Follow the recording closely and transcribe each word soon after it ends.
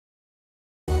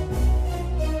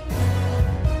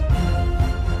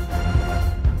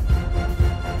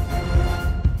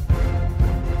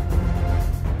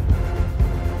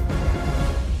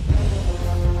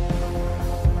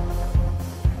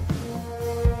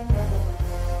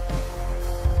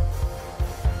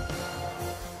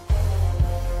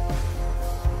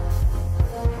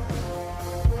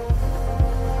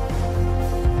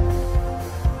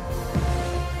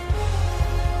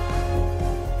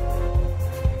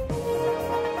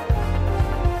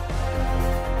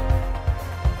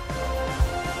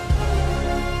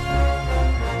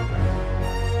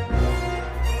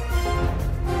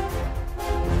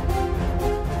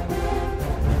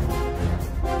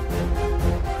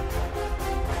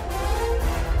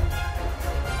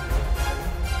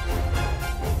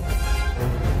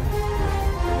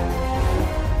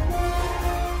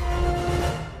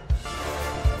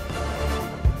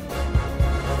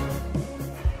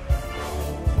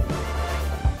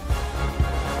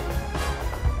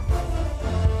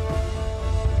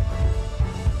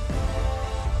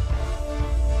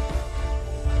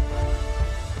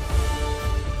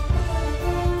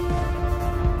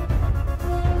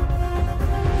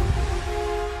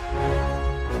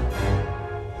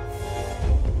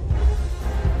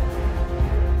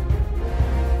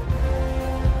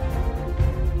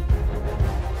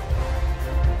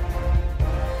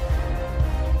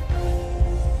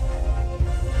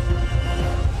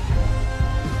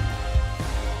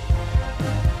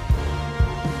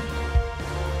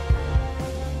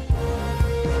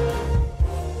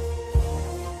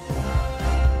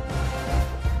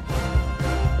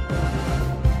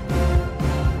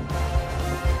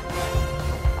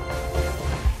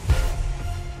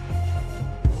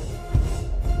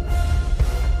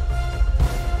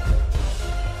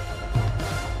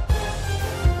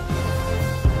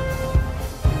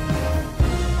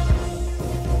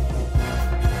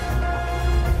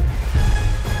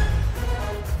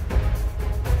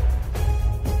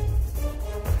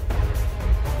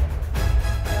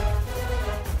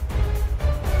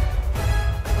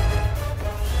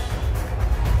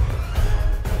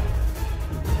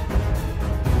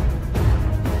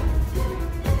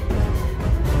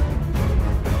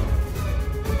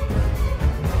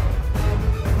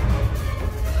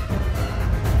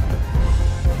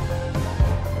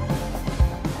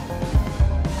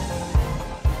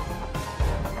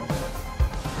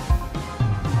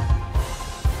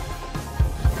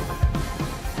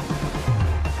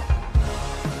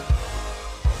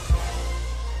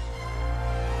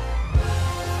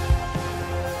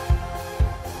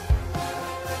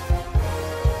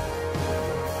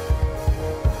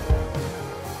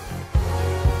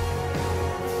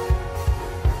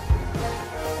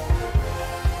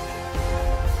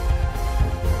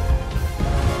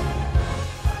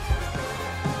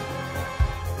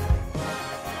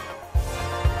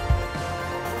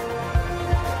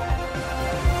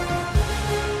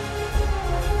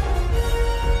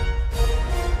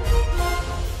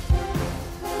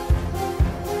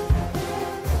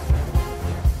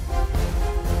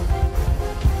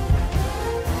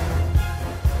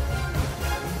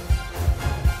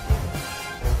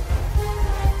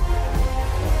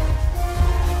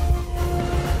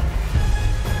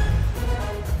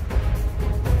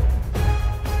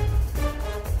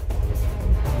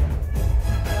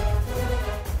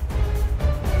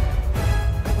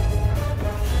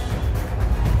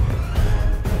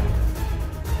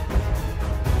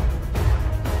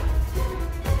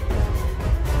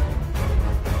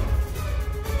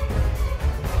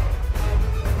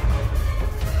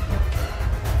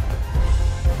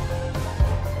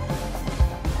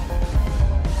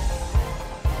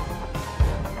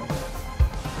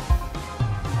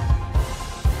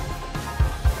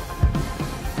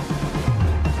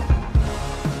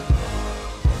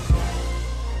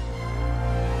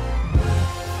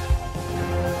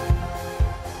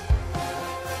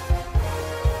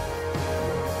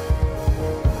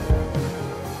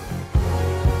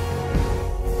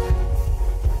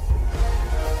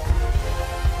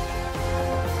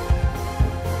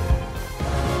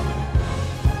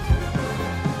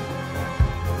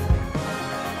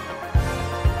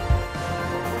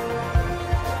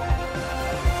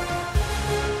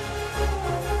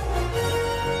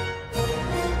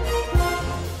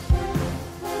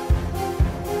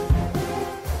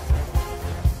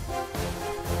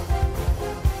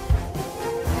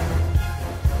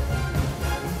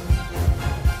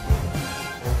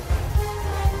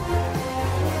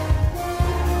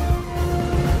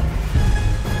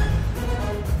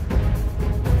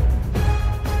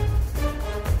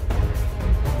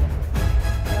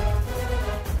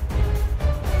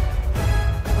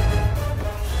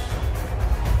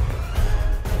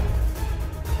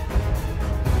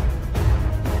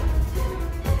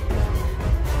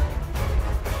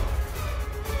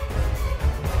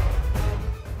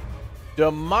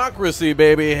Democracy,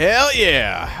 baby. Hell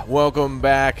yeah. Welcome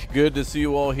back. Good to see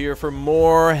you all here for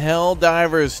more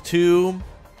Helldivers 2.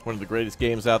 One of the greatest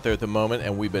games out there at the moment,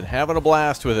 and we've been having a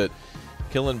blast with it.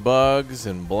 Killing bugs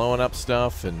and blowing up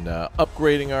stuff and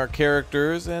upgrading our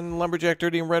characters. And Lumberjack,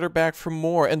 Dirty, and Red are back for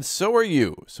more. And so are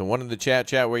you. So wanted to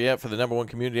chat where you at for the #1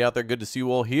 community out there. Good to see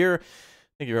you all here.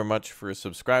 Thank you very much for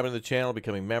subscribing to the channel,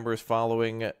 becoming members,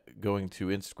 following, going to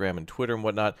Instagram and Twitter and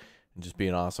whatnot, and just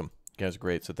being awesome. You guys are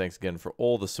great, so thanks again for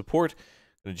all the support. I'm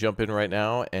going to jump in right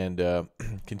now and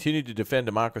continue to defend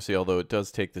democracy, although it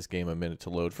does take this game a minute to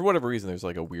load. For whatever reason, there's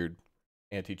like a weird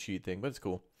anti-cheat thing, but it's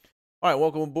cool. All right,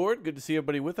 welcome aboard. Good to see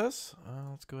everybody with us.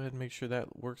 Let's go ahead and make sure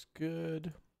that works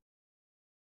good.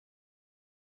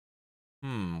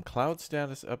 Cloud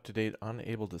status up to date,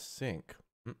 unable to sync.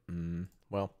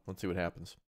 Well, let's see what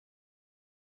happens.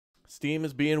 Steam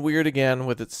is being weird again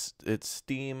with its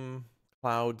Steam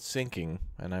cloud syncing,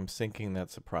 and I'm syncing.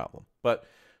 That's a problem, but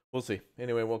we'll see.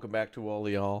 Anyway, welcome back to all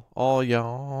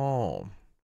y'all.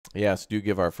 Yes, do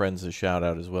give our friends a shout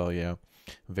out as well. Yeah,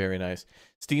 very nice.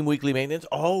 Steam weekly maintenance.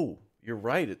 Oh, you're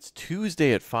right, it's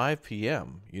Tuesday at 5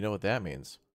 p.m. You know what that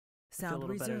means. Sound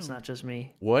better. It's not just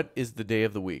me. What is the day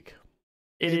of the week?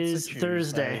 It is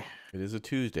Thursday. It is a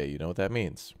Tuesday. You know what that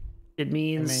means. It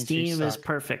means Steam is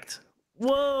perfect.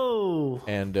 Whoa!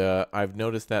 And I've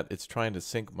noticed that it's trying to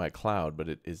sync my cloud, but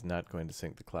it is not going to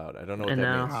sync the cloud. I don't know what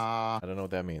that means. I don't know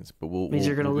what that means, but means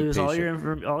you're going to lose all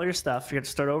your stuff. You have to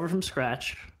start over from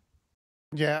scratch.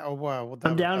 Yeah. Oh wow. Well,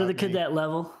 I'm down to the cadet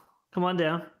level. Come on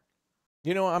down.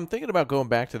 You know, I'm thinking about going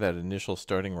back to that initial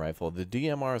starting rifle. The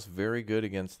DMR is very good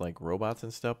against like robots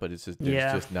and stuff, but it's just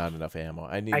there's just not enough ammo.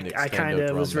 I need. I kind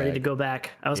of was ready to go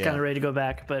back. I was kind of ready to go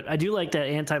back, but I do like that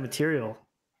anti-material.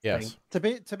 Yes.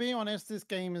 Thing. To be honest, this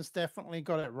game has definitely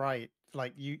got it right.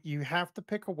 Like you have to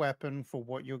pick a weapon for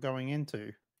what you're going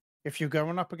into. If you're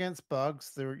going up against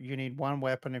bugs, you need one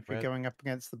weapon. If you're going up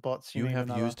against the bots, you need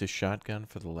another. have used a shotgun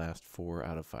for the last 4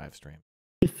 out of 5 streams.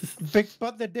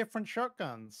 But they're different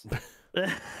shotguns.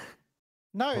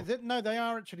 No, they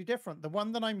are actually different. The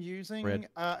one that I'm using, Red,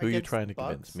 who are you trying to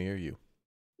convince, me or you?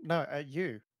 No,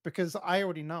 you, because I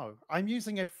already know. I'm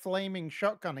using a flaming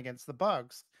shotgun against the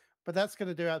bugs, but that's going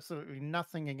to do absolutely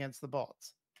nothing against the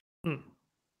bots.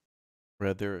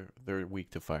 Red, they're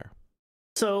weak to fire.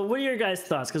 So, what are your guys'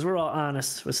 thoughts? Because we're all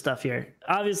honest with stuff here.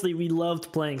 Obviously, we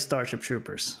loved playing Starship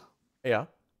Troopers. Yeah.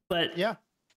 But yeah,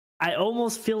 I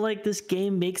almost feel like this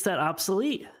game makes that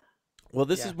obsolete. Well,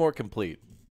 this is more complete.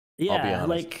 Yeah, I'll be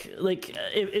honest. like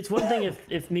it's one thing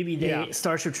if maybe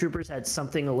Starship Troopers had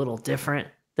something a little different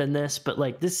than this, but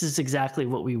like this is exactly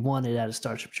what we wanted out of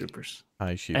Starship Troopers.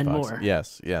 And more.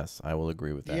 Yes, I will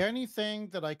agree with that. The only thing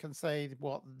that I can say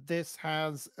what this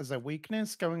has as a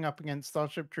weakness going up against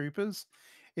Starship Troopers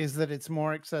is that it's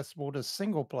more accessible to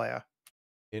single player.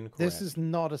 Incorrect. This is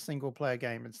not a single player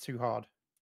game. It's too hard.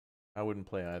 I wouldn't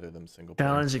play either of them single player.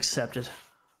 Challenge accepted.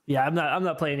 Yeah, I'm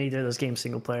not playing either of those games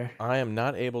single player. I am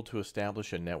not able to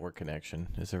establish a network connection.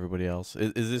 Is everybody else?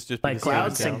 Is this just my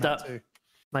cloud synced up?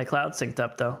 My cloud synced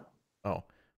up though. Oh,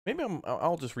 maybe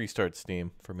I'll just restart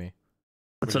Steam for me.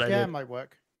 That's what I did. Yeah, it might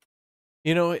work.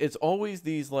 You know, it's always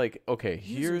these like, okay,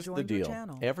 here's the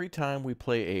deal. Every time we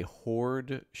play a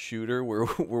horde shooter where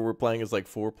we're playing as like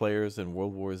 4 players in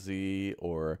World War Z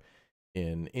or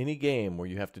in any game where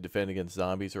you have to defend against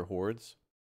zombies or hordes,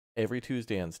 every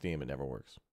Tuesday on Steam it never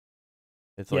works.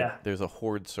 It's like there's a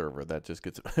horde server that just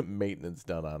gets maintenance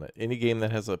done on it. Any game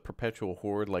that has a perpetual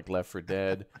horde like Left 4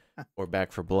 Dead or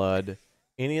Back 4 Blood,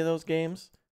 any of those games,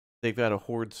 they've got a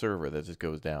horde server that just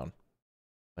goes down.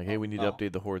 Like, hey, we need to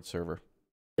update the horde server.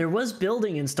 There was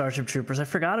building in Starship Troopers. I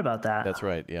forgot about that. That's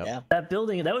right, yeah. That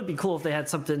building, that would be cool if they had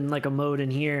something like a mode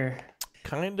in here.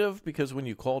 Kind of, because when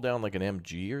you call down like an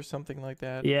MG or something like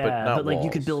that. Yeah, but like you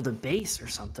could build a base or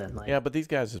something. Like... Yeah, but these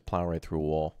guys just plow right through a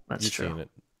wall. That's true. Seen it.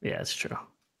 Yeah, it's true.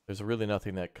 There's really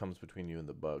nothing that comes between you and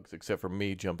the bugs, except for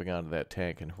me jumping onto that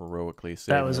tank and heroically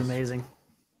saving That was amazing.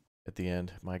 At the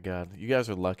end. My God. You guys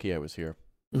are lucky I was here.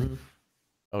 Mm-hmm.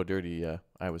 Oh, Dirty,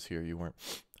 I was here. You weren't.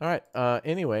 All right.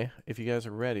 Anyway, if you guys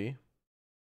are ready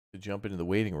to jump into the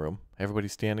waiting room, everybody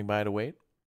standing by to wait?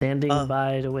 Standing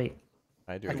by to wait.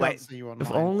 I do.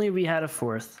 If only we had a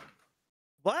 4th.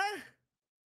 What?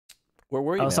 Where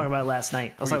were you? I was talking about it last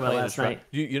night.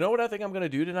 You know what I think I'm going to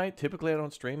do tonight? Typically, I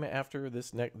don't stream after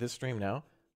this stream now.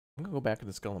 I'm going to go back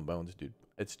into Skull and Bones, dude.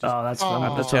 It's just, that's fun.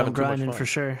 I'm just having too much fun. For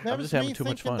sure. That I'm just having too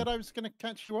much fun. That I was going to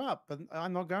catch you up, but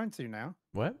I'm not going to now.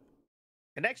 What?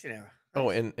 Connection error. Oh,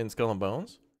 in Skull and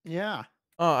Bones? Yeah.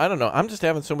 Oh, I don't know. I'm just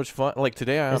having so much fun. Like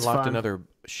today, I unlocked another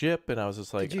ship, and I was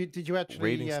just like, did you actually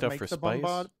raiding stuff make for the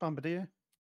spice. bombardier?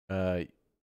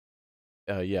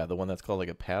 Yeah, the one that's called like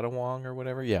a Padawang or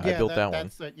whatever. Yeah, I Yeah, built that one.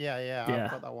 that's it. Yeah, Yeah.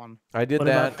 I've got that one. I did What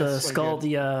that. about the That's so skull,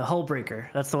 good. the hull breaker?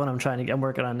 That's the one I'm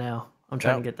working on now. I'm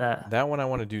trying to get that. That one I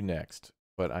want to do next,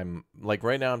 but I'm like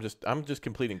right now I'm just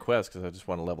completing quests because I just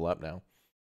want to level up now.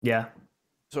 Yeah.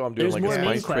 So I'm doing There's like more a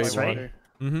main spice quests, trade right? one.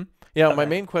 Mm-hmm. Yeah, my Okay.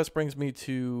 main quest brings me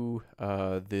to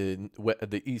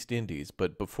the East Indies,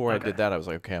 but before I Okay. did that, I was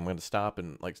like, okay, I'm going to stop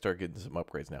and like start getting some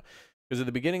upgrades now. Because at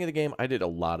the beginning of the game, I did a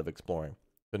lot of exploring,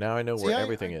 so now I know See, where I-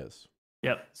 everything is.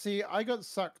 Yep. See, I got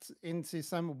sucked into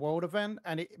some world event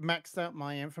and it maxed out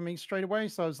my infamy straight away.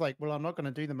 So I was like, well, I'm not going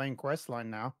to do the main quest line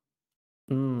now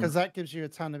Mm. because that gives you a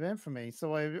ton of infamy.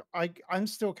 So I'm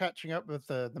still catching up with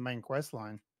the main quest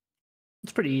line.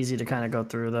 It's pretty easy to kind of go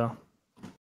through, though.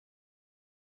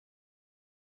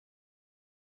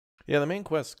 Yeah, the main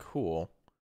quest's cool.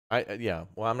 Yeah,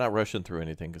 well, I'm not rushing through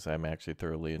anything because I'm actually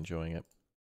thoroughly enjoying it.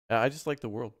 I just like the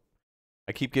world.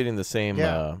 I keep getting the same.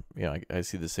 Yeah. I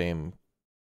see the same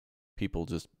people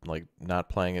just like not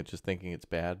playing it, just thinking it's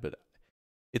bad, but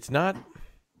it's not.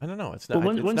 I don't know. It's not.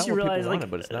 But it's once not you what people realize, like,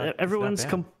 wanted, but it's not. everyone's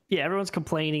it's not bad. everyone's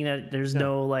complaining that there's Yeah.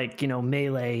 no like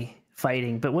melee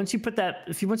fighting. But once you put that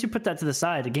to the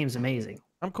side, the game's amazing.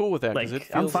 I'm cool with that because Like,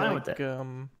 it I'm feels fine like with it.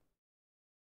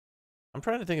 I'm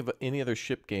trying to think of any other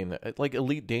ship game that like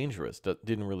Elite Dangerous that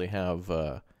didn't really have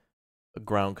a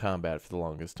ground combat for the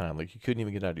longest time. Like you couldn't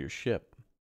even get out of your ship.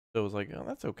 So it was like, oh,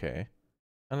 that's okay.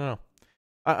 I don't know.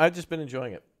 I've just been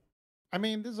enjoying it. I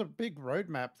mean, there's a big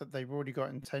roadmap that they've already got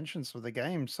intentions for the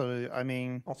game. So, I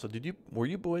mean, Also, were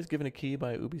you boys given a key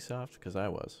by Ubisoft? Because I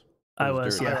was. I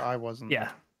was, dirty. yeah. I wasn't.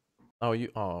 Yeah.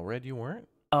 Red, you weren't?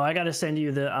 Oh, I gotta send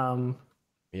you the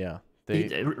Yeah. Red's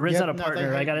Yeah, not a no, they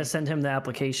partner. I hate gotta me. send him the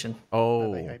application.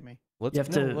 Oh, They hate me. let's You have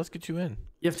to- let's get you in.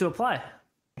 You have to apply.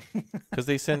 Because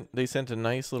they sent a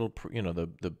nice little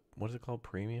the what is it called,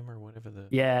 premium or whatever the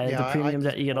Yeah, Yeah, the I premium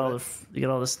that just you get all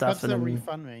bought the stuff, Perhaps and they'll then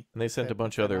refund me. and they sent a They're-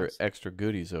 bunch of they're other nice. extra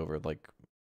goodies over like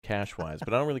cash wise,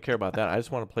 but I don't really care about that. I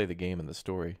just want to play the game and the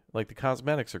story. Like the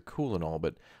cosmetics are cool and all,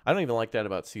 but I don't even like that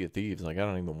about Sea of Thieves. Like I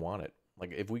don't even want it.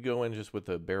 Like if we go in just with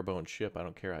a bare bones ship, I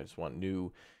don't care. I just want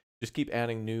just keep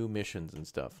adding new missions and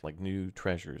stuff, like new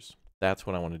treasures. That's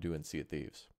what I want to do in Sea of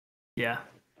Thieves. yeah.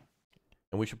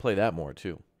 And we should play that more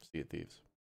too, Sea of Thieves.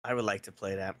 I would like to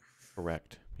play that.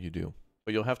 Correct, you do.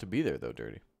 But you'll have to be there though,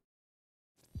 Dirty.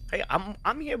 Hey,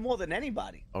 I'm here more than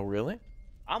anybody. Oh really?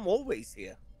 I'm always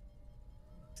here.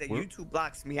 So We're- YouTube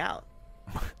blocks me out.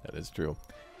 That is true.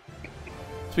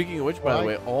 Speaking of which, by the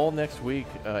way, all next week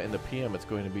in the PM, it's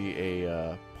going to be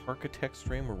a Parkitect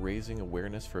stream. We're raising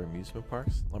awareness for amusement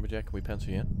parks. Lumberjack, can we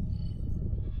pencil you in?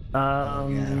 I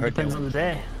heard Depends that on the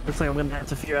day. Looks like I'm gonna have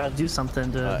to figure out how to do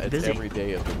something to be It's busy. every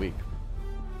day of the week.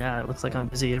 Yeah, it looks like I'm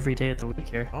busy every day of the week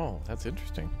here. Oh, that's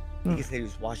interesting. He said he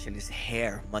was washing his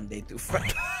hair Monday through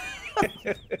Friday.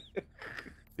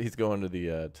 He's going to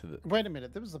the Wait a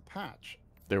minute. There was a patch.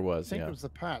 There I was, think yeah. it was the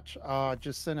patch.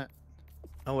 Just seen it.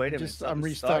 Oh wait a minute. Just I'm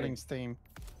restarting Steam.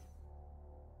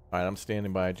 All right, I'm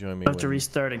standing by. Join me. I have to when-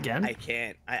 restart again. I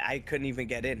can't. I couldn't even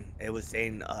get in. It was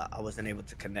saying I wasn't able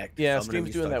to connect. Yeah, so I'm gonna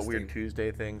Steam's doing that restart weird Steam.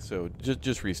 Tuesday thing, so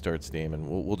just restart Steam and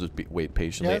we'll just wait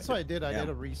patiently. Yeah, that's what I did. I Yeah. did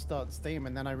a restart Steam,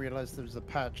 and then I realized there was a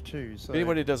patch too. So If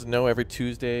anybody doesn't know, every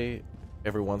Tuesday,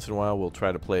 every once in a while, we'll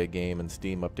try to play a game, and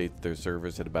Steam updates their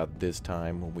servers at about this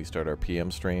time when we start our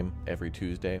PM stream every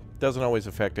Tuesday. Doesn't always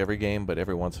affect every game, but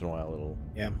every once in a while it'll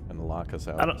Yeah. kind of lock us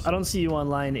out. I don't see you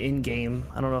online in game.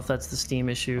 I don't know if that's the Steam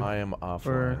issue. I am offline.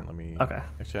 Or- Let me. Okay.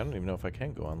 Actually, I don't even know if I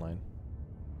can go online.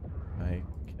 I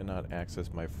cannot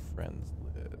access my friends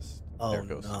list. Oh, there it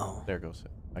goes. no. There goes.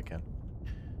 I can.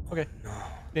 Okay. No.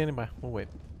 Standing by. We'll wait.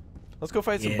 Let's go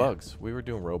fight some Yeah. bugs. We were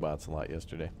doing robots a lot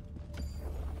yesterday.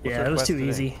 What's Yeah, our it was quest too today?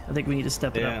 easy. I think we need to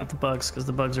step it Yeah. up with the bugs because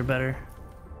the bugs are better.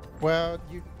 well,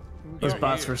 Those got,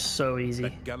 bots were so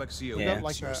easy. Galaxy we Yeah. got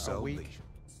like a week.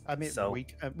 I mean, So- a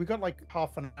week. We got like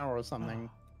half an hour or something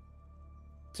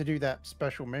to do that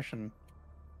special mission.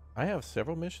 I have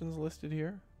several missions listed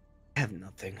here. I have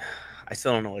nothing. I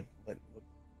still don't know what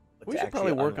We to should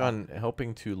probably actually work unlock. on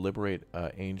helping to liberate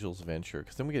Angel's Venture,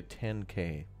 because then we get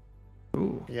 10K.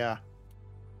 Ooh. Yeah.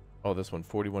 Oh, this one,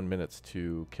 41 minutes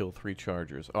to kill 3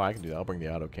 chargers. Oh, I can do that. I'll bring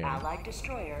the auto cannon. Allied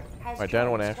destroyer has All right,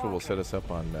 Dino and joined Asheville will set squadron. us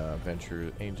up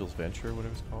on Angel's Venture,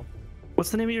 whatever it's called.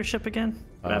 What's the name of your ship again?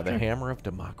 The Raptor? Hammer of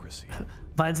Democracy.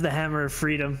 Mine's the Hammer of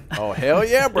Freedom. Oh, hell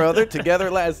yeah, brother. Together,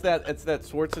 it's that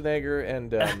Schwarzenegger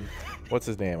and, what's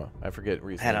his name? I forget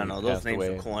recently. I don't know. he Those passed names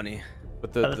away. are corny.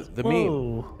 But the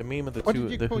Whoa. meme of the What two,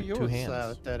 did you call two yours,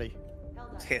 hands. Daddy?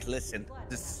 Hey, listen,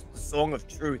 this is the song of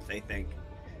truth. I think.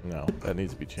 No, that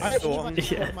needs to be I changed. actually like to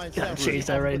Yeah, put gotta myself- change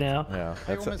that right now. Yeah, I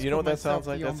that's almost you know call what that sounds myself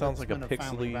like? the That sounds like a ombudsman of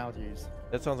family pixely. values.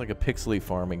 That sounds like a pixely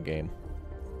farming game.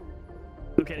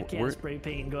 Who can a can We're- of spray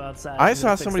paint and go outside? I I'm saw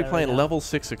gonna fix somebody that playing right now. level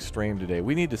 6 extreme today.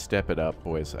 We need to step it up,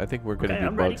 boys. I think we're going to Okay, do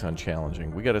I'm ready. bugs on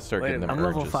challenging. We got to start Wait a getting them I'm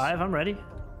level urges. 5. I'm ready.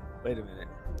 Wait a minute.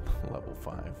 Level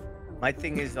 5. My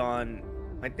thing is on.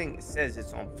 My thing says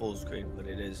it's on full screen, but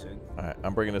it isn't. All right,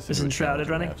 I'm bringing us into Isn't a Shrouded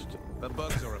challenging running? match. The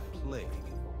bugs are a plague.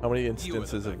 How many You are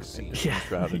instances the of backseating. Yeah.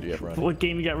 Shrouded do you have running? What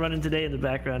game you got running today in the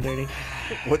background, Dirty?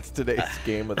 What's today's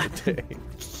game of the day?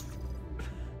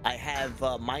 I have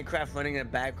Minecraft running in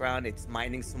the background. It's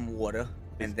mining some water,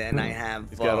 and then I have.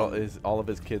 He's got all of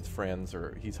his kids' friends,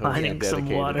 or he's hosting Mining some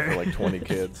dedicated water. for like 20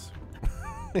 kids.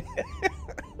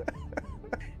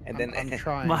 and then I'm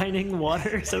trying. Mining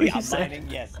water? Is that what Yeah, you I'm said? mining.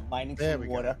 Yes, I'm mining There some we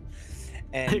go. water.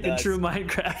 And Like a true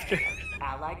Minecrafter.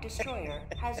 Allied destroyer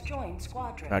has joined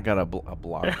squadron. I got a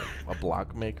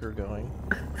block maker going.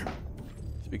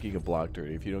 Speaking of block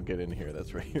dirty, if you don't get in here,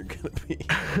 that's where you're gonna be.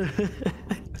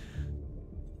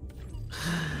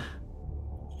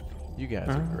 You guys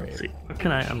are Let's great. see. What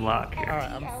can I unlock All here?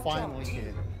 right, I'm FTL finally jump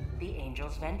here. to the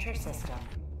Angel's Venture System.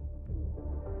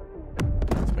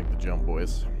 Let's make the jump,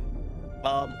 boys.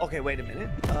 Okay, wait a minute.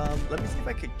 Let me see if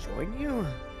I could join you.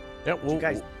 Yeah, we'll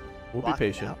guys we'll be block it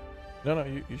patient. out? No,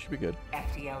 you should be good.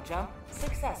 FTL jump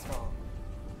successful.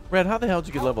 Red, how the hell did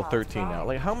you get level 13 now?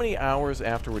 Like, how many hours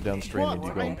after we're done streaming do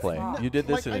you go and play? You did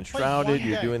this in Like, I played Enshrouded. one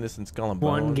You're game. doing this in Skull and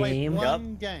One Bones. game. Like, Yep.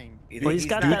 one game. Well, he's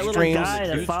got Dude that little streams, guy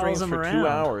that dude follows streams him for around. 2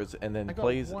 hours and then I got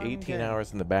plays one 18 game.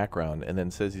 hours in the background and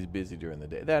then says he's busy during the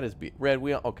day. That is Red.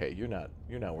 Okay. You're not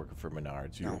working for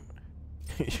Menards.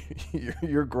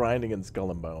 You're grinding in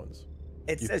Skull and Bones.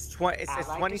 It says 26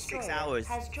 destroyer hours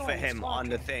has for joined him on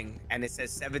the squadron. thing, and it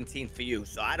says 17 for you.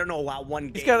 So I don't know how one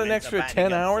game. He's got an ends up extra adding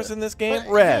 10 up hours to- in this game.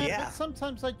 But, Red. Yeah, Yeah. but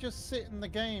sometimes I just sit in the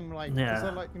game, like, Yeah. because I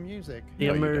like the music. The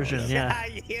No, you don't. immersion, yeah.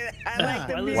 Yeah, I like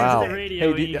the I listen music. Wow. to the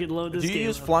radio Hey, and you can load this do you game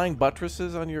use up. flying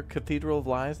buttresses on your Cathedral of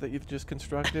Lies that you've just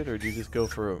constructed, or do you just go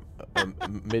for a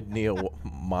mid-neo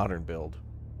modern build?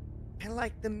 I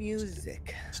like the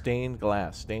music. Stained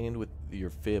glass, stained with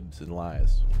your fibs and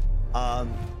lies.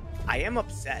 I am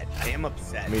upset.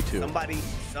 Me too.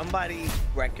 Somebody I'll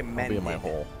recommended. be in my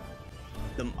hole.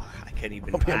 I can't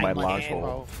even. I'll be in find my my launch hand.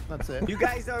 hole. Oh, that's it. You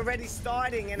guys are already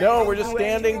starting, and No, I don't we're just do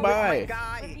standing anything with my by.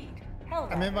 guy. Repeat.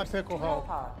 Helldivers I'm in my pickle hole.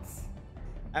 pods.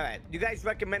 All right, you guys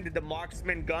recommended the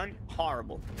marksman gun.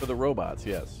 Horrible. For the robots,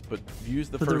 yes, but use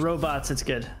the For the first. robots, it's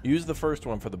good. Use the first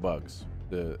one for the bugs,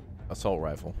 the assault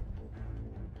rifle.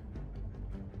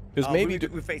 Because maybe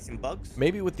we're facing bugs.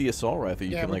 maybe with the assault rifle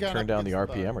you Yeah, can we're like going turn up down the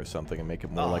against the RPM or something and make it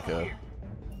more like a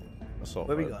assault.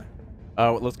 Where we rifle.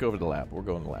 going? Let's go over to the lab. We're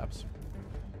going to labs.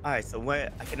 All right, so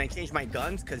can I change my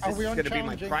guns? Because Are this we is on gonna be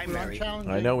my challenging? We're on primary.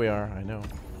 challenging. I know we are. I know.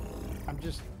 I'm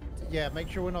just, yeah, make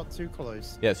sure we're not too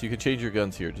close. Yes, you can change your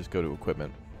guns here. Just go to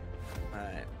equipment. All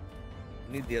right,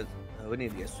 we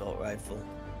need the assault rifle,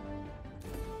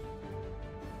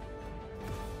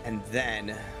 and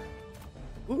then,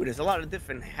 ooh, there's a lot of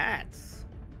different hats.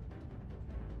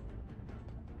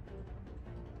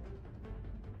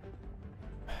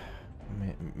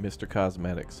 Mr.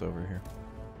 Cosmetics over here.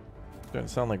 Starting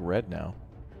to sound like Red now.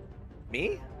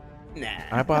 Me? Nah.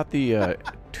 I bought the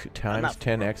times not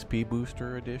 10 XP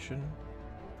booster edition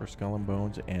for Skull and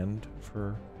Bones and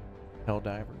for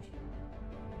Helldivers.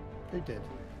 Who did?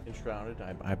 Enshrouded,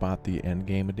 I bought the end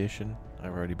game edition.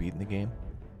 I've already beaten the game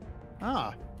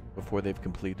Ah, before they've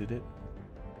completed it.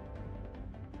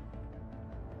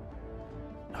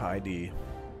 Hi D.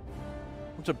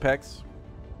 What's up, Pex?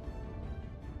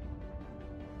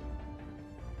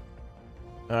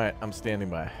 Alright, I'm standing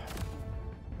by.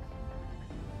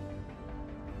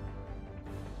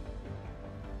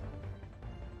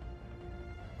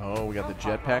 Oh, we got the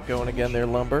jetpack going again there,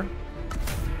 Lumber.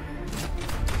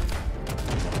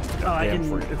 Oh, I Damn can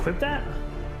freak. equip that?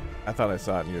 I thought I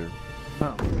saw it in your...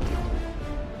 Oh.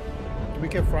 do we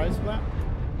get fries for that?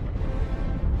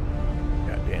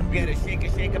 Goddamn Get a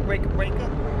beautiful. shaker, breaker.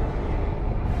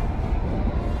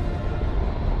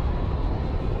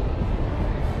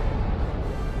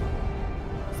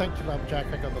 Thank you, Lumberjack.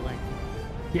 I got the link.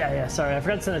 Yeah, sorry. I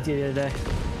forgot to send it to you the other day.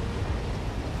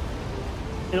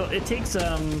 It takes,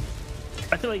 I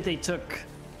feel like they took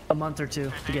a month or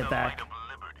two to get back.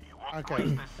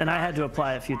 Okay. And I had to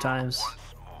apply a few times.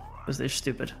 Because they're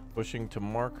stupid. Pushing to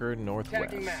marker northwest.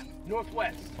 Tagging map,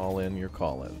 northwest. All in, your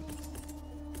call in.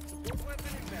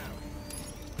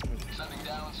 Sending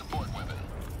down support weapon.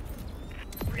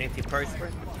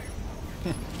 Anti-perspirant.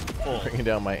 Bringing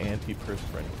down my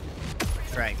anti-perspirant.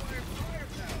 That's right.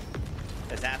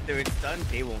 Because after it's done,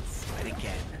 they won't sweat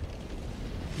again.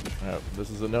 This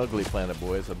is an ugly planet,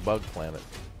 boys. A bug planet.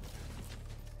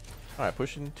 All right,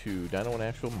 pushing to Dino and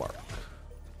Actual mark.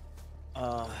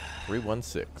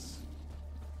 316.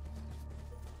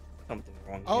 Something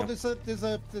wrong. Oh, here.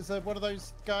 there's a one of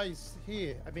those guys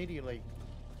here immediately.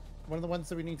 One of the ones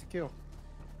that we need to kill.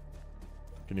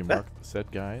 Can you mark the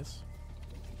said guys?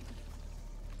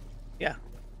 Yeah.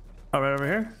 Oh, right over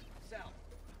here.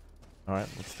 All right,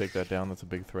 let's take that down. That's a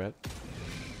big threat.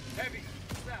 Heavy.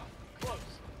 South. Close.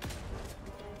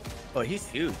 Oh, he's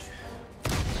huge.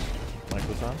 Mike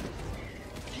was on.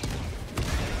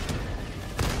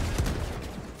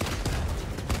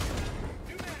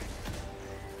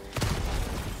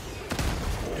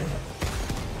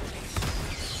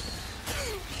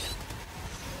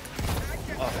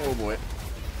 Oh boy.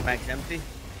 Mag's empty.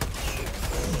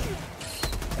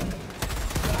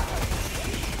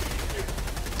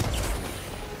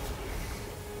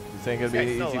 This ain't gonna be an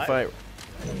This guy's easy still fight.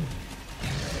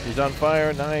 He's on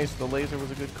fire. Nice. The laser was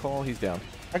a good call. He's down.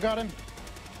 I got him.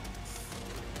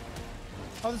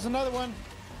 Oh, there's another one.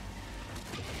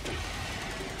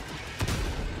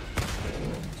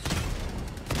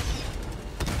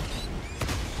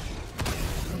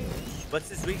 What's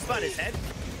his weak spot? His head?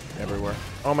 Everywhere.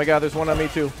 Oh my god, there's one on me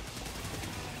too.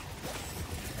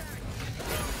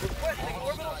 Requesting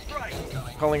orbital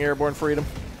strike. Calling airborne freedom.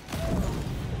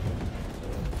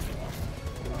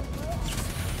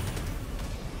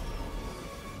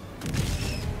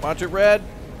 Watch it, Red.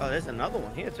 Oh, there's another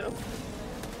one here too.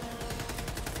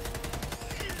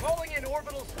 Calling in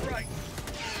orbital strike.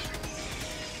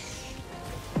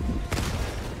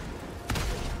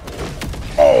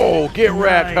 Oh, get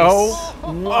wrecked, ho.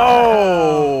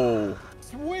 Oh,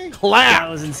 Sweet. That clap.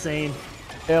 was insane.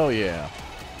 Hell yeah.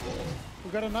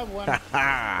 We got another one.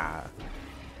 Ha.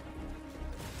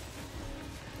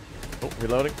 Oh,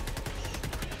 reloading.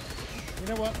 You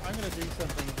know what? I'm gonna do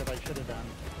something that I should have done.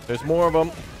 There's more of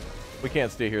them. We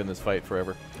can't stay here in this fight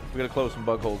forever. We gotta close some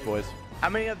bug holes, boys. How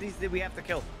many of these did we have to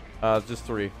kill? Just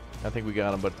 3. I think we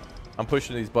got them, but I'm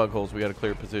pushing these bug holes. We gotta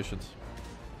clear positions.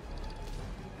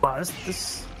 Wow,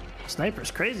 this sniper's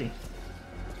crazy.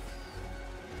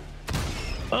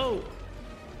 Oh,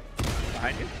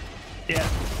 Behind you? yeah.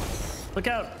 Look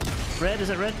out. Red, is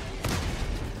it red?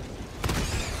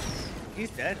 He's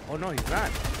dead. Oh no, he's not.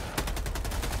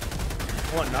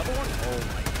 Oh, another one? Oh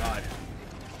my god.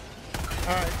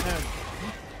 All right, now.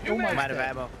 I'm Almost out of dead.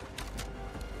 ammo.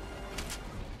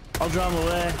 I'll draw him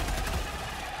away.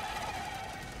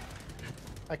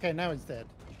 Okay, now he's dead.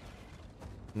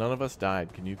 None of us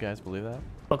died. Can you guys believe that?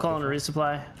 I'll call in a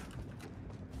resupply.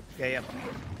 Yeah.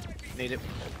 Need it.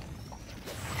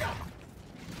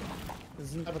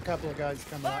 There's another couple of guys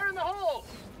coming up. Fire in the hole.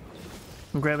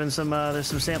 I'm grabbing some, there's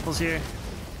some samples here.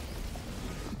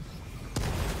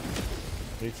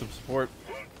 Need some support.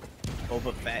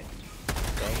 Boba Fett.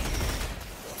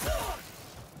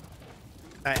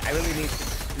 Alright, I really need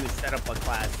to set up a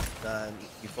class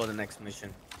before the next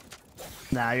mission.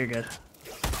 Nah, you're good.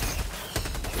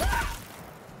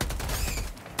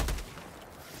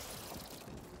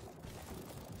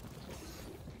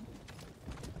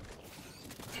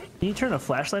 Can you turn a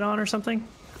flashlight on or something?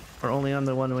 Or only on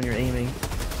the one when you're aiming?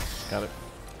 Got it.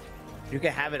 You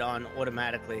can have it on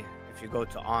automatically if you go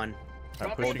to on. I'm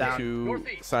Drop pushing down. to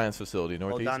Northeast. science facility, Hold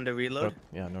northeast. down to reload.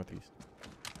 Yeah, northeast.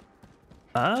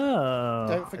 Oh,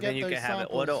 Don't And forget then you those can have it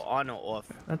samples. auto on or off.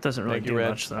 that doesn't really Thank do you, Red.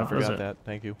 much though, I does forgot it? that.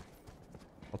 Thank you.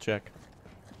 I'll check.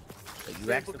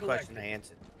 You asked the question, I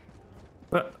answered.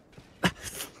 But,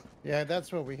 Yeah,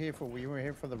 that's what we're here for. We were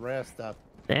here for the rare stuff.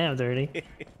 damn, dirty.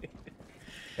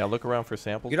 Yeah, look around for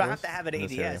samples. You don't boys, have to have an in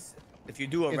this area. ADS. If you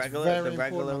do a It's regular, very the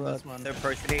important regular on this one.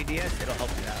 third-person ADS, it'll help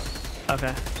you out.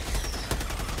 Okay.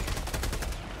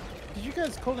 Did you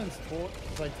guys call in support?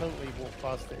 Because I totally walked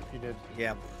past it if you did.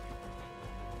 Yeah.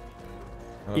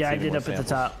 don't Yeah, see I any did more up at the samples.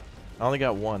 top. I only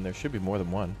got 1. There should be more than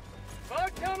 1.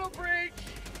 Bug tunnel breach.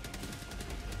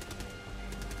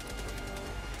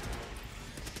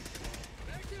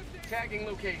 Tagging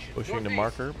location. Pushing to Northeast.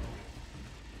 marker.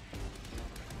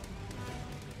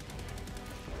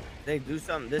 They do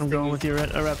something. This I'm thing going with you,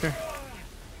 Raptor.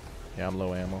 Yeah, I'm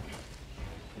low ammo.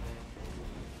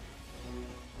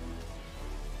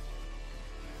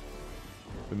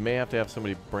 We may have to have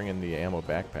somebody bring in the ammo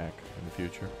backpack in the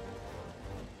future.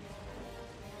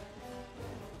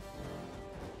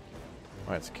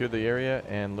 All right, secure the area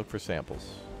and look for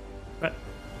samples. Right.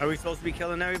 Are we supposed to be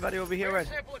killing everybody over here, Red?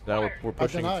 Sample Now acquired. we're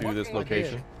pushing dunno. to this What can I do?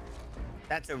 location.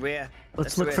 That's a rare.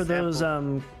 Let's that's a look rare for those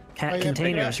sample. cat Oh, yeah,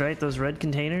 containers, pick it right? Those red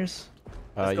containers.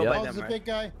 Let's go Yeah, by Oh, them, there's a right? big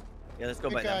guy. Yeah, let's go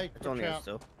big by guy, them. It's only watch us, out.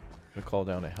 though. I'm gonna call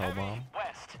down a hell bomb.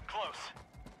 West. Close.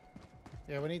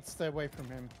 Yeah, we need to stay away from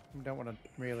him. We don't want to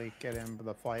really get in with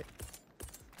a fight.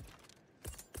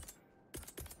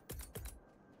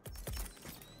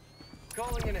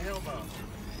 Calling in a hill bomb.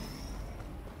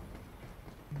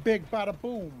 Big bada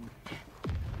boom.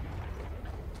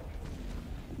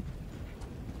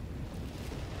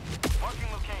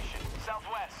 Marking location,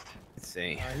 southwest. Let's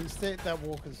see. That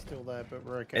walker's still there, but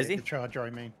we're okay. Is he? The charger, I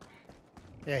mean.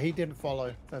 Yeah, he didn't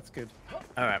follow. That's good.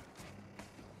 All right.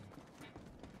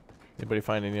 Anybody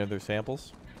find any other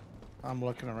samples? I'm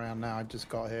looking around now. I just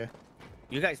got here.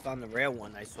 You guys found the rare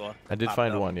one I saw. I did popped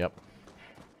find up. one, yep.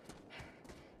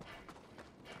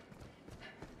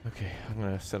 Okay, I'm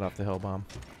gonna set off the hell bomb.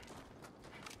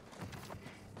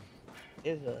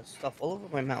 There's stuff all over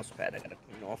my mouse pad. I gotta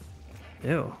clean off.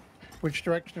 Ew. Which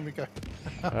direction do we go?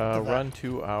 Run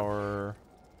to our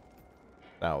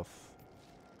south.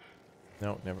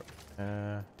 No, never.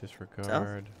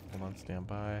 Disregard. Hold on, stand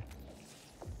by.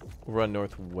 We'll run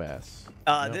northwest.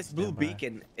 Nope, This blue stand by.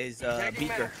 beacon is Tagging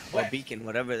beaker map, or west. beacon,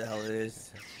 whatever the hell it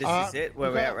is. This is it. We Where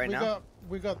we're got- at right we now.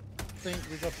 We got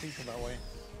people that way.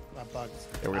 Bugs.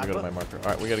 Yeah, we're gonna go to my marker. All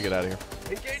right, we gotta get out of here.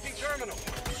 Engaging terminal.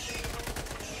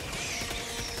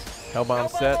 Hell bomb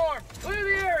Elbow set. arm. Clear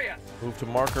the area. Move to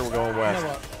marker. We're going You know west.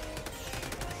 what?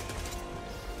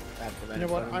 You know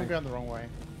what? I'm going the wrong way.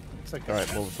 It's okay. All right,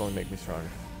 well, it's only make me stronger.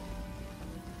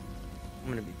 I'm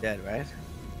gonna be dead, right?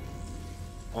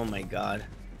 Oh my god.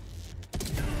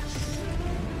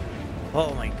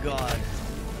 Oh my god.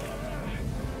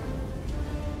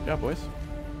 Yeah, boys.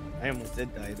 I almost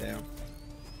did die there.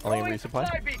 Calling in Throwing resupply.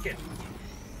 supply beacon.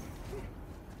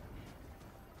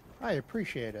 I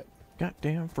appreciate it.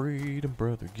 Goddamn freedom,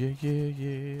 brother. Yeah, yeah,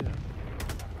 yeah.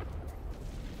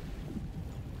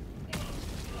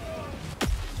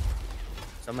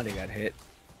 Somebody got hit.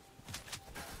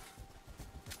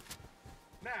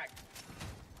 Mag.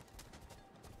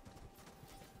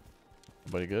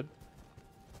 Everybody good?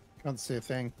 Can't see a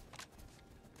thing.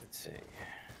 Let's see.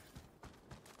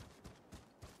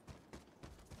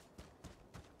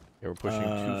 Yeah, we're pushing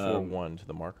 241 to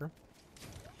the marker.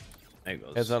 There it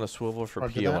goes. Heads on a swivel for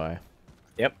Roger POI. that.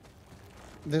 Yep.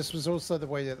 This was also the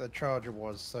way that the charger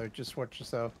was, so just watch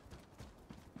yourself.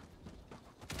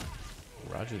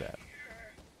 Roger that.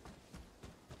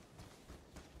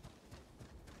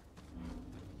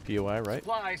 POI, right?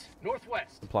 Supplies.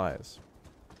 Northwest. Supplies.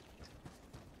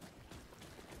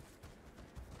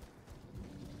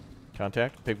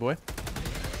 Contact, big boy.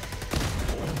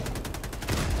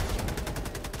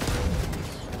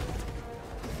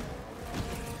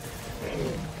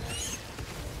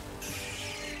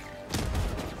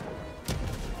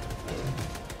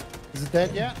 Is it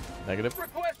dead yet? Negative.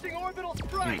 Requesting orbital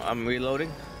strike. I'm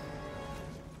reloading.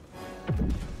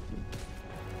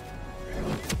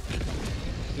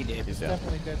 He did. He's down.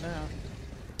 Definitely dead now.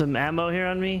 Some ammo here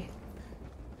on me.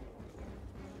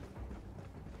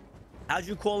 How'd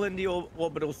you call in the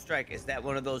orbital strike? Is that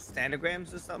one of those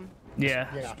standograms or something? Yeah.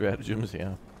 Yeah. Stratagems,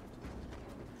 yeah.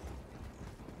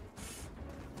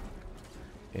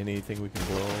 Anything we can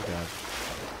blow, God.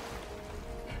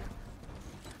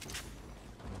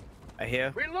 I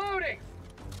hear. Reloading.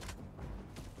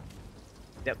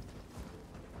 Yep.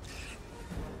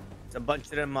 It's a bunch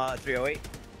of them 308.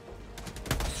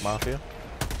 Mafia.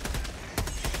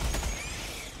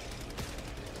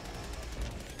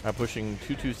 I'm pushing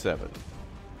 227.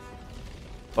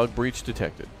 Bug breach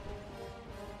detected.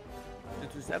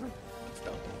 227? Let's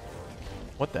go.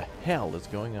 What the hell is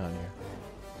going on here?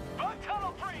 Bug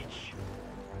tunnel breach.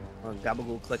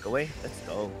 Gabagool click away. Let's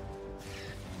go.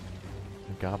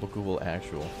 Gabagool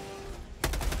actual.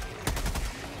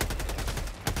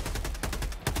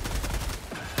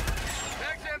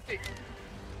 Mag's empty.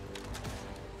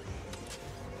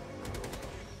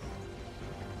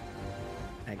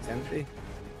 Mag's empty.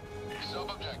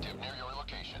 Sub-objective near your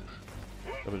location.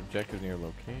 Objective near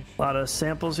location. A lot of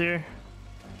samples here.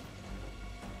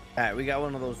 Alright, we got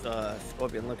one of those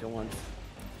scorpion looking ones.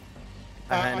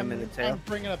 Behind him in the tail. I'm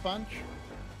bringing a bunch.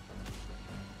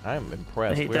 I'm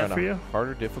impressed. hate We're that on for a you.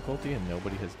 harder difficulty and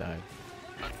nobody has died.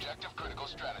 Objective critical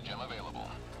stratagem available.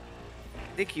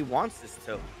 I think he wants this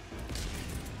too.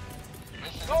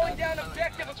 Mission Calling status down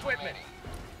objective equipment.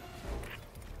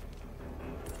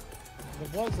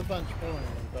 There was a bunch following me,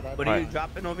 but I What are you Alright.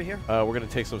 dropping over here? We're gonna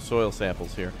take some soil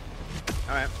samples here.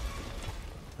 Alright.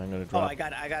 I'm gonna Oh, drop. I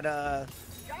got Got a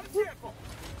sample.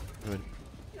 Good.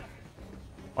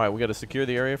 All right, we got to secure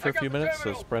the area for I a got few the minutes. So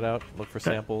terminal. spread out, look for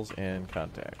samples and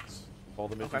contacts. All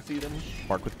the missions see them.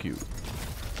 Mark with Q.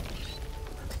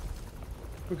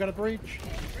 we got a breach.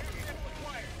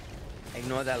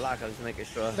 Ignore that lock, I was making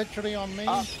sure. Literally on me.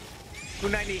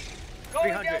 290. Going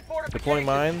down 300. fortification. Deploying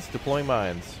mines. Deploying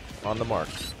mines. On the mark.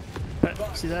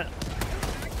 See that?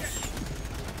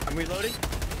 I'm reloading.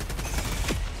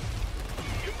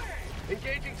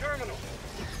 Engaging terminal.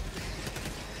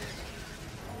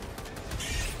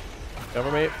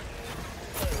 Cover me.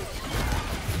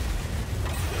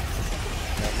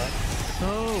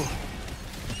 Oh,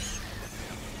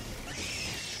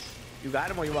 You got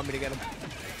him or you want me to get him?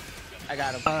 I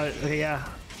got him. okay, yeah.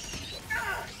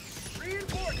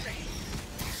 Reinforcing.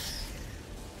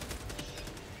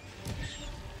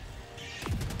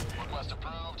 Request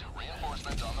approved.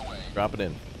 Reinforcements on the way. Drop it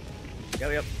in.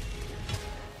 Yep.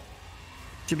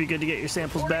 Should be good to get your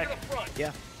samples Reporting back to the front.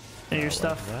 Yeah. and your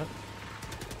stuff. That.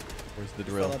 Where's the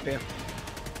Still drill? up here.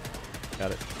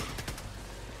 Got it.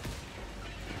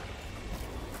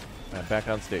 Back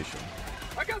on station.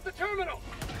 I got the terminal.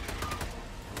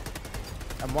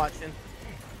 I'm watching.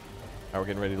 Now we're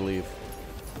getting ready to leave.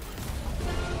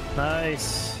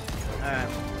 Nice. Alright.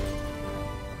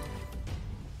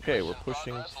 Okay, we're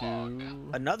pushing to.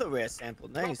 Another rare sample.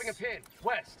 Nice. Dropping a pin.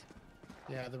 West.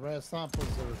 Yeah, the rare samples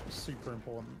are super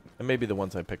important. And maybe the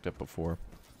ones I picked up before.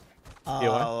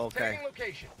 Oh, okay. Tagging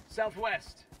location.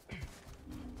 Southwest. I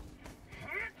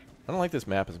don't like this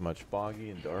map as much.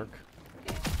 Foggy and dark.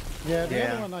 Yeah, the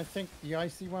Yeah. other one, I think the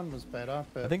icy one was better.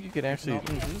 But I think you can actually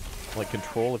not- like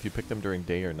control if you pick them during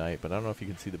day or night, but I don't know if you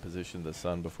can see the position of the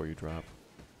sun before you drop.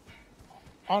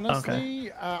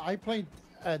 honestly, I played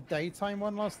a daytime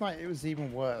one last night. It was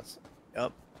even worse.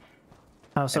 Yep. Oh,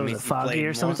 so That was it means you foggy played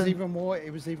or more.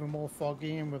 It was something? even more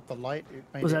foggy, and with the light, it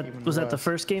made Was it that even was that the worse.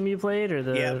 first game you played or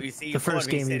the Yeah, you see, the first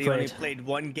game said you he only played? played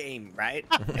one game, right?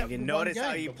 And you One notice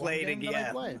how game, you the one played it, game that I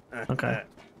yeah. played. Okay.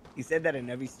 He said that in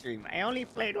every stream. I only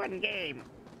played one game.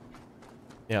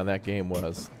 Yeah, and that game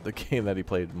was the game that he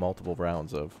played multiple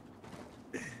rounds of.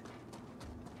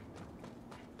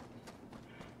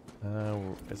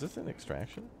 Is this an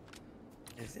extraction?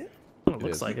 Is it? Well, it It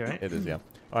looks is. like it, right? It is, yeah.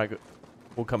 All right,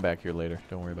 we'll come back here later.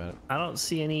 Don't worry about it. I don't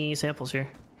see any samples here.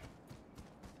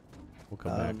 We'll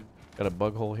come back. Um, Got a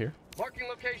bug hole here. Marking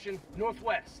location.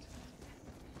 Northwest.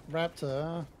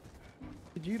 Raptor,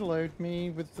 could you load me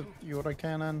with the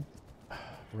autocannon?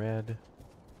 Red.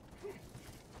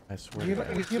 I swear. You, to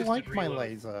God. if you like my reload.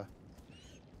 laser,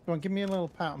 go on, give me a little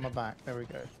pat on my back. There we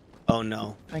go. Oh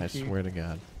no. Thank I you. swear to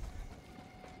God.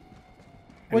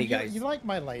 Well, Hey, guys. you like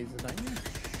my laser, don't you?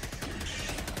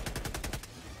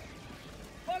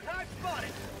 Bug hive spotted.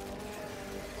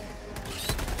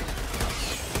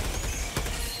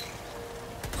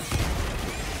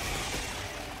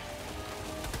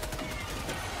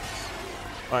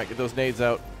 All right, get those nades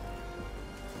out.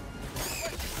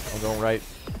 I'm going right.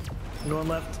 I'm going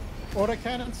left.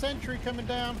 Autocannon sentry coming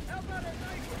down. How about a nice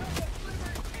double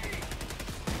delivery speed?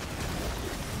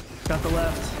 Got the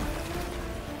left.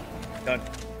 Done.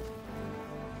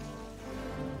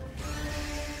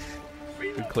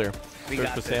 Good clear. We Search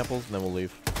got for this. samples, and then we'll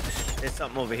leave. There's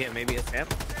something over here. Maybe a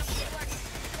sample.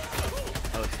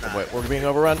 Oh, it's not. Wait, we're being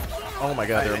overrun. Oh my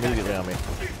God, they're immediately on me.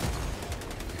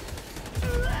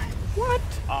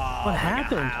 Oh, What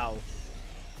happened? Ow.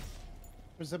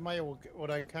 Was it my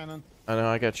autocannon? I know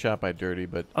I got shot by Dirty,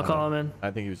 but I'll call him in.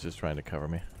 I think he was just trying to cover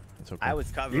me. It's okay. I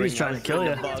was covering. was trying I to kill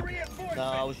shooting you. a bug. No,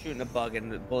 I was shooting a bug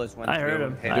and the bullets went I through heard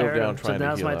and him. hit I Go heard down him. So trying to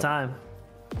now's heal my up. time.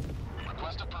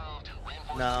 Request approved.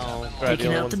 Reinforcements No. have been Right, Taking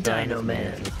only out one's the down Dino is me.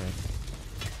 Man. It's okay.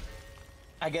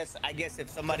 I guess if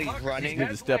somebody's Need running,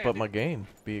 to step up my game.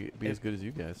 Be as good as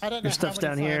you guys. I don't know Your stuff's how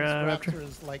many down here, times Raptor. Raptor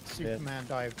has like Superman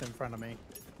dived in front of me.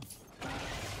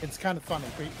 It's kind of funny,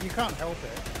 but you can't help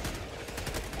it.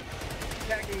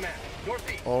 Tagging map.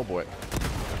 Northeast. Oh boy.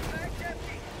 Mag's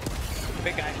empty.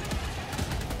 big guy.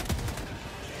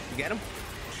 You get him?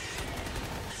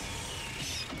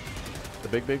 The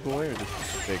big boy or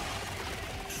just big?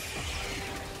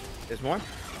 There's more.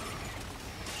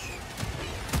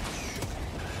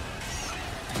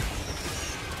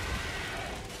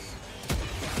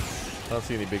 I don't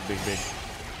see any big. Yeah,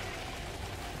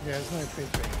 there's no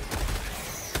big.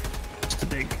 Just a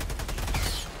big.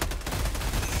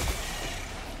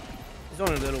 There's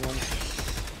only a little one.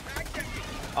 Mag's empty.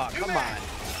 Oh, come on.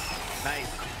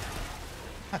 Nice.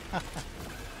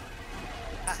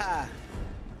 Haha.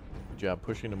 Good job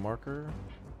pushing the marker.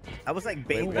 I was like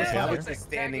baiting. guys I have was it? just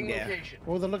standing Tagging there. location.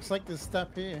 Well, there looks like there's stuff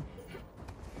here.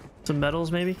 Some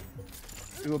metals, maybe?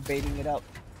 We were baiting it up.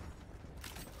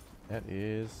 That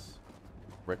is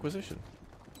requisition.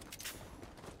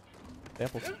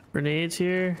 Samples. Grenades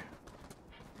here.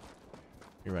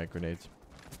 You're right, grenades.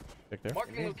 Check there.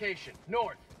 Marking location.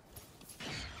 North.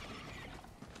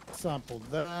 Sample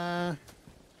there.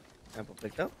 Sample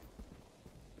picked up.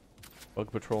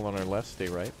 Bug patrol on our left. Stay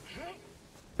right.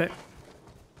 Okay.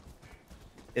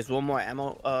 There's one more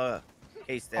ammo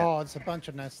case there. Oh, it's a bunch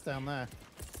of nests down there.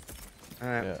 All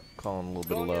right. Yeah, calling a little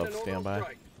bit of Going in love. an Stand orbital by.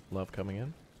 strike. Love coming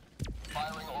in.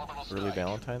 Firing orbital strike. Early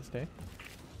Valentine's Day.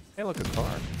 Hey, look, a car.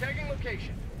 Tagging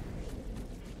location.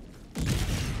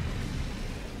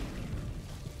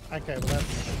 Okay, well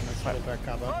let's go back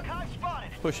up. Bug hive spotted.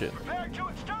 Push it. Prepare to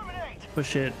exterminate.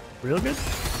 Push it real good.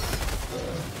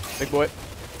 Big boy. How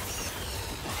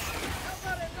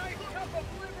about a nice cup of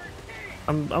liver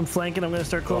tea? I'm flanking. I'm gonna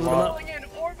start closing them on. up. Calling in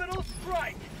orbital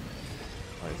strike.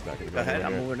 Oh, he's not gonna Go ahead. over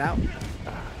I'm here. moving out.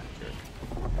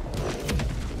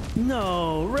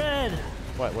 No, red.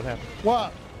 What? What happened?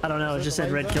 What? I don't know. It Is it just the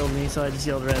said red laser? killed me, so I just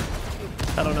yelled red.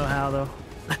 I don't know how though.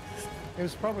 It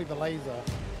was probably the laser.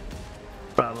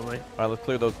 Probably. All right, let's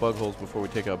clear those bug holes before we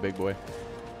take out Big Boy.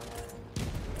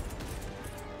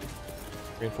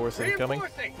 Reinforcing coming.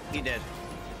 Reinforcing. He did.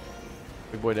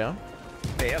 Big Boy down.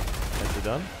 Okay, yep. Nicely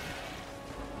done.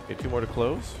 Okay, 2 more to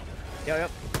close.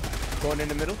 Yep. Going in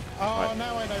the middle. Oh, Alright.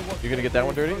 now I know what. You gonna get that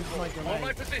one dirty? Where's my On my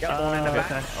grenade? position. Yep. Going in the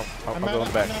back. Okay. I'll I'm go in out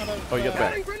the back. of, Oh, you got the back.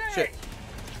 Throwing grenade. Shit.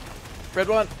 Red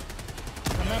one.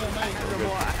 I'm out of I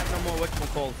have no more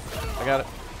whatchamacalls. I got it.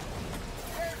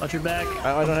 Watch your back.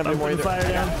 I don't have any I'm more putting either. fire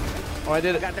down. Oh, I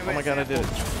did it. got the Oh my red god, I did it.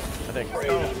 sample. I think.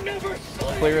 Freedom never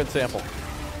sleeps. Clear and sample.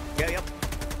 Yep.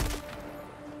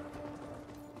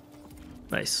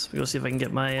 Nice. We go see if I can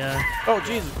get my. Oh,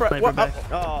 Jesus Christ. Sniper What? back.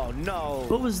 Oh no.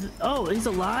 What was? Oh, he's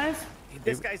alive.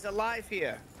 This guy's alive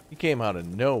here. He came out of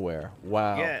nowhere.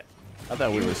 Wow. Yeah. I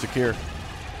thought we were secure.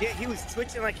 Yeah, he was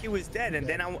twitching like he was dead, and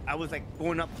then I was like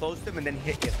going up close to him and then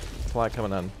hit you. Fly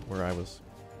coming on where I was.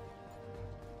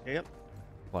 Yep.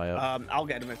 Fly up. I'll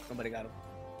get him if somebody got him.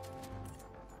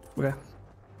 Okay.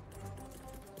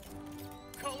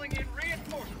 Calling in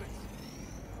reinforcements.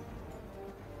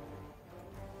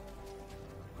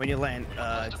 When you land,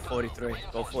 it's 43.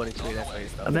 Go 43. That's how you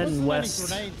stop. I'm There heading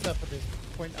wasn't any west. grenades up at this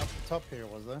point up the top here,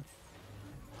 was there?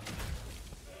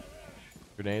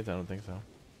 Grenades? I don't think so.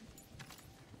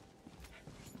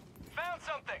 Found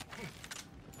something.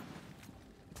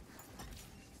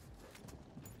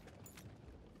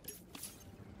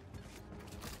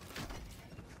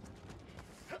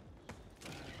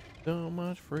 So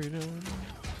much freedom.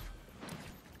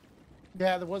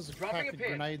 Yeah, there was a Dropping pack a of pin,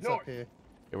 grenades north. up here.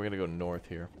 Okay, we're gonna go north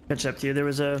here. Catch up to you. There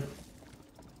was a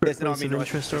There's an place army of north.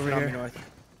 interest There's over an army here.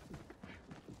 north.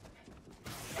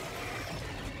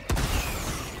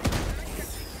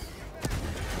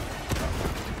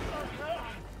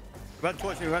 Run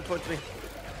towards me. Run towards me.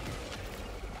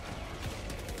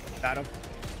 Got him.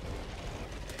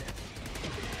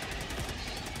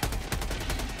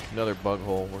 Another bug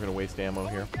hole. We're gonna waste ammo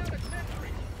here.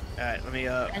 All right, let me.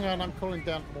 Hang on, I'm cooling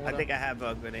down water. I think I have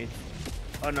a grenade.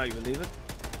 Oh no, you believe it?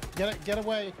 Get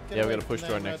away. Get Yeah, we away gotta push from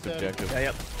to our them, next Red Dead. objective. Yeah,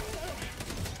 yep.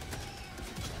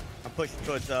 I'm pushing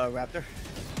towards Raptor.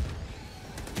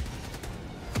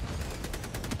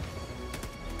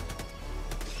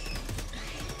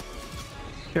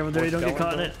 Careful there, you don't get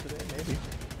caught in it. Today, maybe.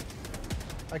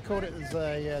 I caught it as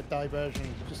a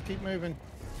diversion. Just keep moving.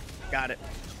 Got it.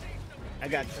 I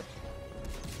got you.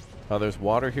 Oh, there's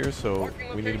water here, so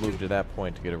we need to move to that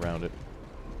point to get around it.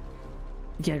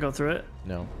 You can't go through it.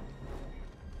 No.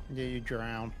 Yeah, you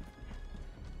drown.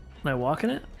 Am I walking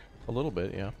it? A little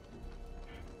bit, yeah.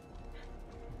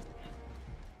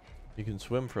 You can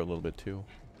swim for a little bit too.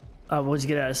 Once you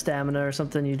get out of stamina or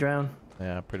something, you drown.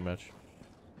 Yeah, pretty much.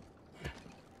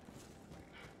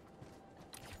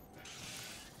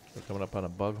 We're coming up on a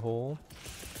bug hole.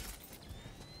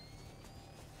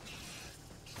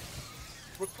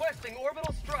 Requesting orbital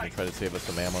I'm strike. try to save us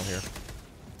some ammo here.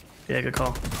 Yeah, good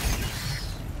call.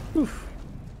 Oof.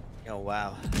 Oh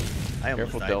wow. I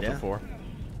almost Careful, died Delta there. 4.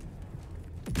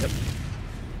 Yep.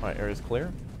 Alright, area's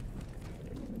clear.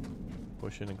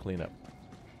 Push in and clean up.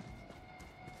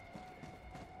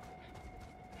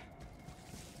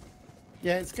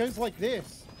 Yeah, it goes like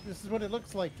this. This is what it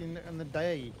looks like in the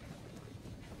day.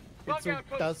 It's Bug all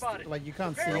outpost dust, spotted. like you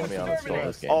can't see Prepare Let me to anything. uninstall It's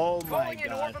this game. Oh my Calling in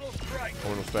god. orbital strike.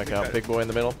 Orbital strike out. Big boy in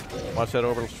the middle. Watch that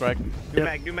orbital strike. New Yep.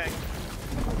 mag, new mag.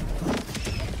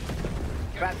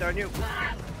 Raptor on you.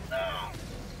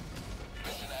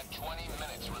 Mission at 20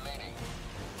 minutes remaining.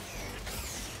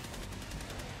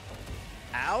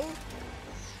 Ow.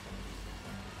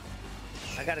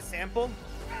 I got a sample.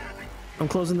 I'm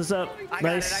closing this up. I got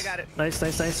Nice. it, I got it. Nice,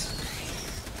 nice, nice.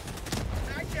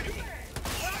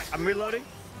 I'm reloading.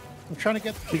 I'm trying to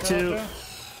get the Me too. charger.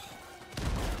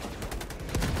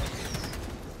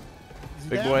 Is he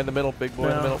Big down? boy in the middle. Big boy in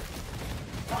the No. middle.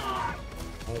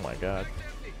 Oh my god.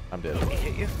 I'm dead. He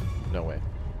hit you. No way.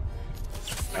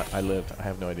 I lived. I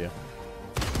have no idea.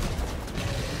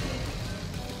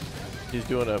 He's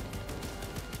doing a.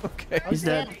 Okay. He's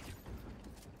dead.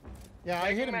 Yeah,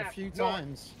 I hit him a Map, few north.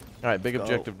 times. All right, big Go.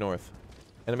 objective north.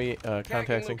 Enemy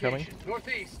contacts incoming. Location,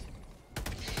 northeast.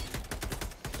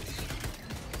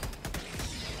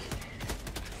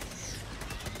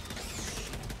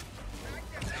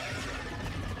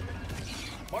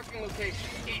 Marking location,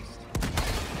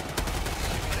 east.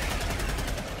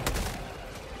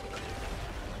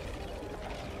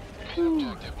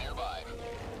 Objective nearby.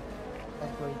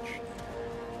 Bug breach.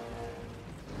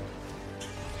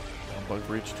 Bug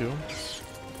breach too.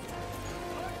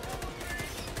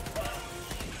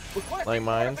 Requesting Laying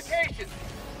mines. fortifications.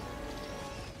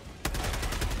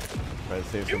 Try to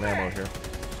save some ammo here.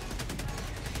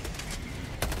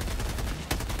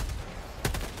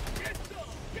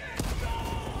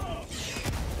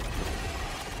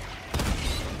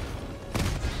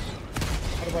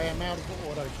 By the way, I'm out of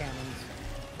auto cannons.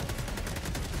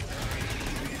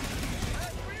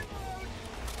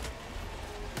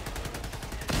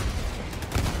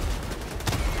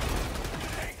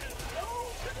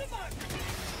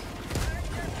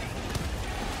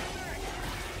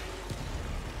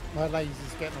 My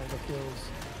laser's getting all the kills.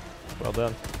 Well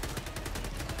done.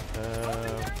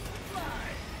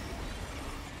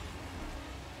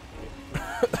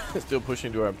 Still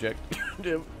pushing to our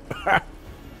objective.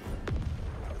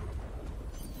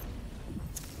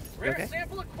 Rare Okay.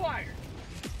 sample acquired.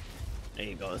 There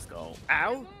you go. Let's go.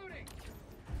 Ow. Loading.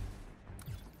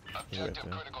 Objective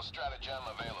there. critical stratagem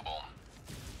available.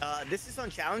 This is on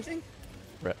challenging.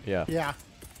 Yeah. Yeah.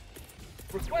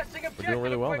 Requesting objective We're doing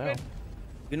really well now. equipment.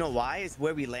 You know why? It's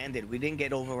where we landed. We didn't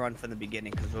get overrun from the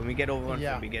beginning. Because when we get overrun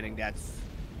Yeah. from the beginning, that's.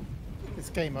 It's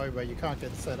game over. You can't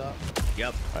get set up.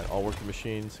 Yep. All right, all working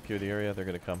machines, secure the area. They're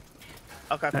gonna come.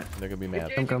 Okay. They're gonna be mad.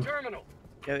 Engaging come. terminal.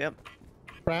 Yep.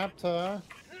 Raptor,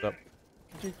 Up.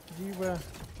 could you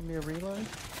give me a reload?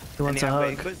 He wants a Yeah,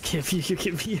 wait, hug. but-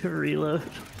 Give me a reload.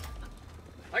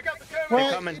 I got the terminal.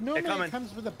 Well, coming, they're normally coming. it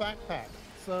comes with a backpack.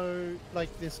 So,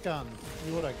 like this gun,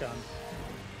 the auto gun.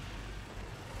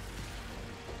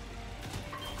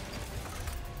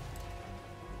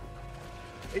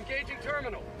 Engaging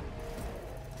terminal.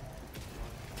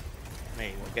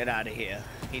 Hey, get out of here.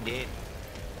 He did.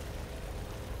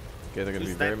 Okay, they're gonna Two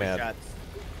be very sniper mad. shots.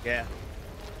 Yeah.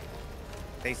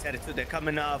 They said it too. They're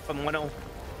coming from 10.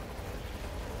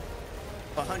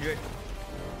 100.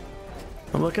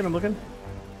 I'm looking.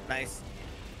 Nice.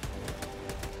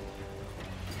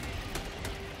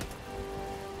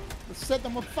 Let's set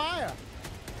them on fire.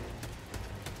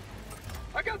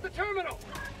 I got the terminal.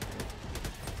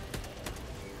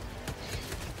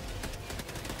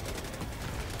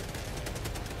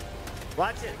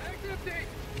 Watch it. Mag's empty.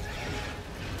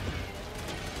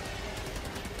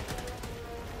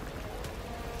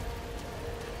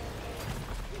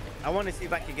 I want to see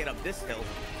if I can get up this hill.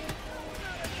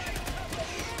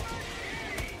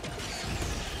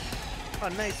 A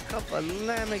nice cup of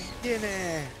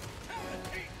Lamborghini.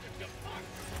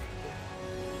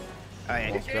 Oh yeah,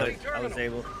 Almost good. got it. I was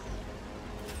able.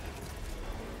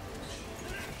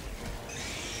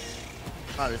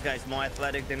 Oh, this guy's more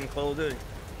athletic than Call of Duty.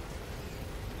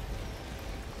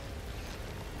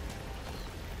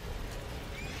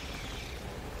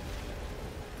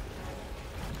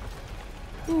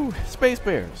 Ooh, space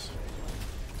bears.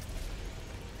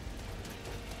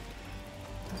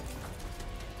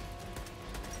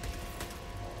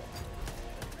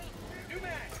 New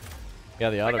mag. Yeah,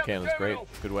 the got the autocannon's great. terminal.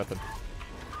 Good weapon.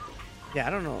 Yeah, I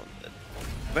don't know.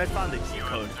 Red found the G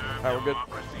code. All right, we're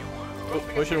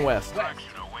good. Pushing west.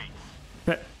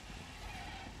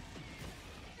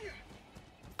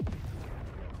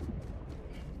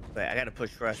 Wait, I gotta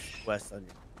push west on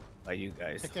by you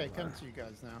guys. Okay, come to you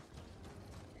guys now.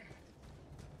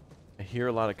 I hear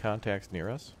a lot of contacts near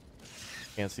us.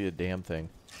 Can't see a damn thing.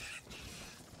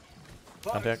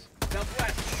 Bugs. Contact.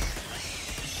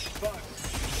 Southwest.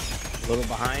 Bugs. A little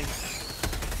behind.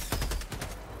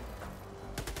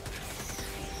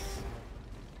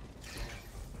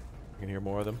 You can hear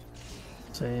more of them.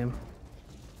 Same.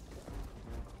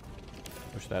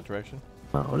 Push that direction.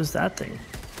 Oh, what is that thing?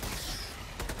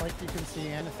 Like you can see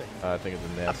anything. I think it's a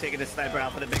I'm nest. taking the sniper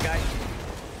out for the big guy.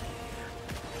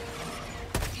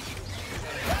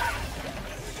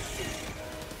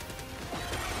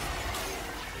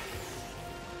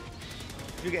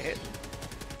 You get hit.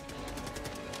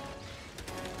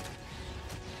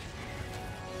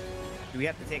 Do we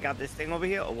have to take out this thing over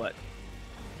here or what?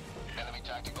 Enemy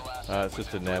tactical asset. It's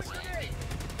just a nest.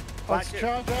 Let's Watch it.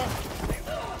 charge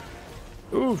up.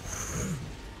 Oof.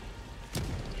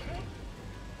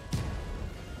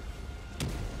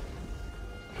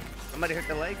 Somebody hit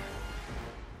the leg.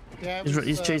 Yeah,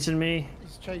 He's chasing me.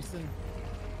 He's chasing.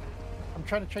 I'm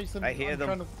trying to chase him. I hear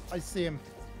them. I see him.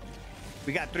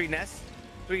 We got 3 nests.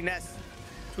 3 nests.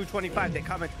 225. They're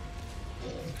coming.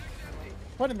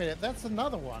 Wait a minute. That's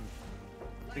another one.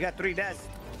 We got 3 nests.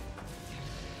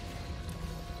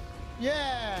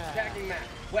 Yeah. Attacking map.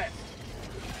 West.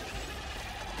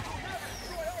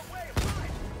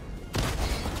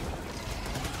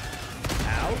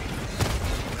 Out.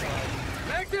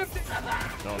 Mag's empty.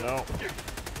 No.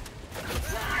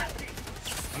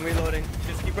 I'm reloading.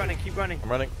 Just keep running. Keep running. I'm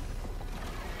running.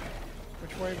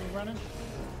 Which way are we running?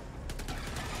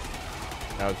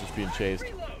 I was just being chased.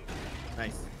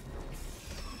 Nice.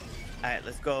 All right,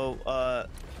 let's go.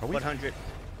 we- 100.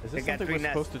 Is They this got something 3 we're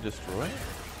nests. supposed to destroy?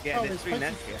 Yeah, Oh, there's they're 3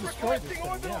 nests supposed here. to destroy this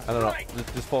thing, yeah. I don't know.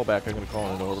 Just fall back. I'm gonna call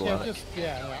in an orbital Yeah, on it.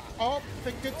 yeah. Oh,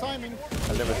 good timing.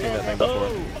 I've never seen that thing before.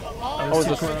 Oh, Oh, it's a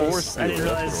too close. force I didn't field.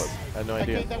 That's what it realize. was. I had no okay,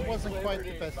 idea. that wasn't quite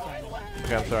the best timing.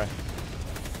 Okay, I'm sorry.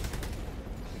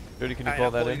 Dirty, can you All right, call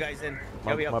I'll that pull in? you guys in.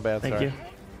 My, Here we go. my bad, Thank sorry. you.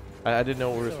 I didn't know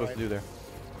what we were It's supposed to do there.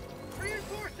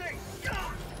 Reinforcing.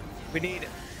 We need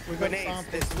We got grenades.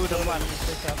 samples There's food on to one.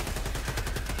 pick up.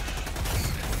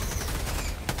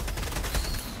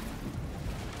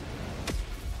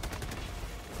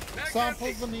 Mag's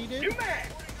Samples empty. are needed. New mag.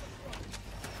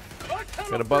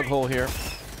 Got a bug hole here.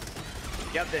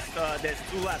 Yep, there's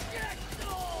 2 left.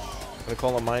 I'm gonna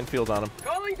call a minefield on him.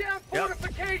 Calling down Yep.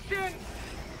 fortification.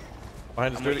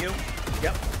 Behind us, I'm with Dirty. you.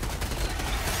 Yep.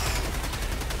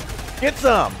 Get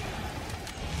some!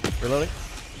 Reloading.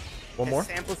 One more.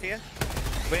 There's samples here.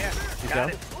 Where? He's Got down.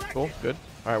 it. Cool, good.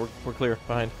 All right, we're clear.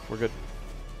 Behind. We're good.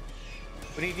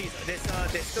 We need these. There's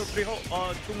still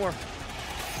 2 more.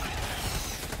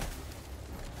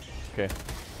 Okay.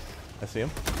 I see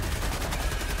him.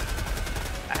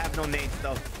 I have no nades though.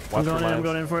 Watch for I'm mines.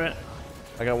 going in for it.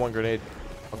 I got 1 grenade.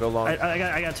 I'll go long. I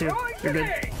got 2. Throwing You're good.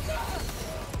 grenade.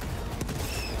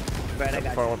 Right, I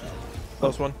got Far you. one.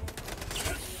 Close one.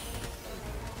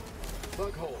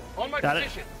 Bug hole. On my Got it.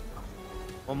 position.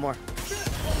 One more.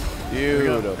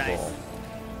 Beautiful.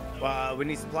 Nice. We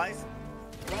need supplies.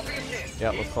 Dropping a hit. Yeah,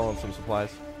 let's call in some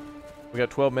supplies. We got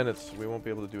 12 minutes. We won't be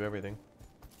able to do everything.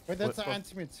 Wait, that's What- an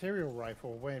anti-material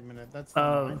rifle. Wait a minute. That's not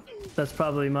Oh, mine. that's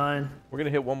probably mine. We're gonna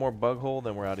hit one more bug hole,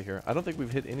 then we're out of here. I don't think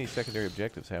we've hit any secondary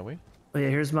objectives, have we? Oh yeah,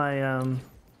 here's my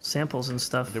samples and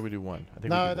stuff. Or did we do one? I think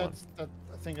No, we did one.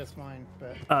 I think that's mine.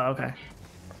 But Oh, okay.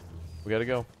 We gotta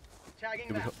go. Tagging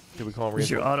Did we, map. did we call Here's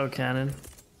your reinforcements? auto cannon.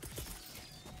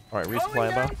 All right, Calling resupply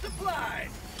down inbound. supplies.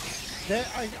 there,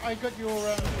 I got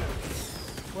your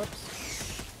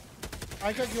whoops.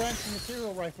 I got your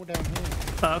anti-material rifle down here.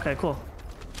 Oh, okay, cool.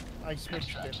 I switched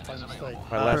it by mistake. All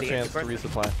right, last Perfect. chance to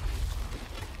resupply.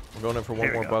 We're going in for one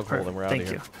Here we more go. bug hole, Perfect. then we're out of Thank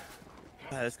here. you.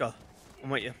 All right, let's go. I'm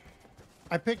with you.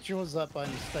 I picked yours up by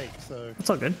mistake, so It's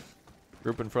all good.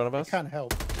 Group in front of us. can't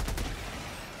help.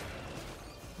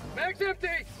 Mag's empty.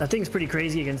 That thing's pretty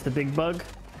crazy against the big bug.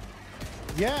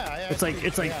 Yeah, It's like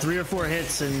yeah. 3 or 4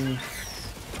 hits and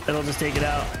it'll just take it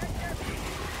out.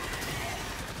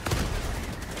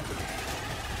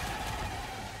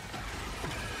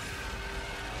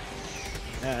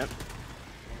 All right.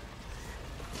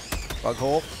 Bug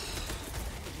hole.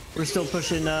 We're still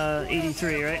pushing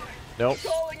 83, right? Nope.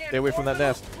 Calling in Stay away from that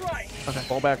nest. Right.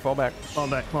 Fall back, fall back. Fall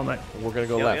back, fall back. We're gonna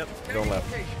go Yep, left. yep. Go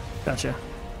left. Gotcha.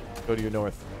 Go to your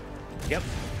north. Yep.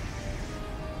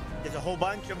 There's a whole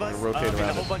bunch of us. gonna rotate There's a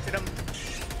around whole it. bunch of them.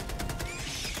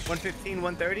 115,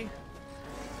 130.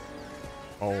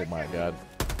 Oh my god.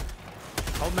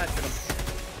 Whole mess of them.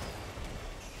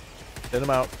 Send them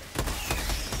out.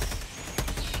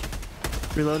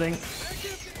 Reloading.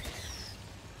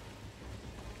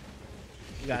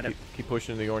 You got it. Keep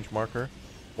pushing the orange marker.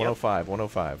 105,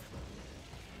 105.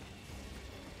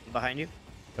 Behind you.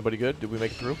 Everybody good? Did we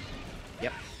make it through?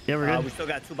 Yep. Yeah, we're good. We still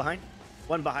got 2 behind.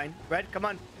 1 behind. Red, come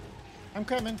on. I'm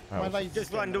coming. All My right. laser's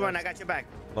Just getting run. the I got your back.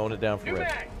 Lowing it down for New red.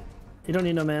 mag. You don't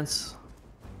need no mans.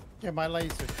 Yeah, my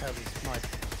laser covers my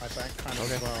back kind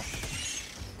of as well.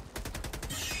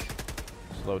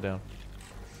 Slow down.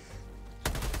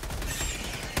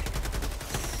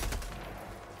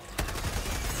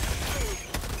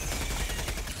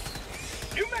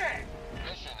 New mag.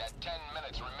 Mission at 10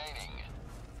 minutes remaining.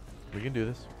 We can do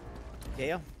this.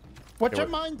 Yeah. Watch Okay, your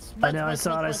minds. I know, I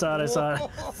saw it. I saw it I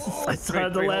saw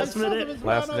it the last minute.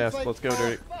 Last nest. Let's go,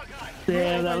 Dirty.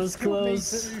 Damn, that was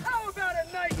close. How about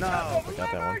a nice No. cup of I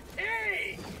got that one.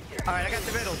 tea? All right, I got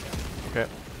the middle. Okay.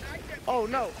 Oh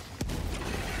no.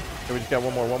 Okay, we just got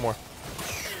one more.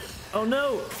 Oh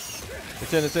no.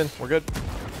 It's in. We're good.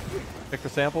 Pick the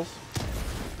samples.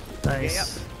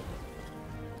 Nice.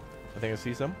 I think I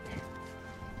see some.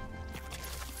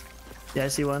 Yeah, I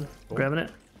see one. Cool. Grabbing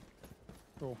it.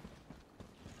 Cool.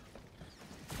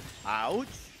 Ouch.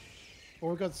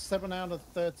 Well, we got 7 out of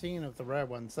 13 of the rare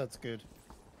ones. That's good.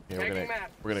 Yeah, Taking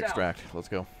map. we're gonna South. extract. Let's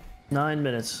go. 9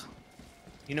 minutes.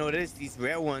 You know what it is? These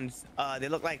rare ones, they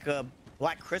look like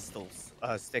black crystals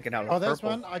sticking out. Oh, or there's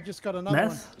purple. one. I just got another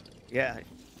Meth? Yeah.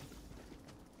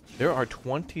 There are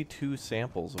 22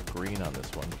 samples of green on this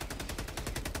one.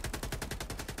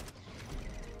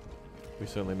 We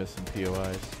certainly missed some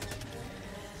POIs.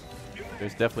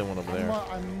 There's definitely one over one. there.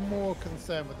 I'm more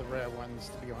concerned with the rare ones,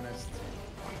 to be honest.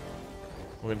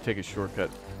 We're gonna take a shortcut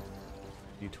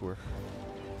detour.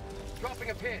 Dropping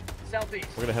a pin. Southeast.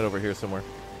 We're gonna head over here somewhere.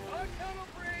 On tunnel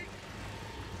break.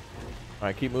 All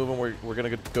right, keep moving. We're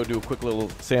gonna go do a quick little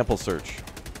sample search.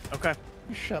 Okay.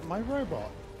 You shot my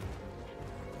robot.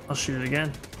 I'll shoot it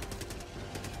again.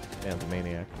 Man, the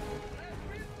maniac.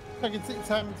 I can see it's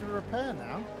having to repair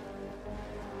now.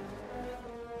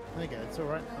 There you go. It's all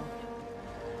right now.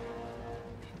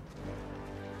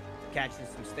 Catching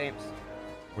some stamps.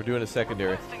 We're doing a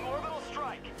secondary. Orbital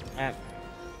strike. Ah,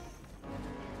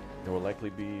 There will likely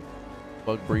be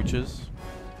bug breaches.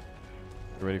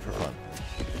 Get ready for fun.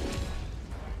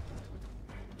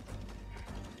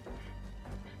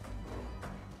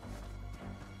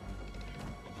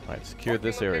 All right, secure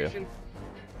this area.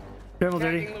 Careful,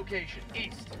 Dirty. Tagging location.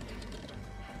 East.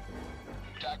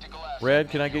 Tactical asset. Red,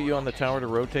 can I get you on the tower to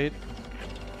rotate?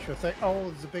 Sure thing. Oh,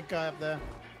 there's a big guy up there.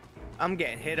 I'm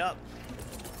getting hit up.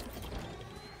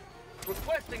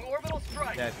 Requesting orbital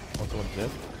strike. Dead. Oh, someone's dead.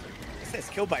 It says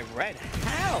killed by red.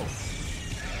 How?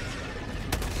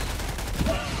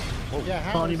 Yeah,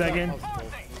 how Calling is you back that in.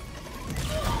 possible?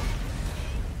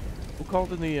 Who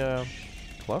called in the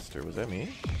cluster? Was that me?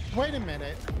 Wait a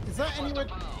minute. Is that anywhere?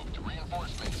 Approved.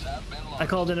 Reinforcements have been I launched.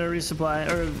 called in a resupply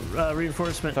or I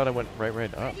reinforcement. thought I went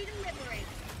right up.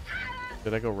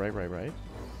 Did I go right?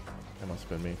 That must have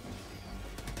been me.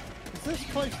 Is this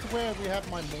close to where we have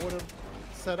my mortar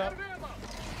set up?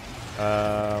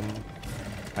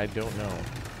 I don't know.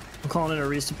 I'm calling in a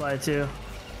resupply too.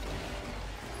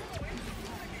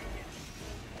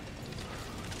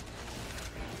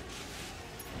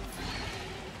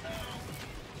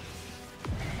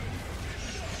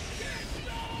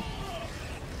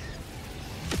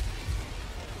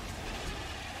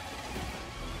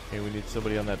 Okay, we need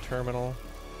somebody on that terminal.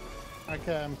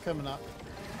 Okay, I'm coming up.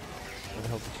 Where the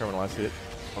hell's the terminal? I see it.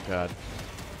 Oh god.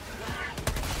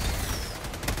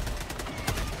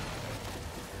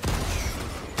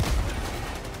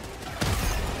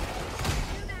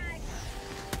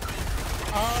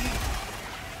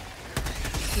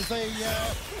 There's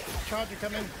a charger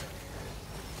coming.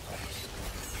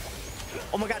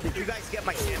 Oh my god, did you guys get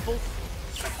my samples?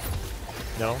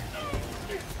 No?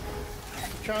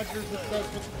 Chargers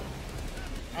with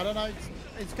I don't know.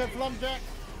 It's good for lumberjack.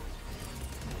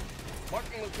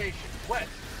 Marking location. West.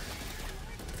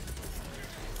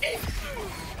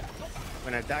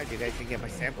 When I died, you guys didn't get my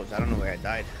samples. I don't know where I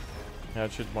died. Yeah,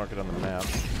 it should mark it on the map.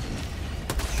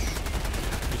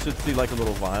 You should see like a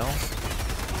little vial.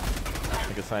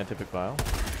 Like a scientific vial.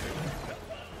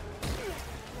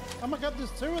 Oh my god,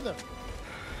 there's 2 of them.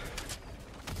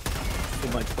 Too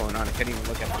much going on. I can't even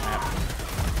look at the map.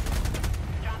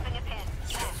 Dropping a pin.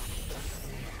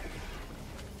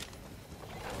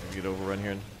 We get overrun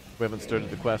here, and we haven't started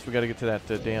the quest. We got to get to that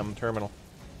damn terminal.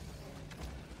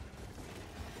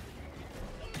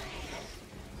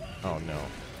 Oh no!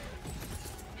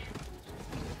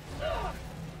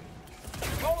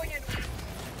 Calling in.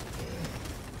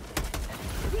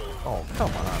 Oh come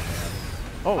on, man!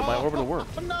 Oh, my orbital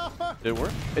worked. No. Did it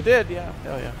work? It did. Yeah.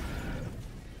 Hell yeah.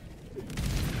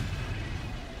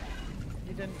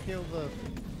 You didn't kill the.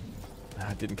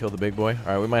 Ah, didn't kill the big boy.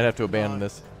 All right, we might have to abandon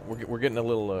this. We're getting a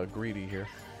little greedy here.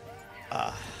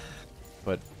 But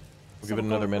we'll give it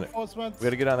another minute. Reinforcements. We got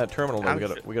to get on that terminal. Though. I'm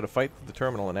We got to fight the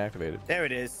terminal and activate it. There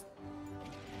it is.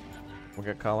 We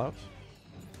got callouts.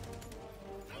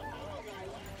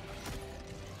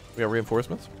 We got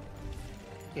reinforcements.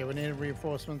 Yeah, we need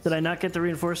reinforcements. Did I not get the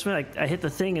reinforcement? I hit the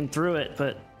thing and threw it,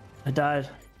 but I died.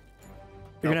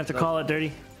 You're gonna have to call it,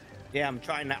 Dirty. Yeah, I'm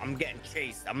trying to. I'm getting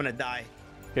chased. I'm gonna die.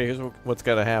 Okay, here's what's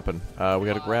got to happen. We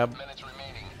got to grab. Minutes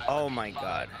remaining. Oh my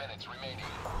god. Minutes remaining.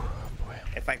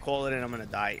 If I call it in, I'm gonna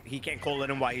die. He can't call it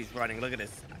in while he's running. Look at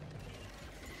this.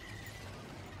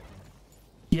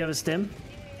 You have a stim?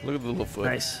 Look at the little foot.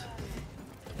 Nice.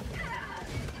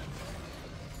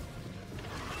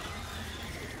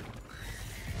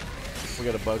 We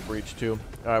got a bug breach too.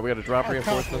 All right, we got to drop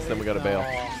reinforcements, then we got to bail.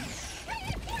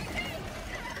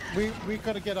 We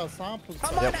got to get our samples.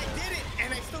 Come on, I did it,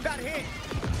 and I still got hit.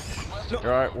 All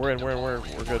right, we're in. We're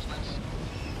good.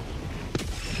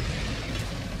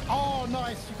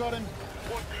 nice, you got him.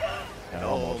 Yeah, Oh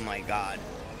almost. my god.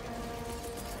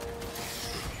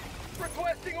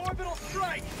 Requesting orbital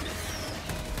strike.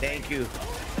 Thank you.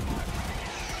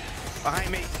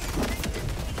 Behind me.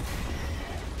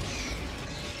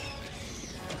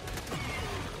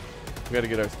 We gotta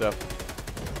get our stuff.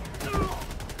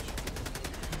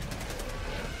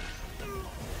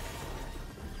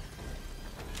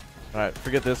 Alright,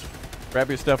 forget this. Grab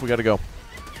your stuff, we gotta go.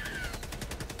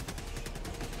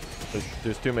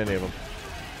 There's too many of them.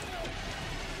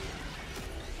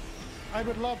 I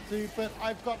would love to, but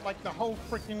I've got like the whole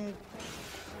freaking.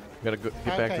 We gotta go,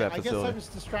 get back to that I guess I facility. was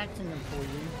distracting them for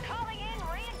you. Calling in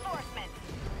reinforcements.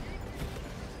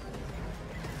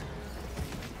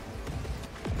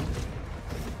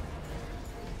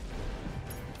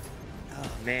 Oh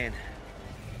man.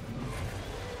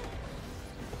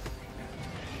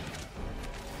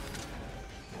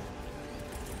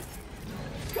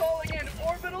 Calling in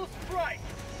orbital strike.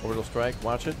 Orbital strike,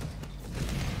 watch it.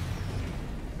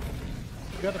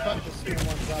 You got a bunch of small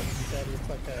ones up, Daddy. It's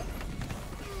okay.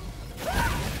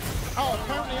 Oh,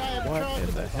 apparently I have a What charge in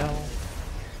of the it. hell?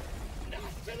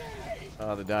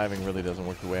 The diving really doesn't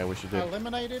work the way I wish it did.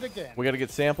 Eliminated again. We gotta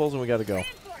get samples and we gotta go.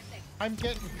 I'm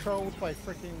getting trolled by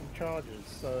freaking charges,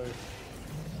 so.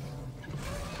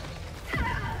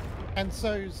 And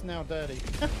so's now Dirty.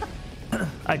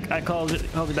 I called it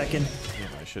back in.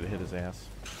 Damn, I should have hit his ass.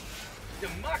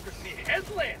 Democracy has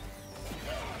landed.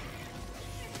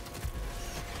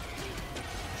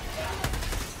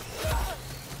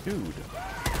 Dude.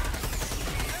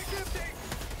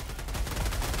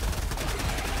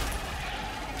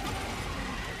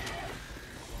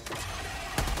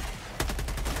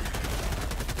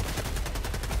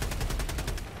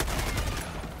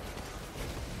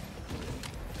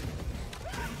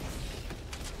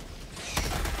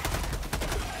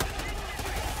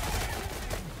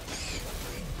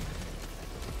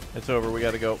 It's over, we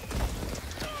gotta go.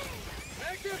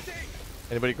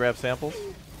 Anybody grab samples?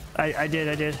 I did.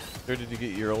 Or did you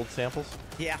get your old samples?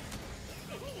 Yeah.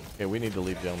 Okay, we need to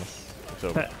leave, gentlemen. It's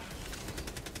over. Uh,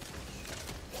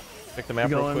 Check the map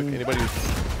real quick. Going-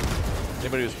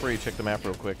 Anybody who's free, check the map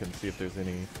real quick and see if there's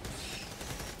any.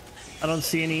 I don't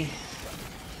see any.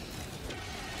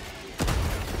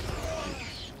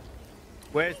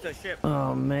 Where's the ship?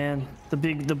 Oh man, the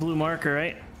blue marker,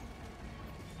 right?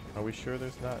 Are we sure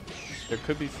there's not? There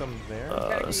could be some there.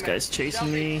 This guy's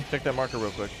chasing me. Check that marker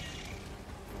real quick.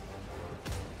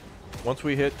 Once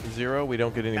we hit 0, we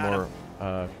don't get any Got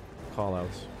more call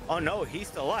outs. Oh no, he's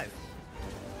still alive.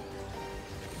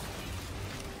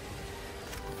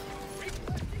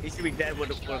 He should be dead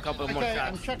with a couple more Okay,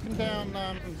 I'm shots. checking down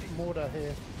mortar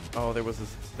here. Oh, there was a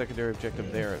secondary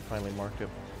objective there. It finally marked it.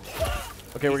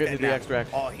 Okay, we're He's getting to dead the now. extract.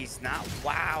 Oh, he's not.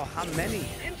 Wow, how many?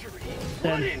 Injury.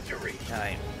 Then- One injury.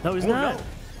 Nine. No, he's Oh, not.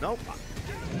 No. Nope.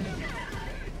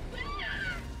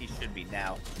 He should be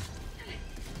now.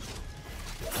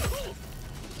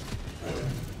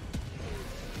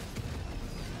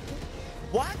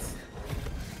 What?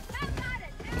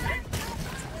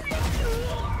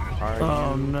 Are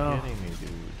Oh, you no. kidding me, dude?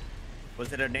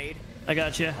 Was it a nade? I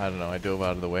got you. I don't know. I dove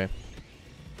out of the way.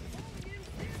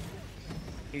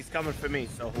 He's coming for me,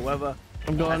 so whoever.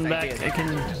 I'm going That's back. idea. I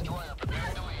can. Destroyer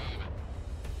preparing to leave.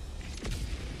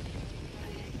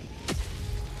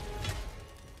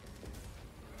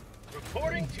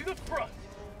 Reporting to the front.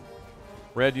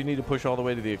 Red, you need to push all the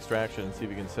way to the extraction and see if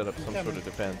you can set up some sort of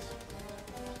defense.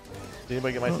 Did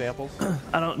anybody get my samples?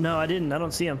 I don't know. I didn't. I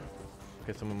don't see him.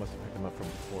 Okay, someone must have picked them up from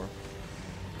before.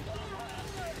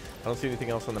 I don't see anything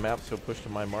else on the map, so push to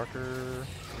my marker.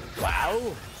 Wow. I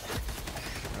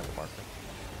have a marker.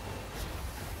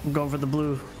 I'm going for the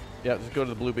blue. Yeah, just go to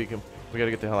the blue beacon. We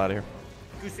gotta get the hell out of here.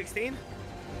 216?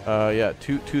 Yeah,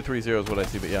 230 is what I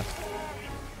see, but yeah.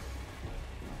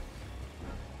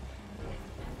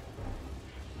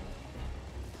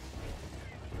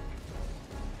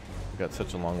 We've got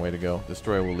such a long way to go.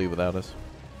 Destroyer will leave without us.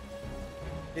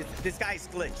 This guy's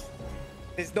glitched.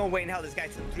 There's no way in hell this guy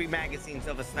took 3 magazines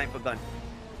of a sniper gun.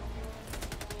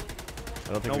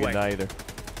 I don't think No we can way. die either.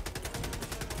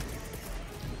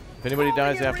 If anybody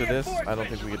dies after this, I don't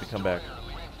think we get to come back.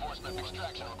 Reinforcement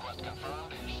extraction request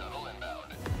confirmed. Shuttle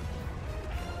inbound.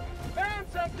 Found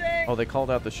something. Oh, they called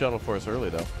out the shuttle for us early,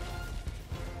 though.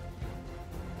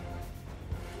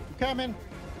 I'm coming.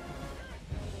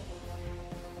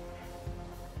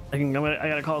 I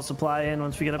gotta call supply in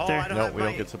once we get up Oh, there. I don't No, have we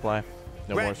don't my- get supply.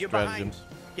 No Red, more you're behind.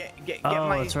 stratagems. Get Oh,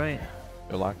 my. that's right.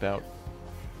 They're locked out.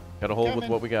 Gotta hold with Coming.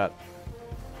 what we got.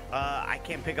 I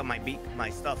can't pick up my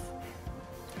stuff.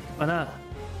 Why not?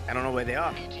 I don't know where they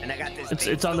are. And I got this. It's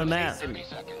thing on the still map. chasing me.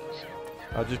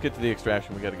 I'll just get to the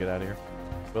extraction. We got to get out of here.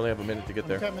 We only have a minute to get I'm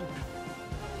there. coming.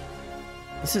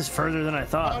 This is further than I Oh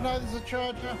thought. no, there's a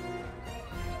charger.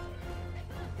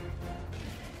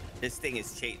 This thing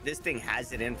is This thing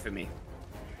has it in for me.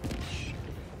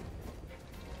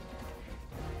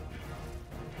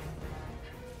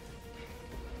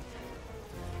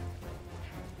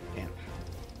 Damn.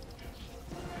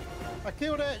 I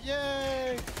killed it!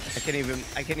 Yay! I can't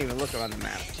even look around the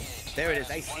map. There it is.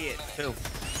 I see it too.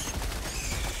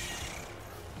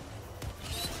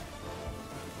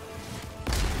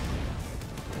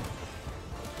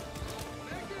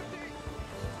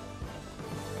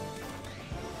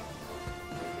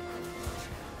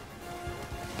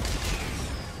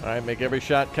 All right, make every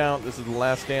shot count. This is the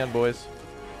last stand, boys.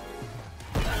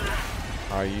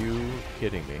 Are you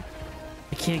kidding me?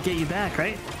 I can't get you back,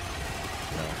 right?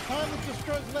 Time to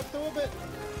destroy the left orbit.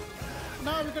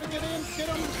 No, we gotta get in. Get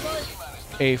on the site.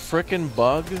 A frickin'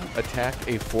 bug attacked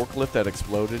a forklift that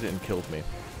exploded and killed me.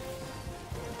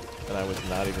 And I was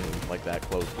not even like that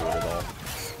close to it at all.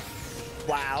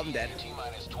 Wow, I'm dead.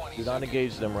 Do not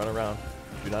engage them. Run around.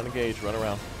 Do not engage. Run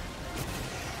around.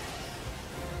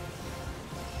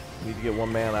 Need to get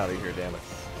one man out of here, damn it.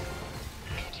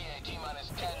 ETA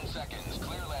T-minus 10 seconds.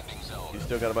 Clear landing zone. You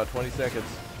still got about 20 seconds.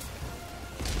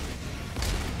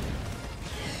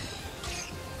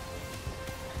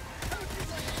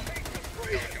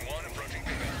 Falcon 1 approaching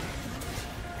command.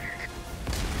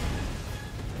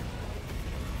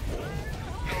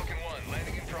 Falcon 1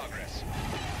 landing in progress.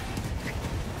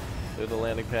 There's the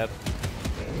landing pad.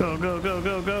 Go, go, go,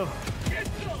 go, go. Get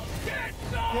some! Get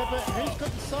some! Yeah, but who's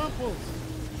got the samples?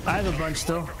 I have a bunch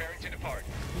still. Preparing to depart.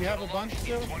 You have a bunch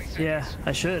still? 20 seconds. Yeah,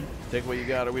 I should. Take what you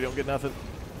got or we don't get nothing.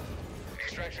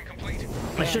 Extraction complete.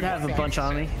 I should have a bunch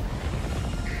on me.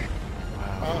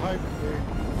 I hope you do.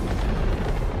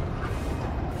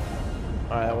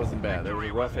 Alright, that wasn't bad. That was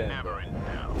a rough end. Never in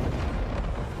doubt.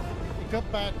 It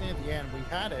got bad near the end. We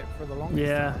had it for the longest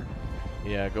Yeah. time.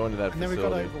 Yeah, go into that And then we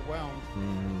got facility. overwhelmed.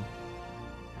 Mhm.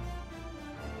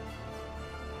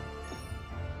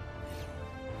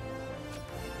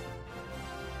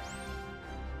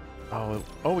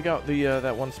 Oh, we got the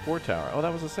that one spore tower. Oh,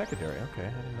 that was a secondary. Okay, I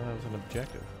didn't know that was an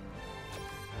objective.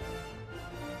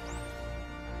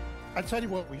 I tell you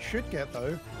what, we should get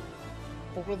though.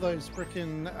 All of those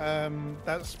freaking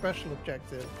that special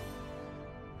objective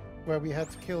where we had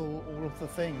to kill all of the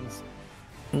things.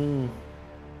 Mm.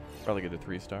 Probably get a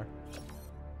 3-star.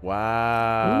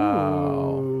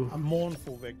 Wow. Ooh. A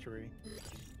mournful victory.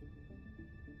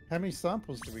 How many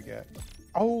samples do we get?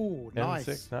 Oh, 10 nice.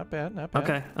 6. Not bad. Not bad.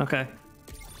 Okay, okay.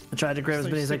 I tried to grab as So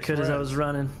many as I 6 could as I reds. was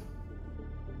running.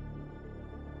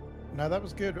 No, that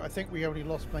was good. I think we only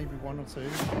lost maybe 1 or 2.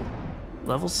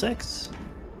 Level 6.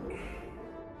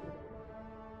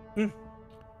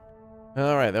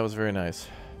 All right, that was very nice.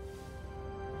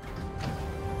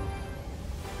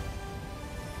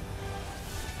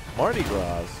 Mardi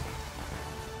Gras.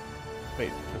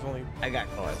 Wait, there's only. I got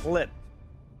Oh, I- clipped.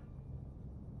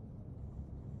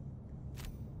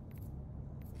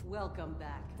 Welcome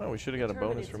back. Oh, we should have got a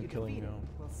bonus Terminates from you killing. defeated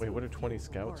will Wait, see what are you 20 keep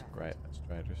scouts? more. Right,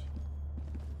 striders.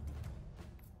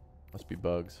 Must be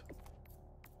bugs.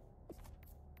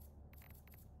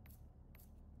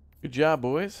 Good job,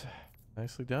 boys.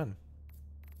 Nicely done.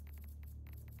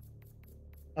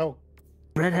 Oh,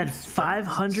 Red had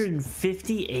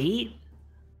 558?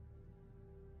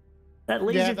 That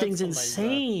laser that's thing's the laser.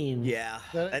 insane. Yeah,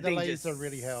 The- that the thing laser just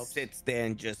really helps. sits there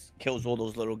and just kills all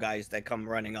those little guys that come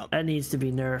running up. That needs to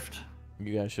be nerfed.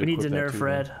 You guys should. We need to equip that nerf too,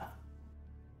 Red. then.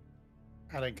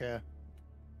 I don't care.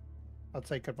 I'll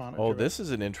take advantage Oh, of this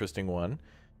is an interesting one.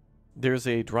 There's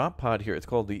a drop pod here. It's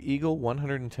called the Eagle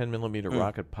 110mm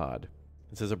rocket pod.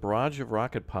 It says a barrage of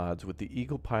rocket pods with the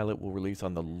Eagle pilot will release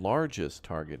on the largest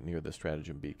target near the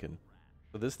stratagem beacon.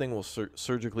 So this thing will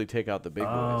surgically take out the big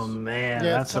Oh boys. man,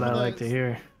 Yeah, that's what some I of like to those-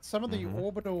 hear. Some of the Mhm.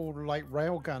 orbital like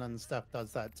railgun and stuff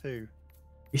does that too.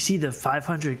 You see the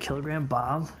 500 kilogram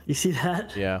bomb? You see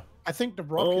that? Yeah. I think the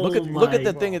rocket. Oh Look at look at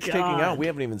my the thing it's taking out. God. We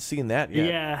haven't even seen that yet.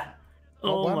 Yeah. What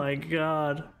Oh one? my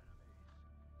god.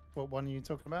 What one are you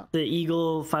talking about? The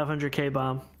Eagle 500K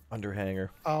bomb. Underhanger.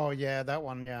 Oh yeah, that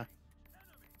one. Yeah.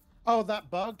 Oh, that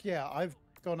bug. Yeah, I've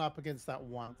gone up against that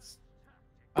once.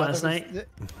 Last there was- night?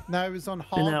 No, it was on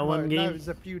hard that one mode. No, game? it was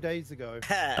a few days ago.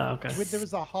 Oh, okay. There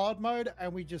was a hard mode,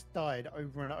 and we just died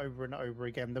over and over and over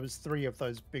again. There was 3 of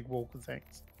those big walker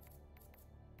things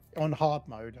on hard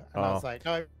mode, and I was Oh. like,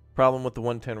 no. Problem with the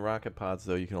 110 rocket pods,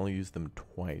 though, you can only use them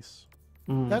twice.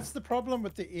 Mm. That's the problem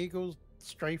with the Eagle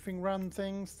strafing run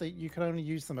things, that you can only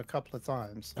use them a couple of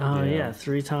times. Oh Yeah. yeah,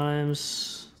 3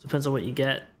 times. Depends on what you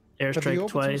get. But the Airstrike orbital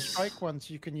twice. strike ones,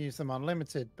 you can use them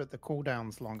unlimited, but the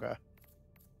cooldown's longer.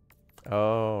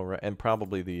 Oh, right. And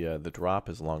probably the drop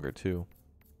is longer too.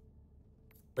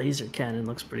 Laser cannon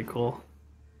looks pretty cool.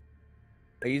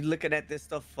 Are you looking at this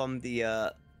stuff from the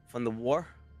war?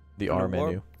 The From R the war?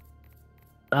 menu.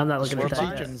 I'm not looking at that yet.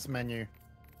 Stratagems menu.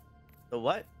 The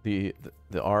what? The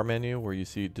R menu where you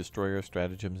see destroyer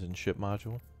stratagems and ship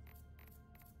module.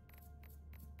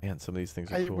 Man, some of these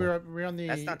things are Hey, cool. we're on the.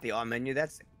 That's not the R menu.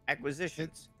 That's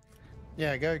acquisitions.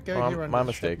 Yeah, go Oh, here. my under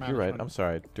the ship mistake. You're right. management. I'm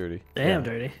sorry, Dirty. Damn,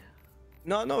 Yeah. dirty.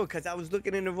 No, because I was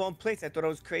looking in the wrong place. I thought I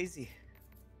was crazy.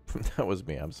 That was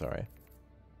me. I'm sorry.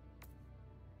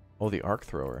 Oh, the arc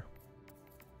thrower.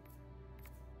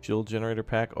 Shield generator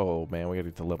pack. Oh man, we gotta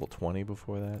get to level 20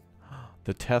 before that.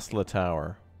 The Tesla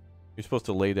tower. You're supposed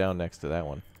to lay down next to that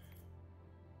one.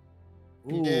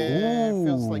 Yeah, it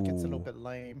feels like it's a little Ooh. bit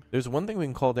lame. There's one thing we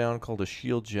can call down called a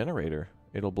shield generator.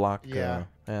 It'll block. Yeah.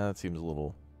 That seems a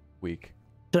little weak.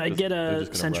 Did I Just- get they're a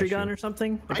just gonna sentry rush gun you. or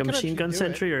something? Like I a can machine actually gun do it.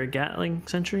 sentry or a Gatling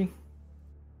sentry?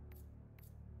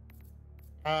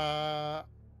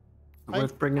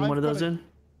 Worth bringing one of I've those got in?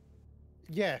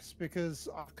 Yes, because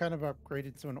I've kind of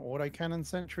upgraded to an autocannon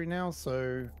sentry now,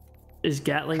 so Is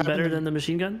Gatling Having better them- than the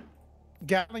machine gun?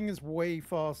 Gatling is way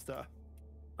faster.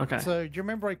 Okay. So do you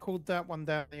remember I called that one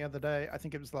down the other day? I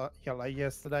think it was like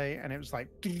yesterday, and it was like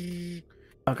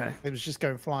Okay. it was just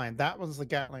going flying. That one's the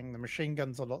Gatling. The machine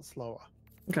gun's a lot slower.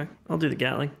 Okay. I'll do the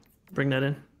Gatling. Bring that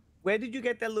in. Where did you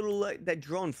get that little that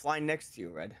drone flying next to you,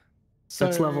 Red?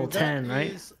 That's level that 10,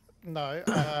 right? is- No,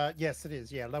 yes, it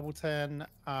is. Yeah, level 10,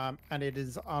 and it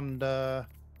is under.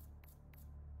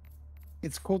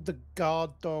 It's called the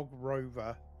Guard Dog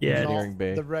Rover. Yeah, not Engineering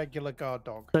bay. The regular Guard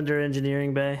Dog. It's under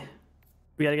engineering bay.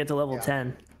 We gotta get to level Yeah.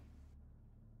 10.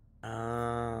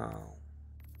 Oh.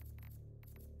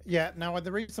 Yeah. Now,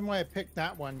 the reason why I picked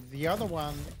that one, the other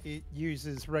one, it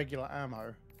uses regular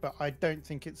ammo, but I don't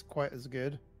think it's quite as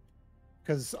good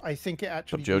because I think it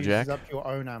actually Joe uses Jack? up your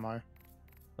own ammo.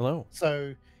 Hello.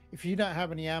 So if you don't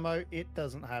have any ammo, it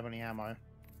doesn't have any ammo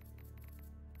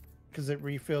because it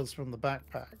refills from the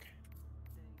backpack.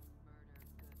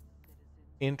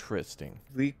 Interesting.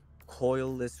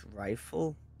 Recoilless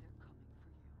rifle?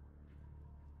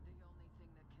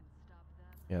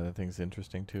 Yeah, that thing's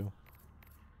interesting too.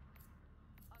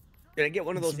 Did I get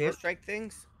one of those It's airstrike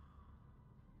things?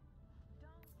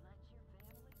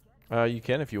 You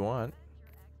can if you want.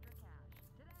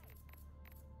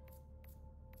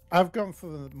 I've gone for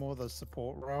more the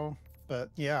support role, but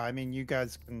yeah, I mean, you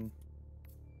guys can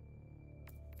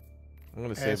I'm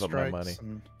gonna save up my airstrikes money.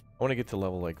 and I want to get to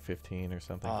level like 15 or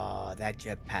something. Oh, that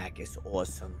jetpack is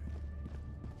awesome.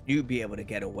 You'd be able to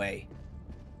get away.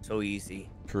 So easy.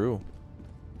 True.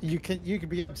 you can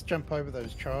be able to jump over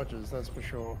those charges. That's for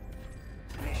sure.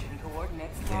 Mission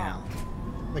coordinates Yeah.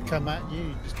 locked. They come at you,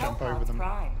 you just jump over Hellpods them.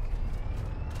 prime.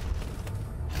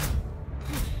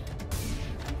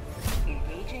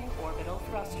 Engaging orbital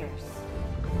thrusters.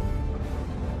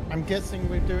 I'm guessing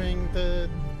we're doing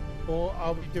or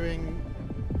are we doing?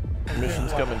 The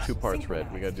mission's coming in 2 parts,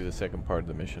 Red. We gotta do the second part of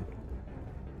the mission.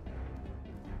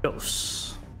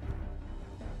 Dose.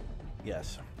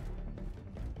 Yes.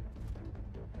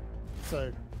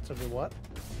 So do what?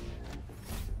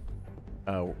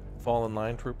 Fall in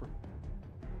line, trooper.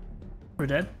 We're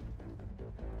dead?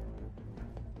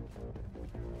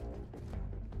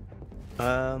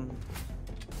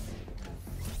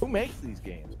 Who makes these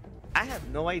games? I have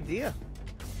no idea.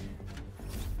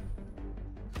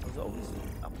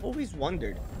 I've always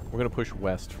wondered. We're gonna push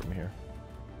west from here.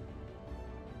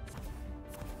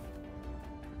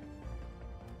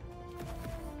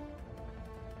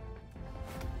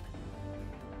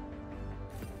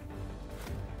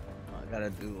 I gotta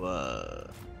do All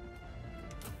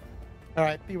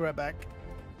right, be right back.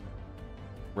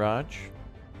 Raj.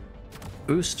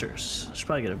 Boosters. I should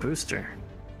probably get a booster.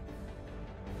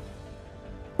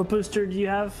 What booster do you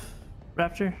have,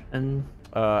 Raptor? And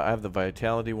I have the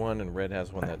vitality one, and Red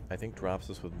has one that I think drops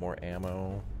us with more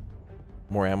ammo.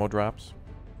 More ammo drops.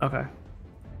 okay.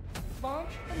 Launch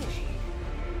initiated.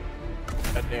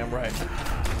 Goddamn right.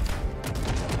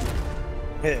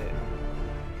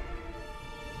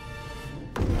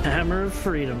 Hammer of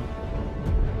Freedom.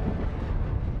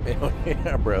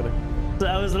 Yeah, brother. So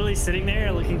I was literally sitting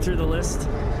there looking through the list.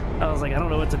 I was like, I don't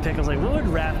know what to pick. I was like, what would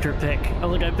Raptor pick? I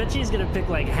was like, I bet he's gonna pick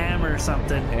like Hammer or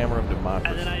something. Hammer of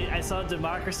democracy. And then I saw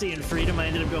Democracy and Freedom. I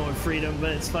ended up going with Freedom,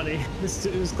 but it's funny.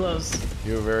 It was close.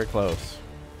 You were very close.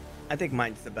 I think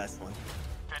mine's the best one.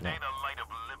 Today the light of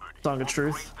liberty Song of will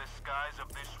Truth. grace the skies of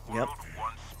this Yep. world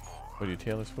once more. What are you,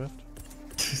 Taylor Swift?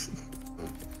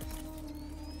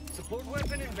 Support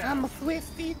weapon inbound. I'm a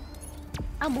Swifty.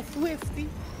 I'm a Swifty.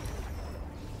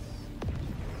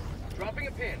 Dropping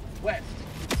a pin. West.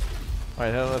 All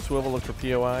right, head on that swivel. Look for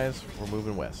POIs. We're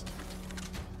moving west.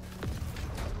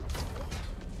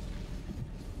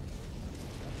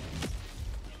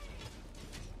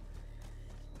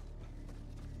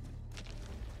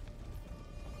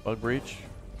 Bug breach.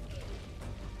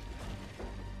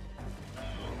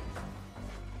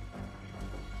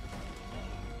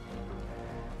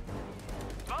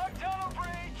 Bug tunnel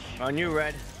breach. On you,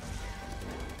 Red.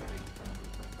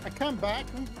 I come back.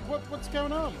 And what's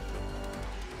going on?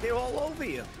 They're all over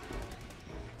you.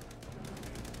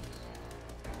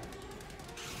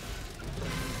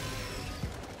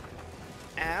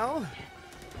 Ow.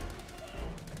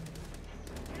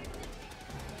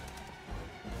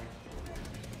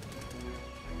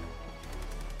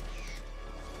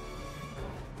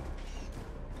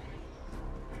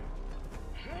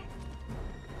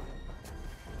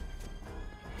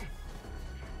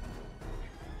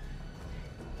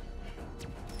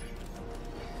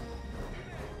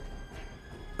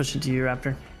 Push it to you,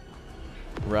 Raptor.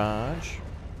 Raj.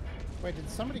 Wait, did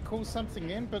somebody call something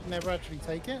in but never actually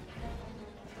take it?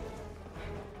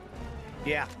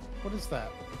 Yeah. What is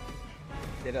that?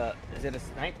 Is it a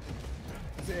snipe?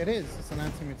 It is. It's an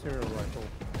anti-material rifle.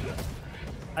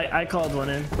 I called one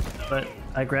in, but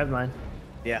I grabbed mine.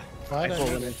 Yeah. Well, I don't called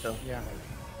know. him in too. Yeah.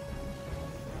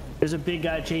 There's a big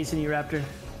guy chasing you, Raptor.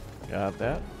 Got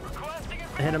that.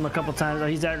 I hit him a couple times. Oh,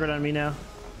 he's aggroed on me now.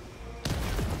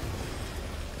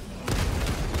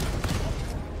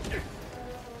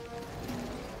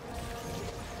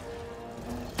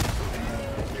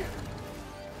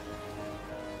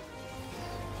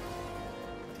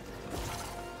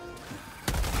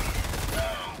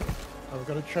 I've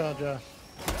got a charger.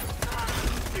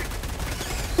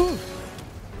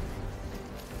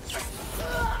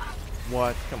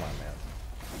 What? Come on,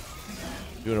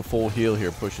 man. Doing a full heal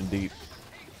here, pushing deep.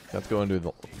 That's going to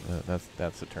the.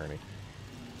 That's attorney.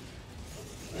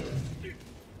 All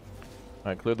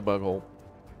right, clear the bug hole.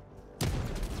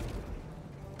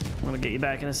 I'm gonna get you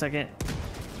back in a second.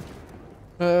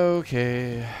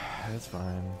 Okay, that's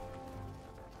fine.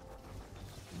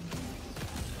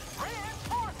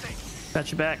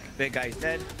 Got you back. Big guy's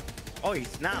dead. Oh,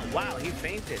 he's not. Wow, he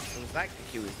fainted. Looks like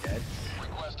he was dead.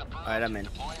 Request approved. Alright, I'm in.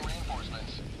 Deploying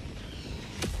reinforcements.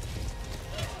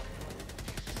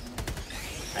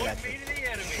 I got Point you. me to the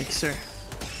enemy. Thank you, sir.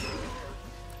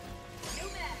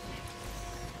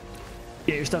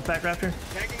 Get your stuff back, Raptor.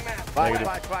 Tagging map. Watch,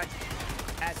 Negative. watch.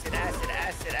 Acid, acid,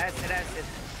 acid, acid, acid.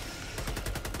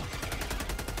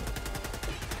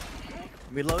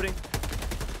 Reloading.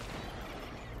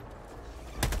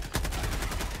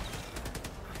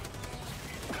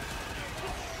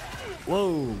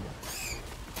 Whoa.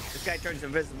 This guy turns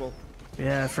invisible.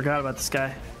 Yeah, I forgot about this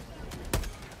guy.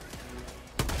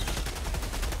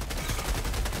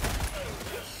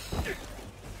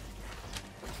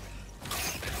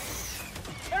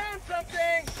 Found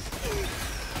something.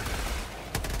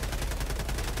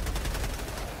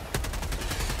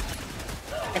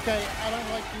 Okay, I don't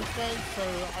like these guys, so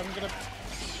I'm gonna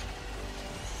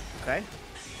Okay.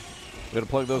 We gotta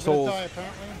plug those die holes.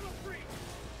 apparently.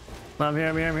 I'm here,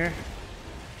 I'm here, I'm here.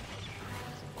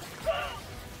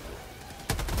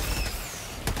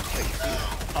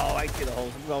 Oh, I see the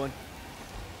holes. I'm going.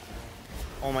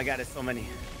 Oh my god, there's so many.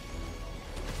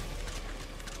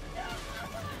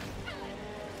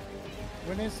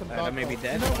 We need some Alright, I bug may be holes.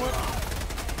 dead. You know what?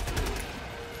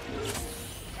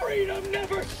 Freedom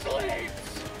never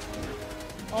sleeps.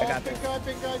 Oh, got big this. guy,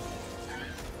 big guy.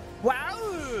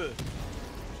 Wow!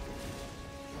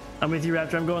 I'm with you,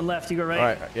 Raptor. I'm going left. You go right. All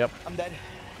right, yep. I'm dead.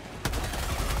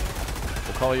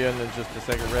 We'll call you in just a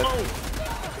second, Red. My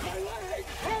leg.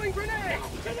 Throwing grenade.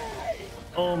 Grenade.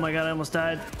 Oh my god, I almost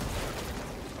died.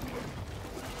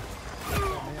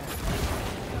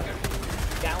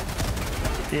 Down.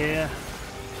 Yeah.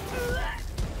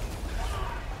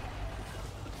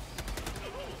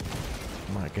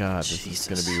 My God, this is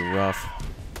gonna be rough.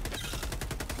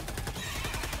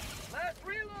 Last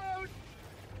reload.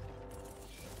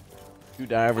 Two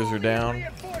divers are down.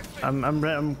 Reinforcement.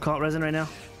 I'm caught resin right now.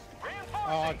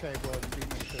 Oh, okay, well, you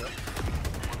beat me to it.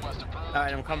 Request approved.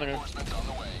 Alright, I'm coming in. Reinforcements on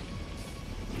the way.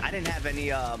 I didn't have any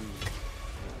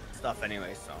stuff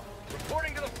anyway, so.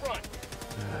 Reporting to the front.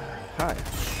 Hi.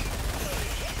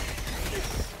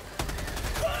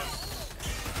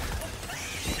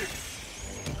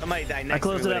 Somebody died next I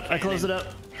closed to me it with up. a I closed it cannon.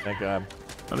 up. Thank God.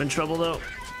 I'm in trouble though.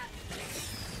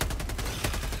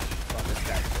 Oh, this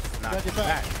guy's not Got your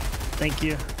back. Thank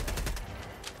you.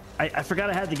 I forgot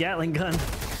I had the Gatling gun.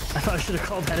 I thought I should have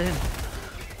called that in.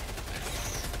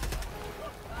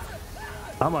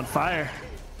 I'm on fire.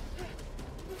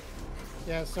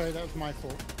 Yeah, sorry, that was my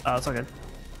fault. Oh, it's all good.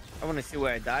 I want to see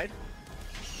where I died.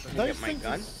 Let me Those get my things are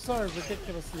gun. so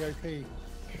ridiculously OP.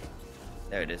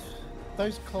 There it is.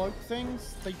 Those cloak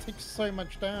things, they take so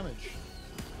much damage.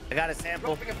 I got a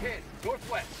sample. Dropping a pin.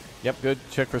 Northwest. Yep, good.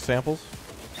 Check for samples.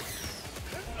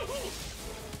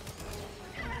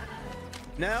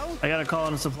 No? I gotta call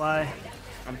in a supply.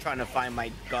 I'm trying to find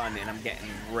my gun and I'm getting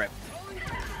ripped.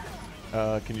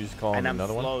 Can you just call in And I'm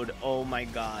another one? slowed. Oh my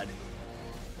god.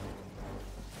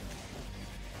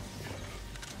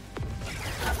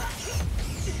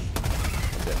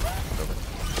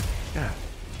 God.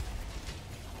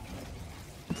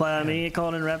 Supply on me,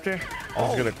 calling in Raptor.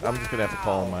 I'm just gonna have to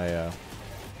call in my. This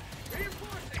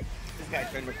guy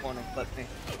turned the corner and flipped me.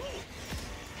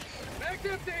 Back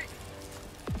empty.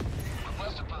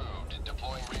 Request approved.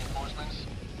 Deploying reinforcements.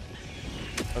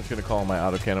 I was gonna call in my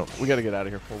autocannon. We gotta get out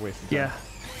of here. We're wasting time. Yeah.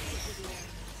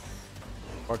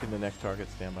 Marking the next target.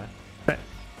 Stand by. Okay.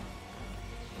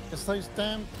 It's those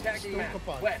damn Tagging stalker map,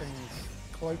 bug west. things.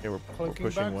 Okay, we're Cloaking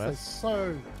pushing bugs, west.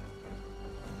 they're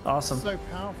Awesome. so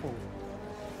powerful.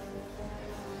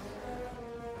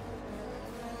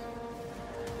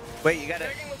 Wait, you gotta.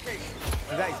 Tagging location.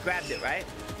 You guys grabbed it, right?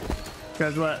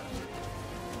 Grabs what?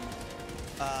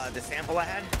 The sample I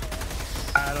had?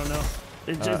 I don't know.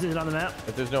 Is it on the map?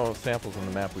 If there's no samples on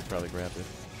the map, we probably grabbed it.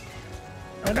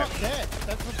 They're not dead.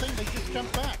 That's the thing, they just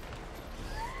jump back.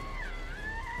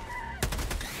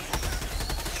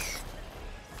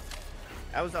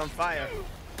 I was on fire.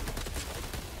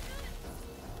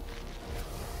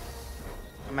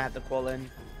 I'm gonna have to call in.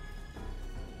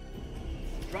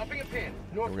 Dropping a pin.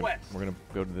 We're gonna, Northwest. we're gonna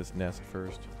go to this nest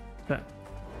first. Okay.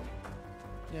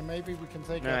 Yeah, maybe we can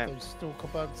take Alright. out those stalker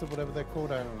bugs or whatever they're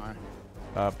called, I don't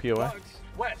know. POA. Bugs.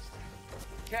 West.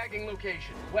 Tagging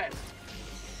location. West.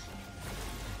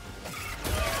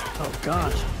 Oh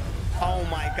gosh. Oh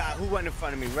my god, who went in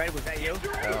front of me? Red, was that you?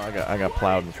 Oh, I got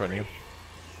plowed in front of you.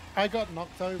 I got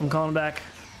knocked over. I'm calling back.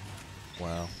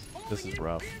 Wow, this is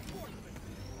rough.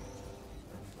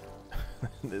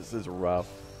 This is rough.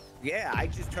 Yeah, I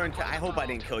just turned to. I hope I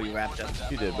didn't kill you, Raptor.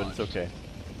 You did, but it's okay.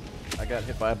 I got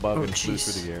hit by a bug Oh, and flew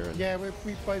jeez. through the air. And Yeah,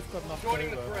 we both got knocked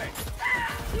Joining the over.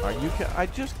 fray. Are you? I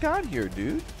just got here,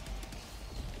 dude.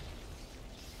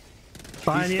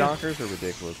 Behind These you. stalkers are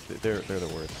ridiculous. They're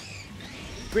the worst.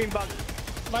 Green bug.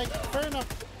 Like, fair enough.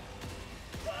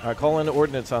 All right, call in the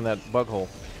ordnance on that bug hole.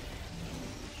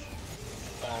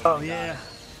 Oh yeah.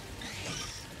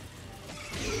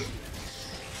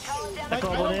 Like, I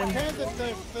called don't it in. care that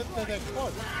they're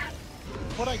close.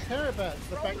 What I care about is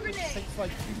the fact that it takes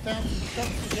like 2,000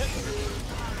 shots to get them.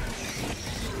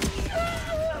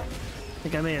 I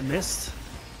think I may have missed.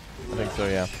 I think so,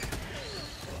 yeah.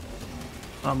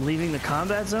 I'm leaving the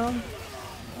combat zone.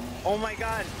 Oh my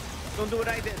god. Don't do what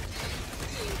I did.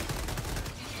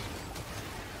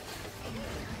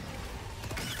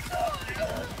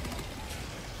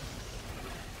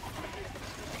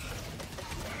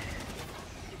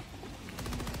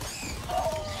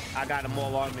 I got them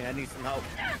all on me. I need some help.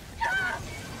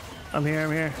 I'm here.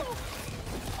 I'm here.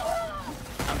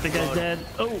 I think I'm dead.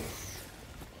 Oh.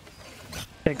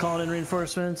 Okay, calling in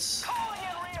reinforcements. Calling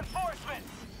in reinforcements.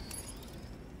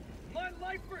 My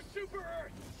life for Super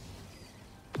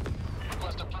Earth.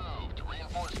 Request approved.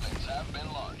 Reinforcements have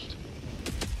been launched.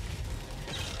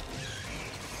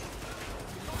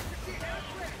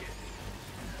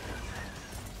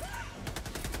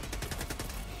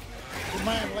 The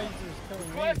man laser is killing me.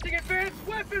 Requesting advanced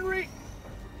weaponry.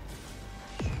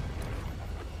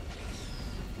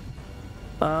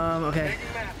 Okay.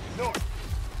 Tagging map. North.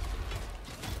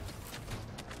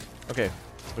 Okay,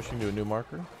 pushing to a new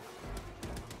marker.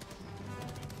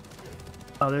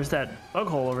 Oh, there's that bug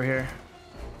hole over here.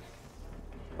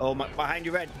 Oh, my, behind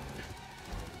you, Red.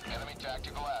 Enemy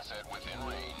tactical asset within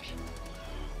range.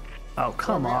 Oh,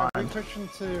 come on. Are we pushing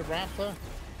to Raptor?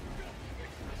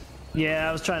 Yeah,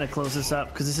 I was trying to close this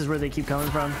up because this is where they keep coming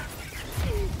from.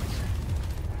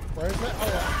 Where is it?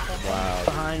 Oh, Wow.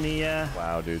 Behind me, yeah.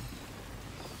 Wow, dude.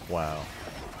 Wow.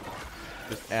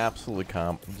 Just absolutely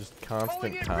just Calling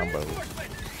constant in combos.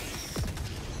 reinforcements.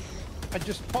 I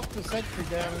just popped the sentry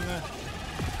down in there.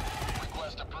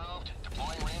 Request approved.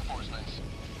 Deploying reinforcements.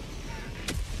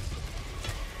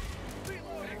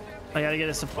 Reloading. I gotta get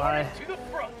a supply. To the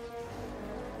front.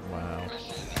 Wow.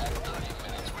 Mission at 30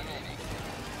 minutes remaining.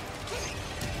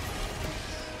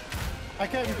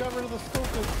 Okay, we got rid of the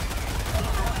stalkers.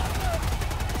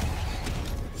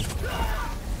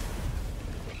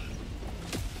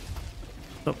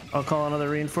 Oh, I'll call another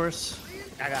reinforce.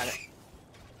 I got it.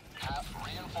 Half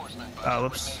reinforcement. Oh,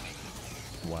 whoops.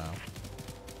 Wow.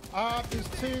 There's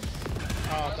two.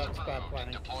 Oh, that's bad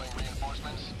planning. Deploying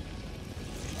reinforcements.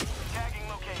 Tagging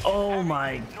location. Oh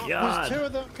my There's two god.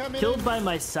 of them coming Killed in. by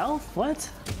myself? What?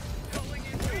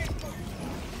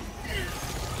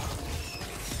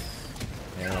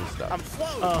 And I'm stuck. I'm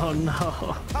floating. Oh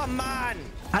no. Come on.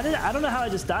 I don't know how I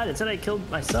just died. It said I killed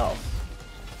myself.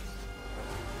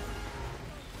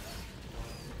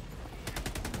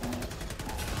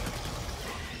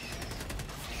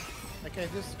 Okay,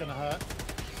 this is gonna hurt.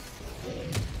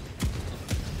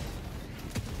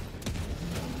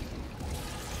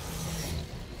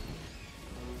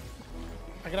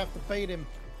 I'm gonna have to bait him.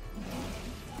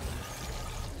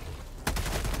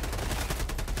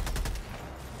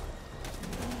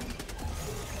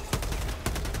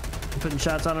 I'm putting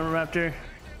shots on him, Raptor.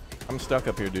 I'm stuck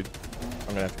up here, dude. I'm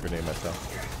gonna have to grenade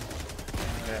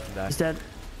myself. I have to die. He's dead.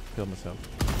 Killed myself.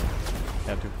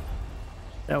 Had to.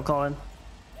 They'll call in.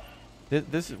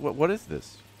 This is what is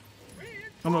this?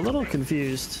 I'm a little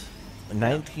confused.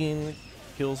 19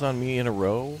 kills on me in a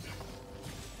row.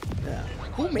 Yeah.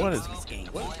 Who makes What is these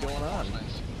games? what is going on?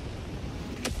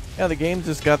 Yeah, the game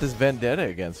just got this vendetta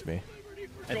against me.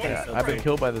 I think so. I've been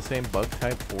killed by the same bug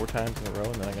type 4 times in a row,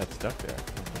 and then I got stuck there.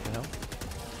 What the hell?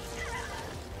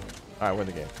 All right, we're in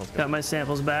the game. Let's go. Got my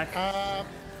samples back.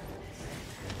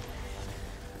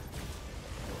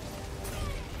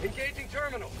 Engaging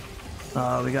terminal.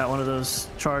 We got one of those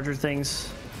charger things.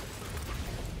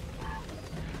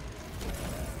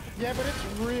 Yeah, but it's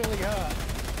really hurt.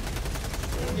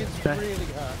 It's Okay. really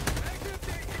hurt.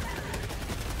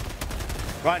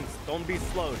 Run. Don't be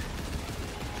slowed.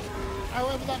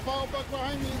 However, that bottle bug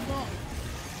behind me is not.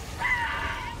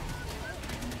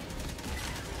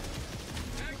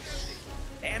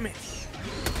 Damn it.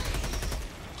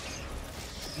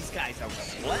 These guys are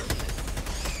relentless.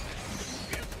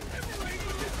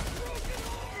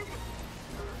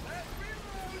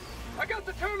 I got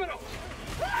the terminal.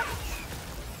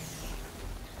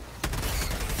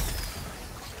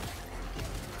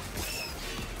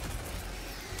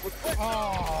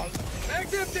 Oh,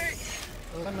 Mag's empty.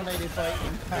 eliminated by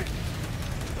impact.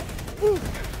 Woo.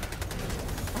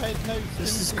 I had no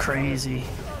This is sympathy. crazy.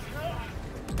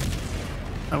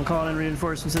 I'm calling in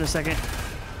reinforcements in a second.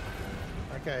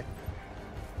 Okay.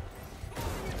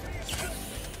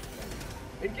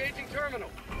 Engaging terminal.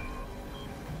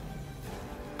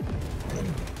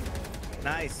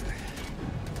 Nice.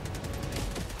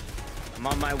 I'm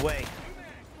on my way.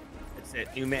 That's it.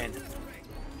 New man.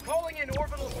 Calling in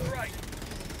orbital strike.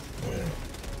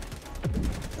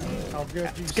 Oh,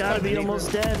 good. You It's gotta be stuck me.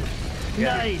 almost dead.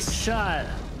 Nice shot.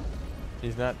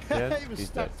 He's not dead. He was He's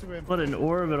dead. stuck to him. What an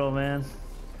orbital, man.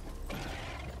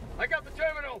 I got the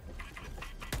terminal.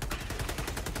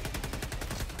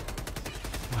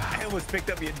 I almost picked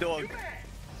up your dog.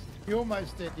 You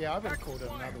almost did. Yeah, I would have called it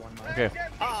another one, mate. Okay,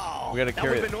 Oh, We gotta that carry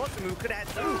would it. have been awesome. We could have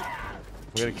had two.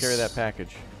 we gotta carry that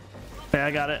package. Okay,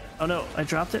 I got it. Oh no, I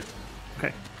dropped it. Okay.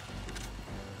 I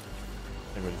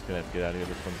think we're just gonna have to get out of here.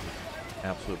 This one's just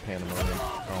absolute pandemonium.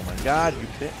 Oh my god, you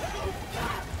bit.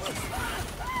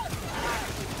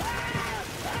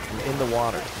 I'm in the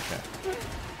water. Okay.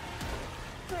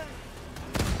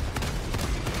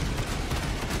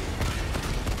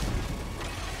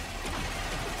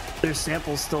 There's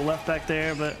samples still left back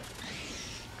there, but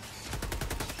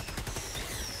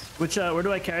which where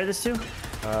do I carry this to?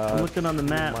 I'm looking on the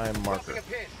map. My Dropping marker. a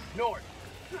pin. North.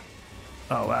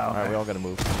 Oh wow. All right, we all gotta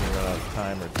move. We're run out of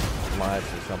time or lives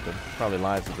or something. Probably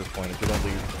lives at this point. If we don't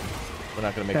leave, we're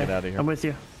not gonna make Okay, it out of here. I'm with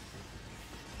you.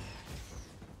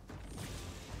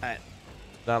 Alright.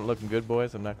 Not looking good,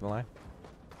 boys. I'm not gonna lie.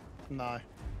 No,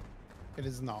 it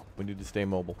is not. We need to stay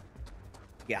mobile.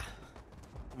 Yeah.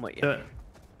 I'm with Do you. it.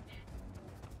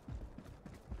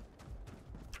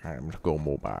 All right, I'm gonna go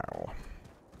mobile.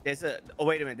 There's a. Oh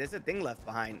wait a minute. There's a thing left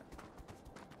behind.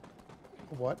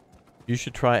 What? You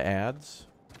should try ads.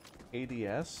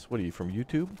 ADS. What are you from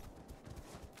YouTube?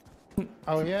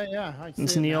 Oh yeah, yeah. I see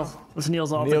It's it Neil. now. This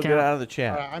Neil's off Neil, the get count. out of the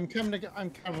chat. I'm coming to. I'm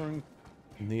covering.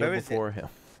 Neil Where is it? before him.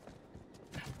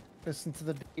 Listen to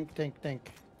the dink, dink,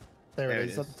 dink. There, There it it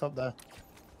is at is. the top there.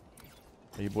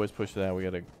 Hey, you boys push that. We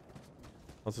gotta.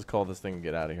 Let's just call this thing and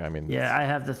get out of here. I mean, Yeah, I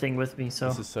have the thing with me, so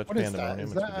this is such What is that? pandemonium.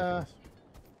 Is It's that, ridiculous.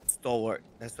 Stalwart.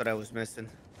 That's what I was missing.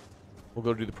 We'll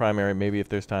go do the primary. Maybe if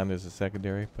there's time, there's a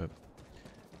secondary. But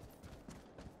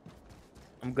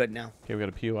I'm good now. okay, we got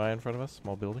a POI in front of us.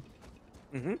 Small building.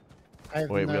 Mm-hmm. I have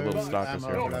Wait, we got no little stalkers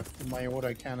ammo here. left in my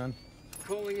autocannon.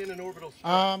 Calling in an orbital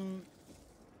strike. I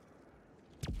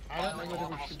don't know whether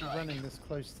we should be running this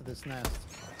close to this nest.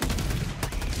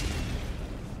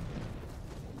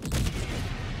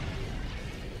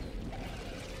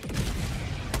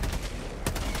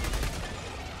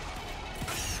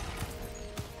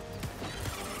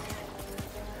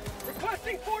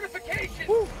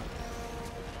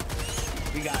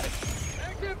 We got it.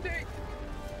 Back empty.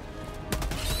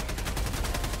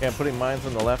 Yeah, I'm putting mines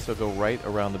on the left, so go right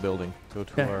around the building. Go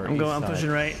to Okay, our I'm east going. I'm side. pushing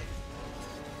right.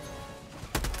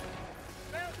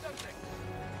 Found something.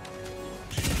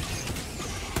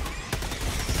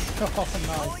 Oh,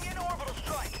 nice. Calling in orbital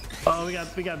strike. Oh, we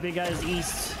got big guys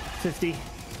east 50. Back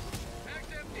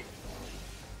empty.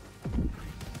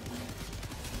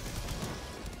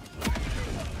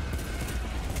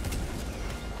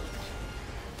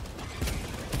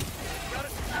 Got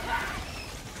it.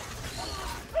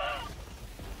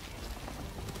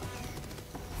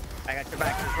 I got your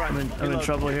back in front. I'm in Reload.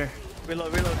 trouble here.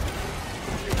 Reload.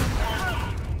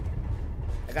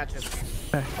 I got you.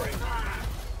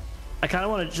 I kind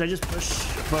of want to. Should I just push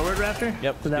forward, Raptor?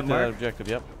 Yep, To get that to mark. that objective.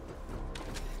 Yep.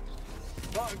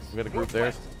 Bugs. We got a group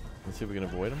there. Let's see if we can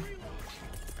avoid them.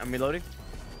 I'm reloading.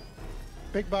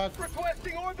 Big bug.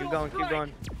 Requesting orbital Keep going. Keep strike.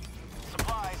 going.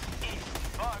 Supplies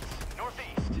east. Bugs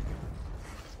northeast.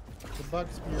 The bug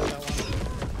spear, that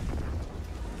one.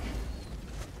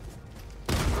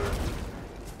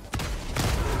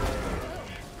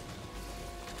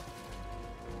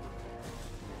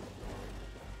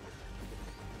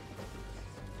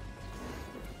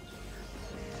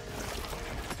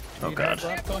 Oh Need god.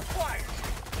 help, Raptor?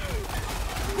 Fire.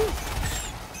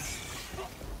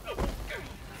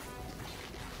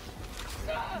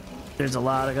 There's a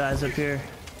lot of guys up here.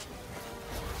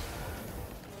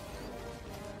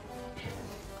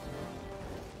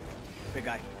 Big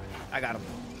guy. I got him.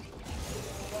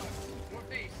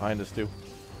 Northeast. Behind us too.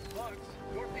 Bugs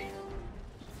northeast.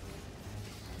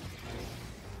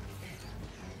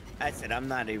 That's it. I'm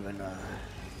not even.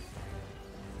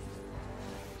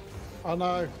 Oh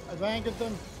no, I've angered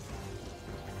them.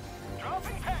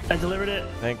 Dropping pack. I delivered it.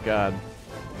 Thank God.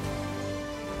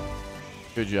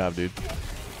 Good job, dude.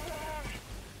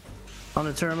 On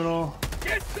the terminal.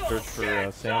 Get some. Search for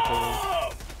Get samples.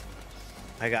 some.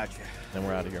 I got you. Then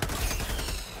we're out of here.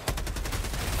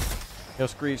 Yo,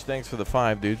 Screech, thanks for the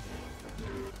 5, dude.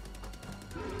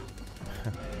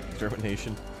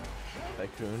 Extermination.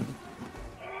 Tycoon.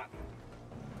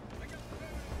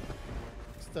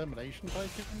 Extermination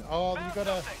tycoon. Oh, you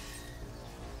gotta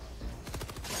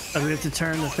Oh, we have to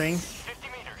turn the thing. 50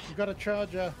 meters. you gotta charge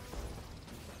her.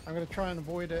 I'm gonna try and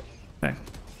avoid it. Okay.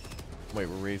 Wait,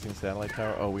 we're raising satellite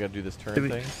tower? Oh, we gotta do this turn Do we,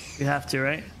 thing? we have to,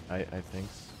 right? I think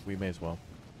we may as well.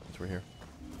 Since we're here.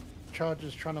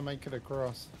 Charger's trying to make it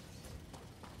across.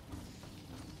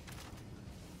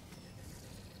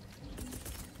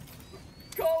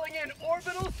 Calling in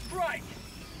orbital strike.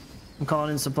 I'm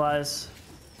calling in supplies.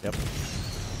 Yep.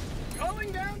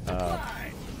 Calling down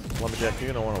supplies. Lumberjack,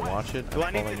 you're gonna want to watch it. Do I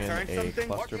I'm need to calling in turn a something?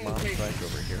 cluster bomb strike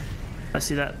over here. I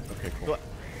see that. Okay, Do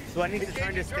cool. I need to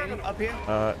turn this thing up here?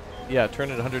 Yeah, turn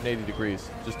it 180 degrees.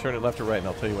 Just turn it left or right, and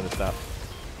I'll tell you when to stop.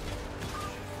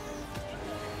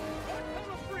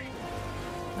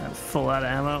 I'm full out of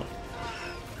ammo.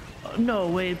 Oh, no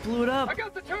way, it blew it up. I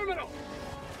got the terminal.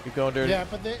 Keep going, Dirty. Yeah,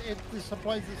 but the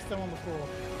supplies are still on the floor.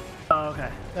 Oh, okay.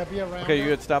 They'll be around. Okay, you it,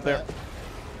 good? Stop there.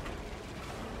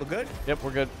 but We're good? Yep,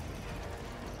 we're good.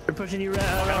 We're pushing you, Okay,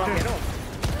 Raptor. no.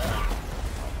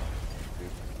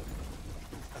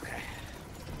 Okay.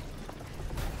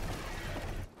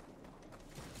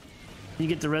 You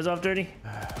get the res off, Dirty?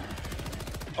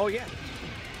 Oh yeah.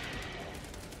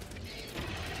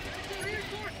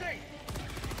 Reinforcing.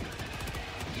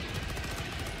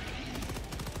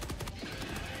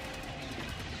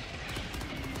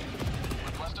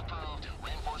 Request approved.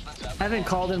 Reinforcements have I haven't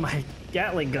called in my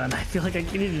Gatling gun. I feel like I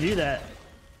need to do that.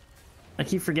 I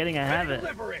keep forgetting I have it.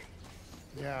 Delivery.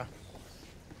 yeah.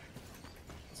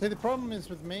 See, the problem is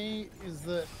with me is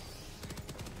that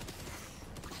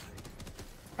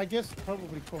I guess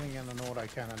probably pulling in an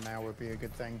autocannon now would be a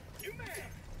good thing. You man.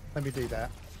 Let me do that.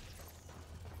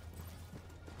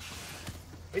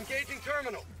 Engaging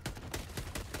terminal.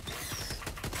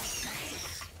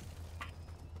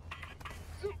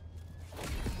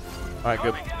 All right,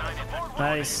 good.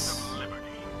 Nice.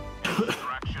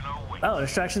 Oh,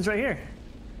 distraction's right here.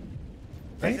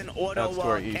 There's an auto That's to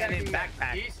our east. cannon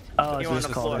backpack. East. Oh, You so on just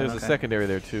the call floor. it. There's Okay. a secondary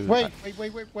there too. Wait,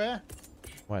 where?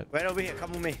 What? Right over here.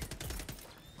 Come with me.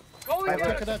 Calling I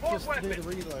down pick it a up support just to do weapon. the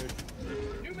reload.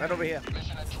 Right over here.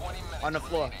 mission at 20 minutes. On the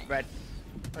floor. Red.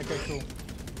 Okay, cool.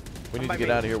 We need by to get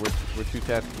me. out of here. We're too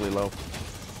tactically low.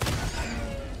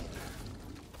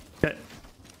 Okay.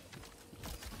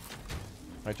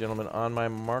 All right, gentlemen. On my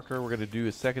marker, we're gonna do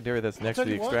a secondary that's next to tell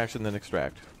the you what. extraction, then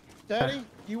extract. Daddy,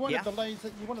 you wanted Yeah. the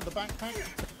laser, you wanted the backpack?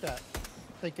 Take that.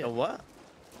 Take it. The what?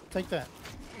 Take that.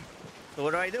 So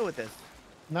what do I do with this?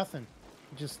 Nothing.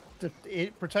 Just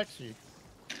it protects you.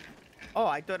 Oh,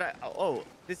 I thought I. Oh,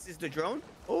 this is the drone.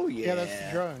 Oh yeah. Yeah, that's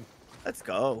the drone. Let's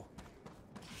go.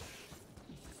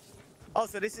 Oh,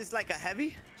 so this is like a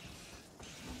heavy.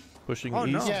 Pushing Oh,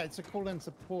 east. no. Yeah, it's a call-in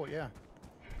support. Yeah.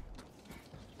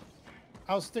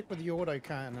 I'll stick with the auto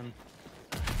cannon.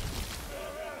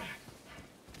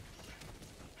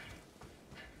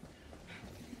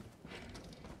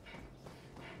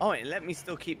 Oh, and let me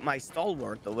still keep my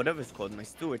stalwart or whatever it's called, my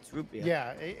Stewart's root beer.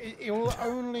 Yeah, it will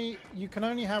only. You can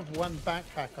only have one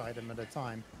backpack item at a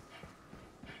time.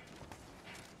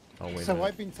 Oh, wait a So minute.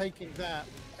 I've been taking that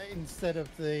instead of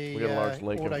the We got a large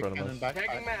lake in auto front of cannon us. Tagging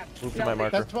backpack. map. Move to my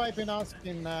marker. That's why I've been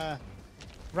asking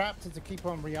Raptor to keep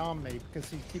on rearm me because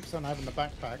he keeps on having the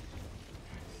backpack.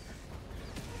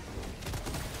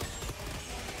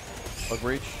 Bug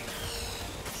reach.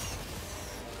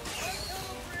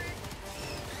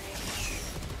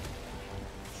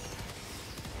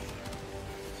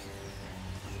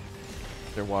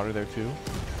 Is there water there too?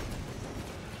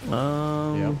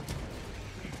 Yeah. Yep. We can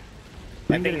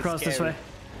That get thing is across this scary. way.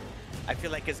 I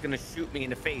feel like it's gonna shoot me in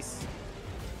the face.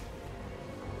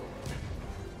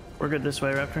 We're good this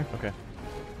way, Raptor. Okay.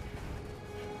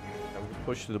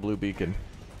 Push to the blue beacon.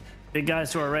 Big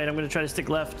guys to our right. I'm going to try to stick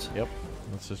left. Yep.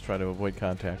 Let's just try to avoid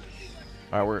contact.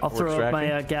 All right, we're I'll throw up extracting.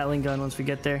 my Gatling gun once we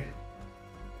get there.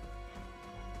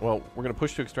 Well, we're gonna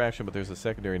push to extraction, but there's a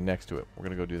secondary next to it. We're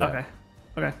gonna go do that. Okay.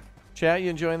 Okay. Chat, you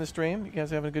enjoying the stream? You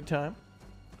guys having a good time?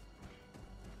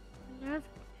 Love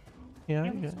Yeah.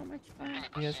 having You so much fun.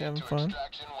 you guys having To fun?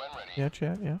 extraction when ready. Yeah,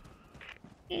 chat. Yeah.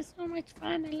 It's so much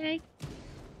fun. I like.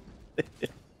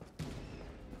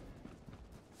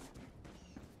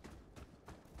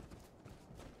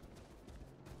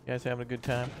 You guys having a good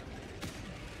time?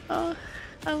 Oh,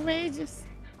 outrageous.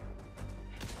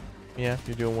 Yeah,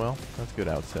 you're doing well. That's good.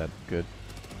 Outset. Good.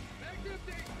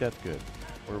 That's good.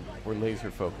 We're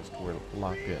laser focused. We're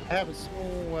locked in. I have a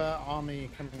small army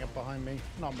coming up behind me.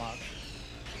 Not much.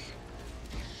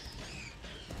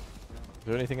 Is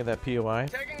there anything in that POI?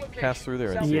 Tagging location. Pass through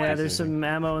there and see if Yeah, there's there's anything. some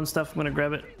ammo and stuff. I'm going to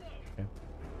grab it. Okay.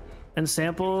 And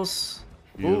samples.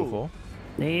 Beautiful.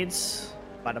 Nades.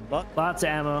 About a buck. Lots of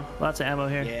ammo. Lots of ammo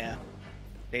here. Yeah.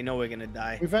 They know we're gonna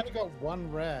die. We've only got one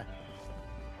rare.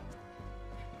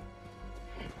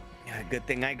 Yeah, good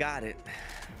thing I got it.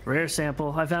 Rare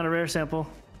sample. I found a rare sample.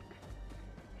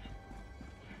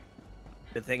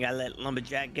 Good thing I let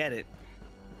Lumberjack get it.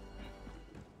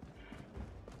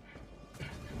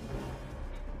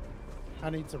 I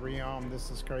need to rearm.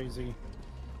 This is crazy.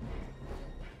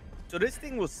 So this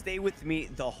thing will stay with me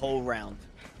the whole round.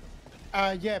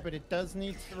 Yeah, but it does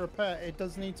need to repair. It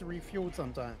does need to refuel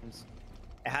sometimes.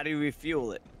 How do you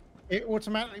refuel it? It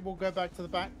automatically will go back to the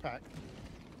backpack.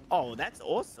 Oh, that's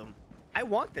awesome. I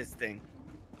want this thing.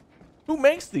 Who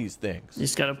makes these things? You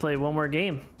just got to play one more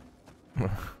game.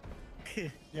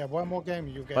 Yeah, one more game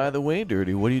and you'll get By it. the way,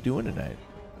 Dirty, what are you doing tonight?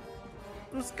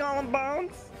 Some skull and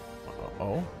bones?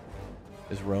 Oh,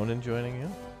 is Ronan joining you?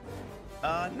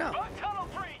 No. Tunnel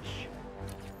breach.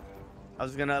 I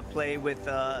was gonna play with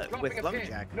Dropping a pin.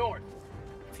 Lumberjack North.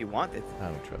 if you wanted. I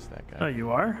don't trust that Oh, guy.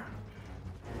 you are?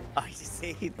 Oh, you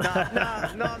see? No,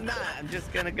 I'm not. I'm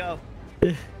just gonna go.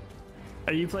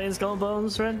 Are you playing Skull and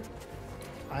Bones, Red?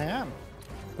 I am.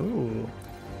 Ooh.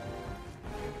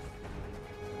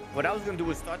 What I was gonna do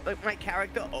was start like my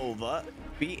character over,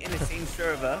 be in the same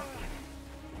server,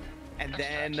 and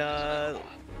then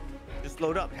just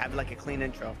load up, have like a clean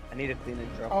intro. I need a clean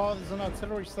intro. Oh, there's an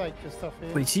artillery site just off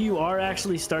here. Wait, so you are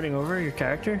actually starting over your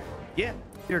character? Yeah,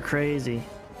 You're crazy.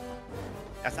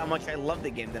 that's how much I love the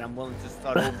game that I'm willing to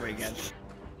start over again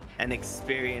and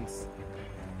experience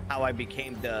how I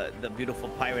became the beautiful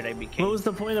pirate I became. What was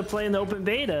the point of playing the open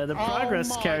beta? The Oh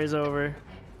progress my- carries over.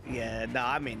 Yeah, no,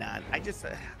 I may not. I just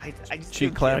Cheek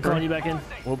I'm clapper. calling you back in.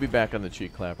 We'll be back on the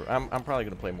cheek clapper. I'm probably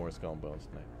gonna play more Skull and Bones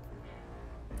tonight.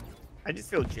 I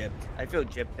just feel gypped. I feel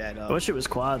gypped that I wish it was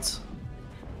quads.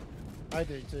 I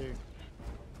do too.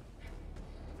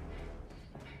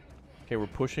 Okay, we're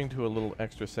pushing to a little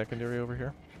extra secondary over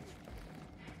here.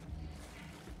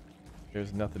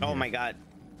 There's nothing. Oh here. my god.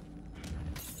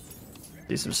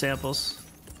 Do some samples.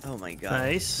 Oh my god.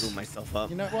 Nice. Blew myself up.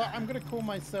 You know what? I'm gonna call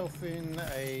myself in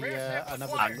another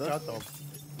fire. guard dog.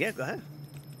 Yeah, go ahead.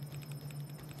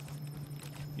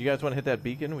 You guys want to hit that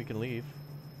beacon? We can leave.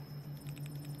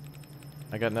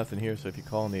 I got nothing here, so if you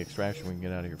call in the extraction, we can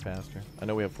get out of here faster. I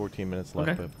know we have 14 minutes left,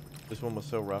 Okay. but this one was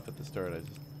so rough at the start, I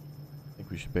just think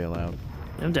we should bail out.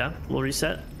 I'm down. We'll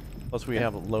reset. Plus, we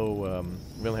have a low.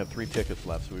 We only have 3 tickets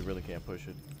left, so we really can't push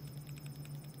it.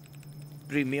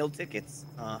 3 meal tickets.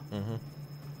 Mm-hmm.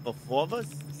 For 4 of us?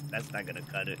 That's not gonna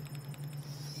cut it.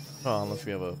 Oh, unless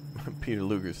we have a Peter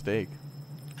Luger steak.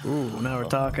 Ooh, now we're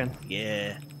talking.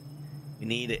 Yeah. We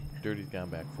need it. Dirty's gone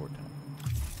back 4 times.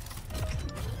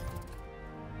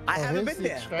 I Oh, haven't here's been the there.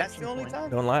 That's extraction the only point. time.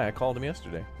 Don't lie, I called him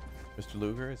yesterday. Mr.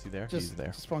 Luger, is he there? Just, He's there.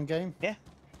 just one game. Yeah.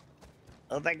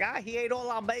 Oh, that guy, he ate all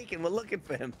our bacon. We're looking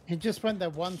for him. He just went there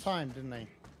one time, didn't he?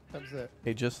 That was it.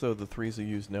 Hey, just so the threes of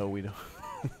yous know, we don't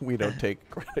we don't take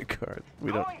credit cards.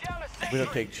 We don't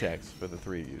take checks for the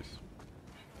 3 of yous.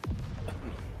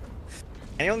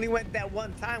 I only went that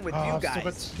one time with you I've still got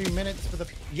guys. 2 minutes for the.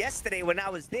 Yesterday when I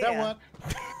was there. That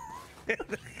what?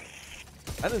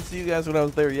 I didn't see you guys when I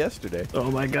was there yesterday. Oh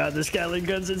my god, this Gatling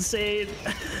gun's insane.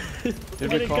 Did Let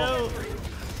we it call? go.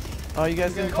 Oh, you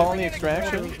guys didn't call in the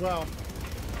extraction? As well.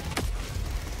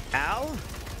 Al?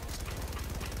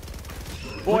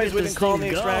 Boys, at we this didn't call in the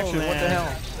thing go, extraction. What the man. hell?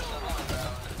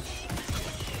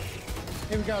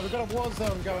 Here we go. We've got a war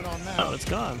zone going on now. Oh, it's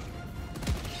gone.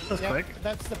 That's Yep, quick.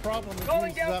 that's the problem. It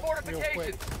Calling uses down up real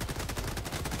quick. fortifications.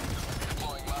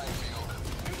 Deploying minefield.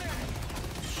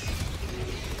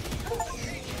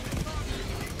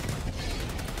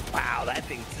 Wow, that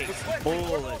thing takes Requesting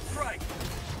orbital bullets. strike.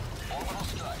 Orbital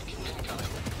strike incoming.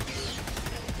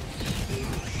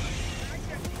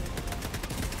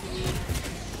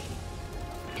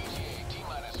 ETA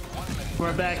T-minus 1 minute.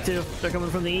 We're back to. They're coming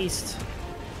from the east.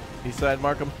 East side,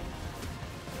 mark 'em.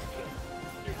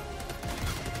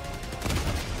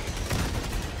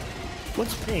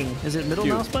 What's ping? Is it middle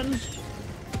You. mouse button?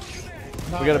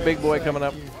 We got a big it's, boy coming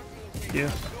up. you.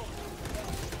 Yeah.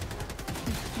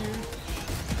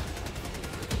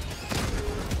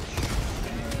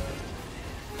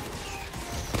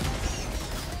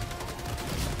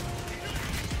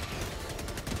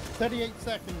 $38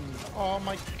 seconds. Oh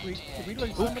my! Did we lose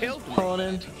Who somebody? killed me? Pulling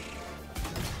in.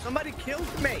 Somebody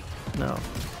killed me. No.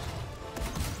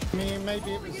 I mean,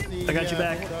 maybe it was the. I got you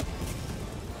back. order.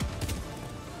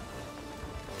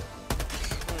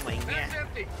 Oh my That's god.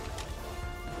 empty.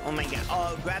 Oh my god.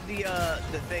 Oh, grab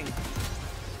the thing.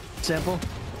 Sample.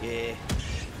 Yeah.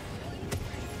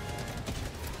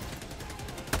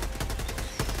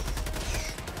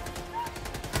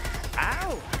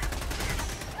 Ow!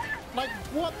 Like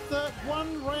what the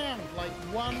one round? Like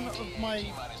one of my.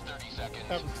 T-minus 30 seconds.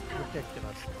 That was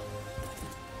ridiculous.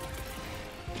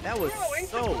 That was Throwing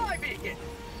so. supply beacon.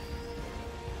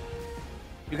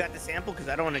 You got the sample? Because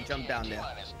I don't want to jump down there.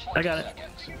 T-minus I 20 got it.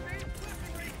 seconds.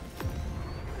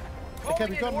 Okay, Calling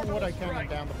we've in got more orbital auto cannon strike.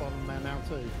 down the bottom there now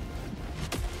too.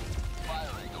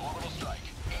 Firing orbital strike.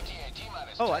 ETA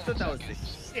T-minus Oh, I 10 thought that was the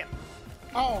seconds. ship.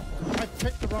 Oh, I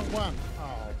picked the wrong one.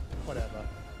 Oh, whatever.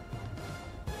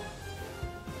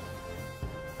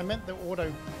 I meant the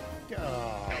auto.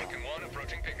 Oh. Pelican 1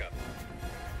 approaching pickup.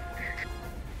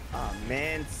 Oh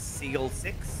man, Seagull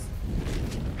 6.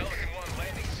 Pelican 1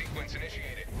 landing sequence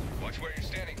initiated. Watch where you're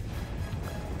standing.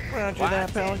 Roger Watch that,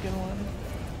 it. Pelican 1.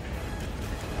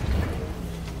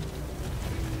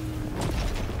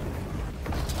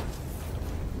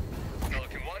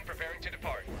 Pelican 1 preparing to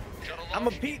depart. Shuttle I'm a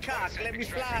launch. peacock, let me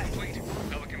Extraction fly.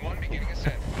 complete. Pelican 1 beginning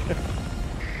ascent.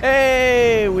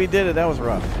 Hey, we did it. That was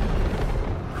rough.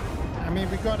 I mean,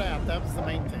 we got out. That was the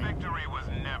main thing. Victory was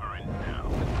never in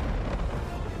doubt.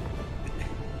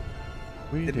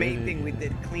 We The did main it. thing we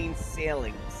did clean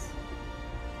sailings.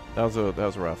 That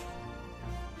was rough.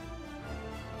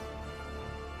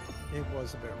 It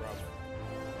was a bit rough.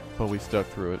 But we stuck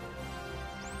through it.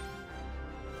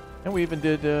 And we even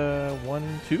did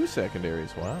 1-2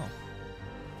 secondaries. Wow.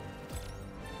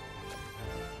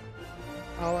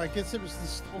 Oh, I guess it was the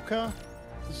stalker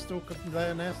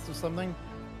their nest or something.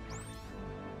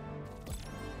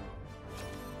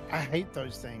 I hate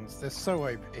those things. They're so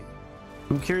OP.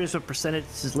 I'm curious what percentage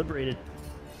is liberated.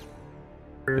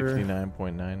 For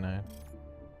 69.99.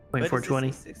 Where does 2420.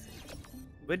 this say 60?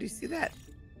 Where do you see that?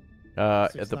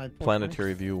 At the 69.4.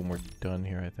 planetary view when we're done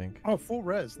here, I think. Oh, full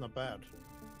res, not bad.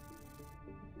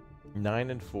 9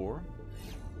 and 4.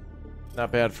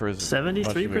 Not bad for his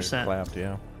 73%. Clapped,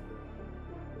 yeah.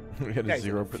 We had a Guys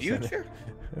in the 0% future?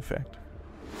 effect.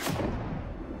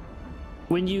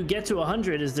 When you get to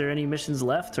 100, is there any missions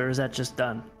left, or is that just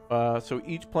done? So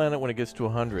each planet, when it gets to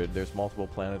 100, there's multiple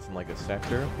planets in like a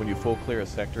sector. When you full clear a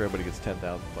sector, everybody gets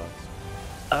 $10,000.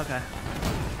 Okay.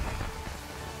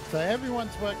 So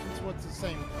everyone's working towards the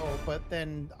same goal, but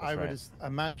then I would right.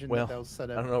 imagine Well, that they'll set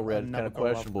I up. don't know, Red. Kind another of goal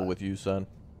after questionable that. with you, son.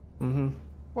 Mm-hmm.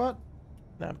 What?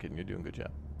 No, I'm kidding. You're doing a good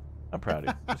job. I'm proud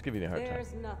of you. Just giving you a hard time.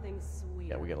 There's nothing sweet.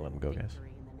 Yeah, we gotta let 'em go, guys. In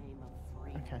the name of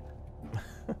freedom. Okay.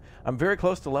 I'm very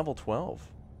close to level 12.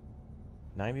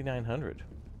 9,900.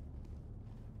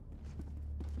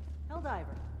 Helldiver.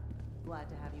 Glad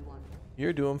to have you on.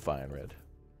 You're doing fine, Red.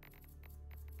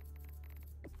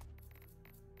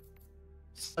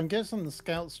 I'm guessing the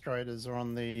Scout Striders are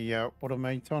on the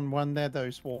automaton one there,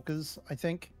 those walkers, I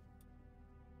think.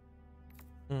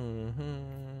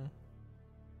 Mm-hmm.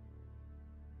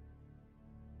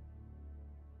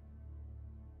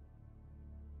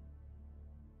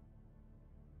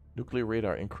 Nuclear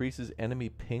radar increases enemy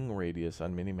ping radius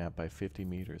on minimap by 50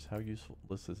 meters. How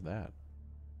useless is that?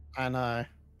 I know.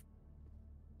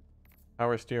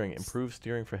 Power steering. Improves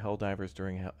steering for Helldivers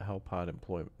during Hellpod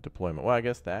deployment. Well, I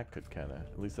guess that could kind of...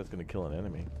 At least that's going to kill an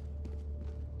enemy.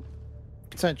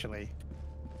 Essentially.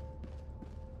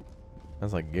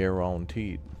 That's like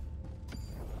guaranteed.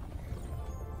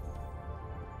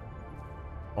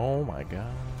 Oh my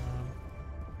god.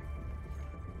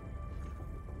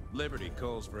 Liberty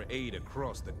calls for aid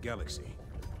across the galaxy.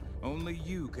 Only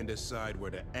you can decide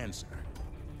where to answer.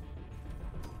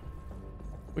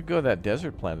 We could go to that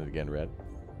desert planet again, Red.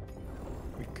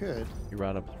 We could.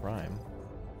 Urata Prime.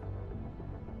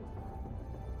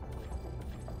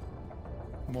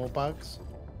 More bugs?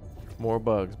 More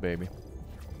bugs, baby.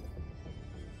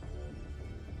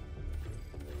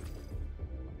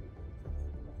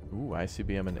 Ooh,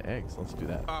 ICBM and eggs. Let's do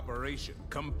that. Operation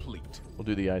complete. We'll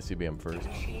do the ICBM first.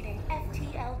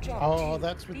 Oh,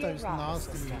 that's with those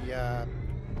nasty,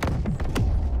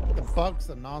 the bugs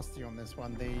are nasty on this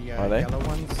one, the yellow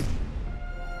ones.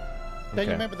 Don't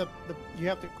you remember you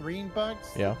have the green bugs?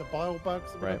 Yeah. The bile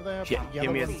bugs or whatever they are? Yeah, The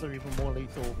yellow ones are even more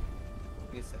lethal.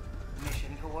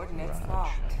 Mission coordinates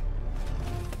locked.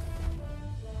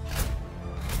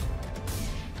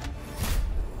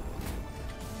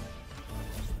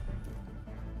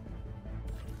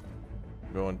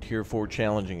 Going tier 4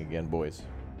 challenging again, boys.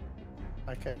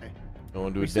 Okay.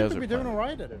 Going to a We seem desert to be doing planet.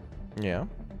 alright at it. Yeah.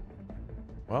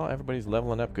 Well, everybody's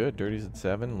leveling up good. Dirty's at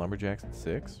 7, Lumberjack's at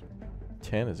 6.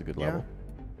 10 is a good level.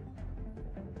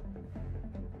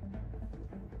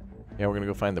 Yeah, we're gonna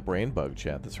go find the brain bug,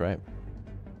 chat. That's right.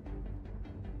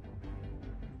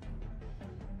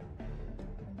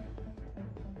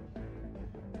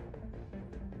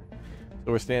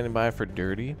 So we're standing by for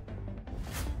Dirty.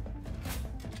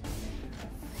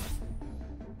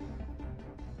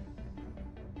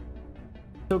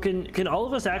 So can all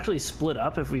of us actually split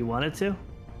up if we wanted to?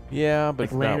 Yeah, but Like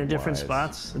it's land not in different wise.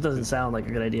 spots? It doesn't sound like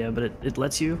a good idea, but it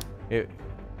lets you. I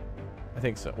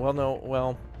think so. Well, no.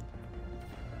 Well,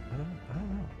 I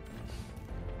don't know.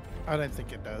 I don't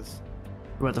think it does.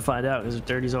 We're about to find out because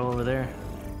Dirty's all over there.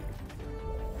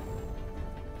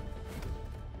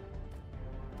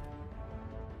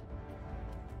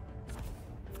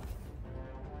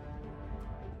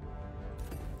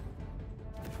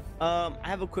 I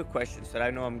have a quick question, so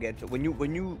I know I'm getting to.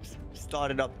 When you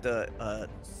started up the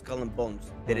Skull and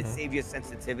Bones, did it save your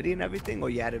sensitivity and everything, or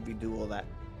you had to redo all that?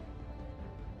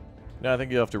 No, I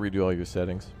think you have to redo all your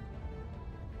settings.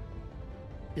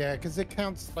 Yeah, because it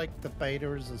counts like the beta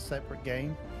as a separate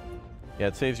game. Yeah,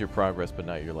 it saves your progress, but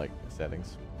not your like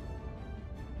settings.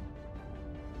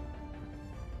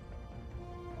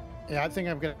 Yeah, I think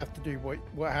I'm gonna have to do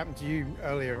what happened to you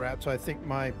earlier, Rat. So I think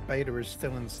my beta is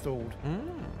still installed.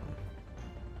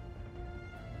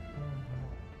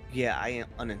 Yeah, I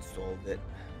uninstalled it.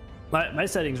 My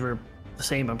settings were the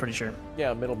same, I'm pretty sure.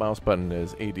 Yeah, middle mouse button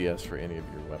is ADS for any of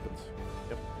your weapons.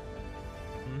 Yep.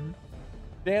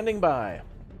 Standing by.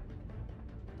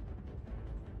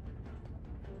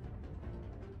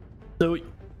 So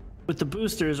with the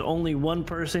boosters, only one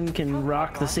person can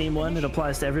rock the same one. It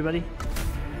applies to everybody.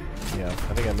 Yeah,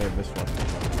 I think I may have missed one.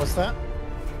 What's that?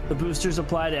 The boosters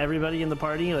apply to everybody in the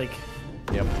party. Like,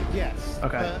 Yep. Yes.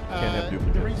 Okay. But, Can't have the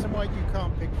duplicate. reason why you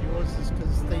can't pick yours is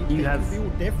because they have- feel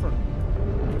different.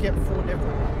 You get 4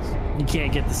 different ones. you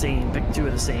can't get the same. Pick 2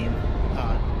 of the same.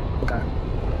 Okay.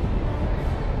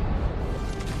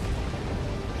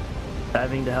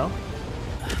 Diving to hell.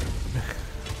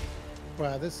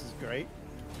 Wow, this is great.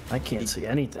 I can't see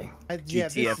anything. Yeah,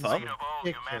 this is GTFO?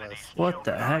 ridiculous. What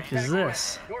the heck is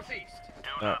this?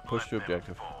 Northeast. Push to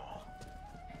objective.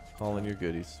 Call in your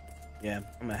goodies. Yeah,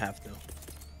 I'm gonna have to.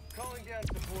 Calling down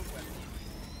support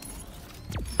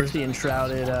weapons. Where's the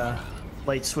enshrouded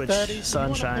light switch 30,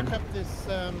 sunshine? Do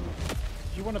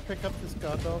you want to pick up this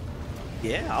guard dog?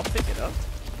 Yeah, I'll pick it up.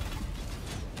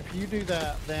 If you do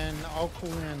that, then I'll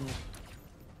call in.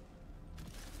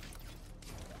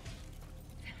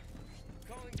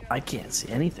 I can't see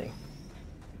anything.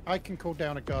 I can call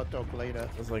down a guard dog later.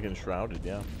 It's like enshrouded,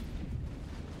 yeah.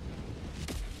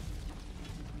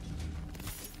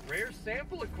 Rare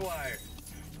sample acquired.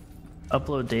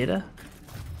 Upload data?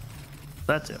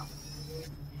 That too.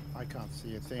 I can't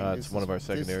see a thing. It's This one is- of our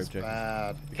secondary this is objectives.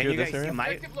 bad. Can Clear you this guys area? see my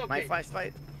Objective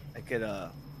flashlight? I could I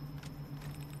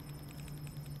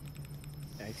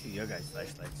see your guys'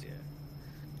 flashlights here.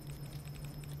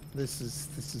 This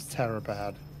is terror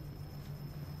bad.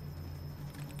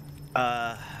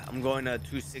 I'm going to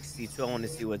 262. I want to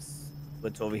see what's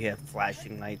over here.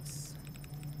 Flashing lights.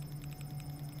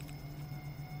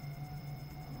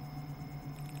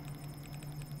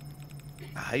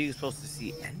 How are you supposed to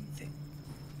see anything?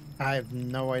 I have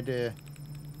no idea.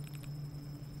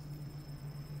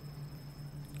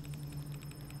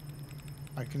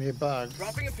 I can hear bugs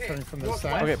Dropping a pin. coming from the Northwest.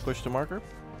 south. Okay, push the marker.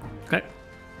 Okay.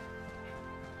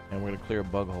 And we're gonna clear a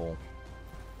bug hole.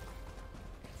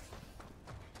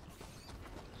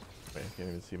 Wait, I can't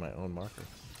even see my own marker.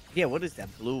 Yeah, what is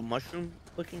that blue mushroom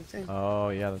looking thing? Oh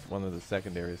yeah, that's one of the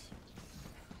secondaries.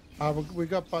 We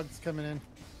got bugs coming in.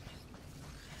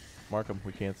 Mark them.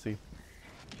 We can't see.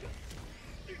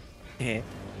 Yeah.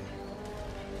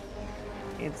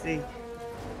 Can't see.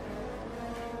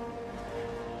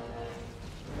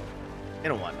 They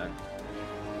don't want none.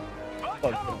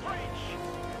 Bug them.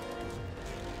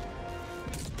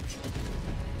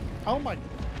 Oh my!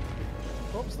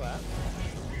 What was that?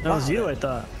 That was you, I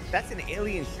thought. That's an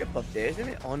alien ship up there, isn't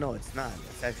it? Oh no, it's not.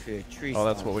 It's actually a tree. Oh,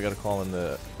 that's stump. what we gotta call in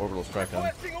the orbital strike on.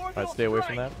 Alright, stay away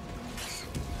from that.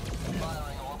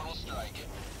 Firing orbital strike.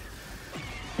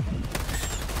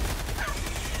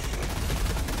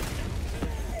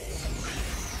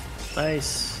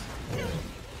 Nice.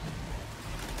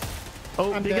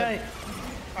 Oh, I'm big dead.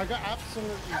 guy. I got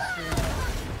absolutely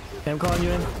screwed. Okay, I'm calling you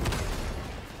in.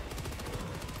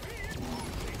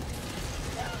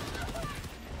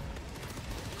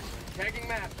 Tagging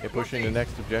map. Okay, pushing the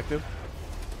next objective.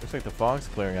 Looks like the fog's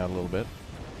clearing out a little bit.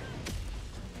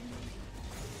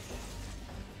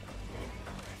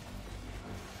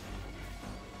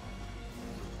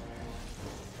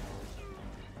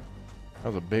 That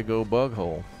was a big old bug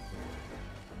hole.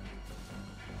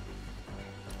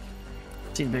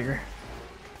 Seen bigger.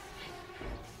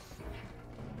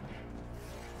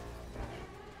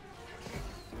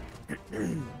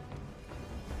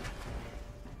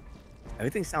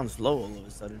 Everything sounds low all of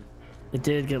a sudden. It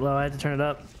did get low. I had to turn it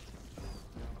up.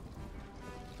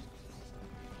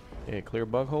 Okay, clear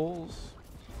bug holes.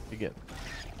 Begin.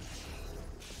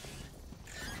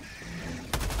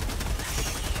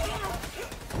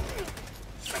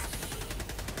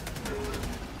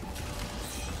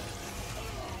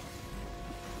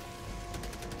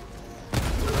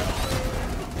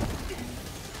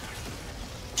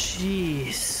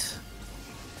 Jeez.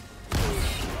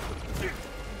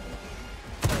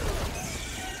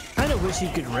 Kind of wish you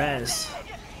could res.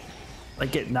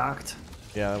 Like get knocked.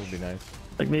 Yeah, that would be nice.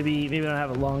 Like maybe don't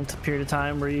have a long period of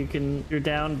time where you're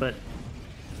down, but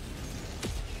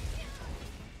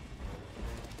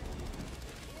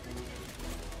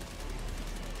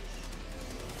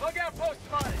Bug outpost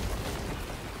spotted.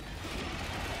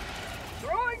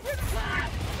 Throwing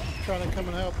grenade. Trying to come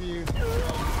and help you.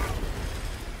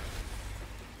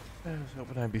 I was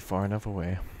hoping I'd be far enough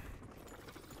away.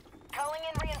 Calling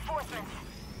in reinforcements.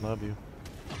 Love you.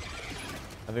 I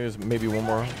think there's maybe one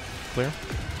more clear.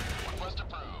 Request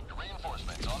approved.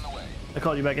 Reinforcements on the way. I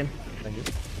called you back in. Thank you.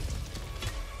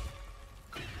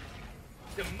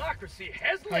 Democracy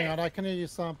has Hang landed. on, I can hear your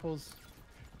samples.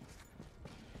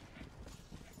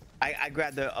 I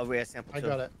grabbed a rare sample I too.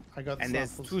 got it. I got the And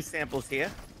samples. there's 2 samples here.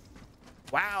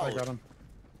 Wow. I got them.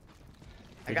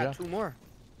 I Good got job. 2 more.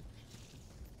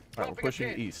 Alright, we're Dropping a pushing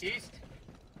pin. east.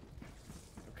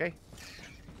 Okay.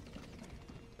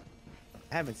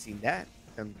 I haven't seen that.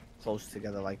 Them close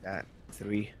together like that.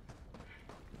 3.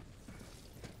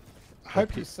 I hope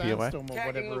P- you POI? sandstorm or Tagging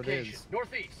whatever it location. is.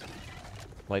 Northeast.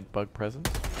 Light bug presence.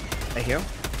 I hear 'em.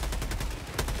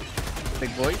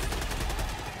 Big boy.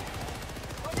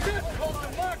 Good called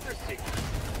democracy.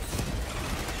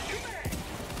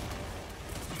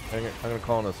 I'm gonna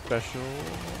call in a special.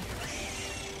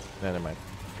 Nah, never mind.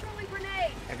 Throwing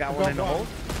grenade. I got I one got in the one. hole.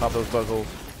 Pop those bug holes.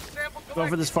 Sample Going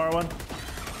for this far one.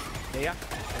 Yeah.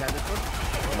 I got this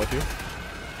one. I'm with you.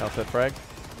 House that frag.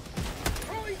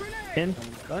 Throwing grenade. In.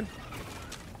 One's gone.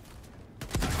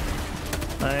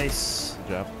 Nice. Good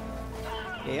job.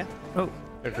 Yeah. Oh,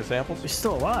 Check for samples. we're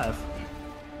still alive.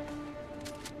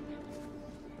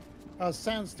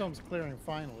 Sandstorm's clearing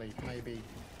finally, maybe.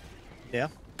 Yeah.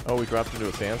 Oh, we dropped into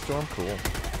a sandstorm? Cool.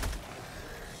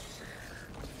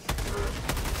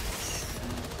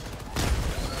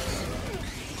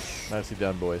 Nicely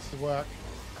done, boys. Good work.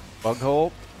 Bug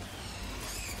hole.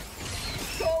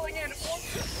 Calling in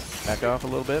order. Back off a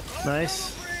little bit.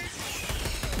 Nice.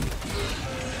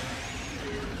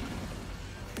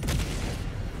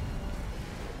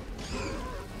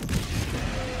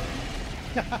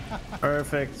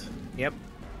 Perfect. Yep.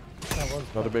 That was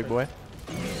Another big boy.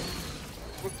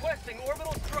 Requesting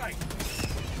orbital strike.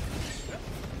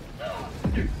 Well,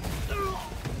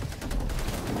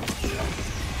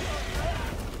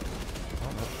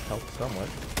 that helped somewhat.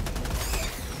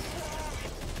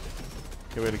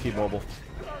 Okay, way to keep mobile.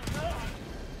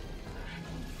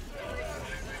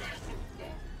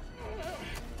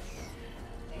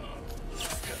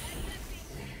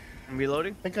 I'm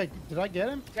reloading. Did I get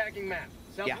him? Tagging map.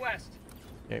 Southwest.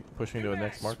 Okay, pushing to a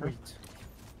next marker. Sweet.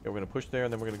 Okay, we're gonna push there,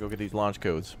 and then we're gonna go get these launch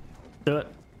codes. Do it.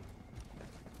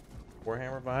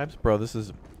 Warhammer vibes, bro. This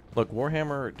is, look,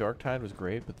 Warhammer Dark Tide was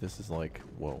great, but this is like,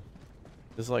 whoa.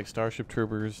 This is like Starship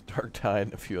Troopers, Dark Tide,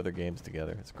 and a few other games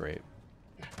together. It's great.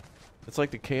 It's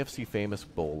like the KFC Famous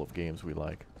Bowl of games we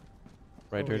like,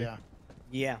 right, Oh, Dirty? yeah.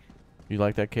 Yeah. You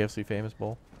like that KFC Famous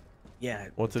Bowl? Yeah.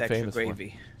 What's with it extra famous for?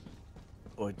 gravy.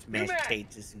 Or it's mashed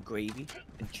potatoes and gravy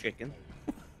and chicken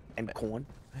and corn.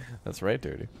 That's right,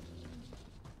 Dirty.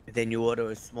 And then you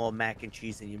order a small mac and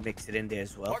cheese and you mix it in there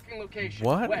as well. Marking location.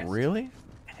 What? West. Really?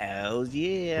 Hell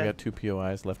We yeah. got 2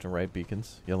 POIs, left and right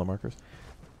beacons, yellow markers.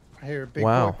 I hear a big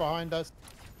Wow. boy behind us.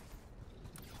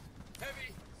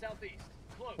 Heavy. Southeast.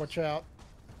 Close. Watch out.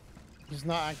 He's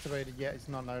not activated yet. He's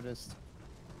not noticed.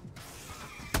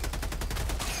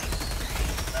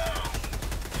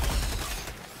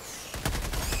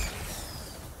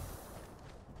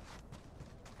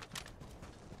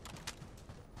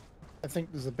 I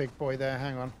think there's a big boy there.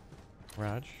 Hang on.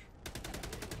 Raj?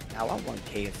 Now I want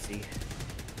KFC.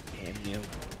 Damn you.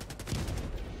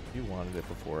 You wanted it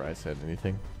before I said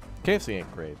anything. KFC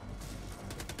ain't great.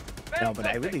 No, but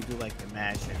I really do like the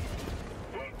mash and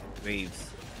graves.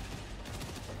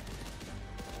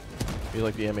 You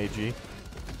like the MAG?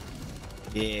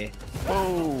 Yeah.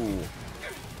 Whoa!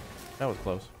 That was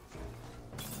close.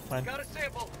 Fine. Got a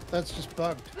sample. That's just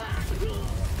bugged.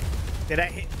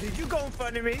 Did you go in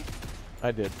front of me?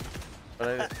 I did.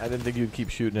 But I didn't think you'd keep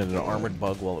shooting at an armored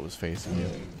bug while it was facing you.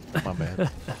 My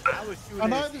bad. I was shooting I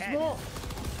know his there's head. more.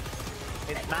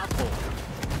 It's mouthful.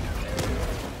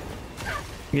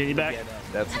 Get you back.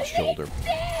 That's its shoulder.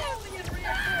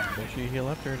 Make sure you heal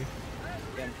up, Dirty.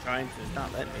 Yeah, I'm trying to. It's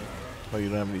not letting me. Oh, you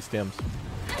don't have any stems.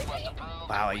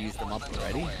 Wow, I used them up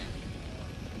already.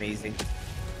 Amazing.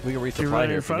 We can You're resupply running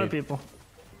here in if you front of need. people.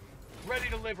 Ready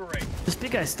to liberate. This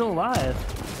big guy's still alive.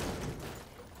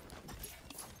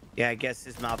 Yeah, I guess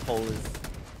his mouth hole is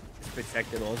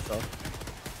protected also.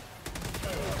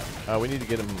 We need to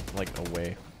get him, like,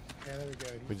 away. Yeah, there we go.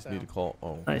 We just need to call.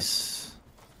 Oh. Nice.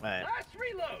 Right. Last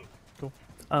reload. Cool.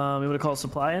 We would have called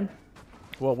supply in.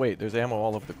 Well, wait. There's ammo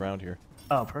all over the ground here.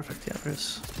 Oh, perfect. Yeah,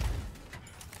 there's.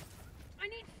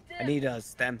 I need a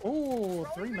stem. Oh,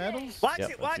 3 medals. Watch Yep,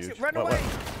 it, that's watch huge. it, run What, away.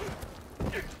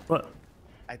 What?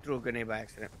 I threw a grenade by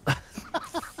accident.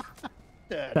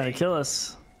 Trying to kill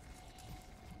us.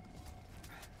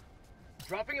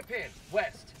 Dropping a pin.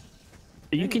 West.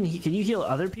 You can you heal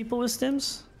other people with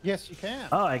stims? Yes, you can.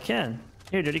 Oh, I can.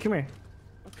 Here, Dirty, come here.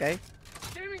 Okay.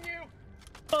 Shaming you.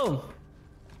 Oh,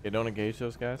 Yeah, don't engage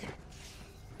those guys.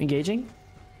 engaging.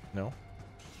 No.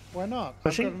 Why not?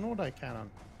 Pushing? I've got an auto cannon.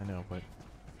 I know, but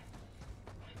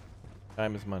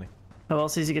time is money. How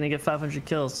else is he gonna get 500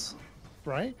 kills?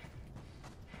 Right?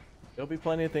 There'll be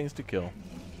plenty of things to kill.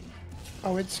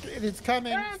 Oh, it's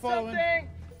coming. Found Following.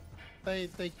 something.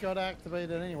 They got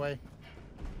activated anyway.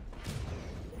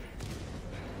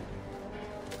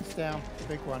 It's down. The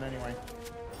big one anyway.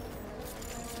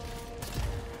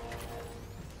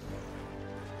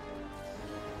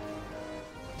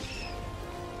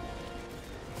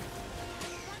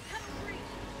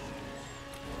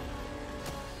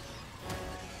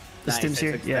 The Nice, stims I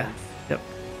here. took Yeah. stems. Yep.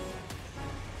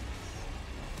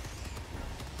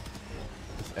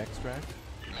 This extract.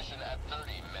 Mission at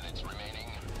 30 minutes remaining.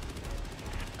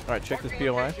 All right, check this Marking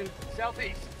POI. location,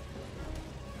 Southeast.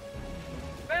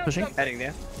 Found Pushing. something. Heading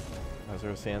there. Is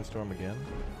there a sandstorm again?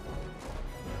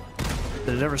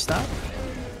 Did it ever stop?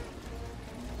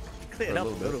 Cleared For a up a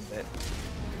little little bit.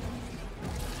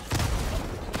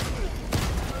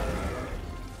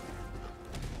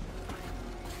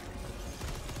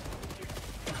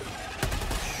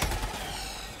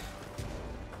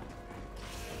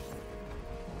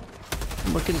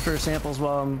 I'm looking for samples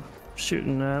while I'm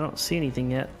shooting. I don't see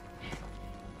anything yet.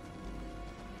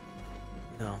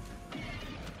 No.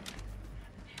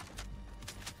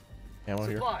 Ammo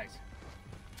here. Supplies.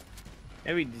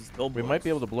 Maybe these gold We might be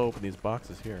able to blow open these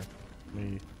boxes here.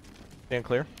 We stand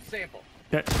clear. Sample.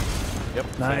 Okay.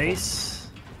 Yep. Nice.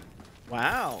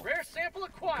 Wow. Rare sample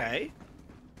acquired. Okay.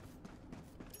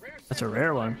 Rare That's a sample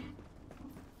rare acquired. one.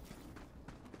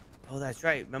 Oh, that's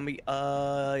right. Remember,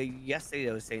 yesterday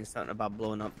they was saying something about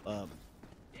blowing up,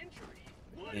 Injury.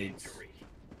 One Needs. injury.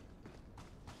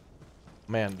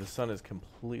 Man, the sun is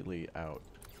completely out.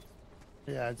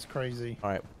 Yeah, it's crazy.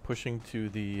 All right, pushing to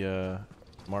the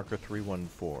marker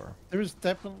 314. There is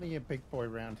definitely a big boy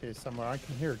around here somewhere. I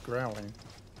can hear it growling.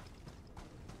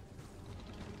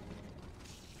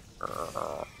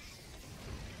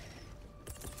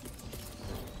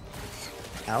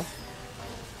 Ow.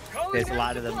 There's a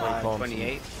lot of them.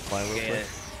 28. Supply real quick.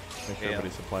 Make sure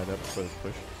everybody's supplied up for this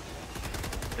push.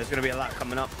 There's gonna be a lot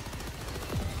coming up.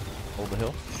 Hold the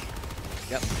hill.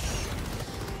 Yep.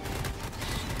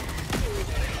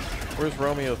 Where's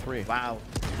Romeo 3? Wow.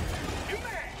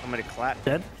 Somebody clap.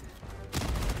 Dead.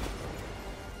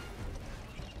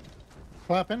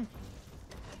 Clapping.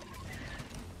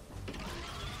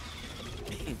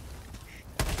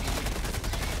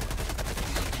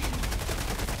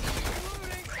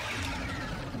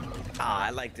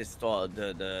 I like this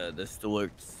the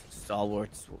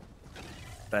stalwarts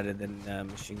better than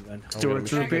machine gun.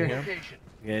 Stewart's root beer.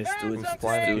 Yeah, Stewart's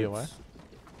Supply the POS.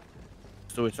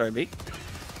 Stewart's RB.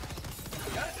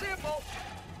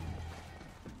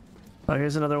 Oh,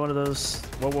 here's another one of those.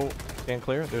 Whoa, whoa. Stand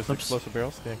clear. There's Oops. explosive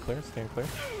barrels. Stand clear. Stand clear.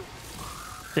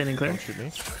 Standing clear. Don't shoot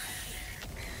me.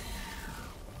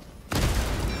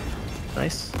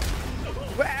 Nice.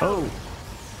 Wow. Oh.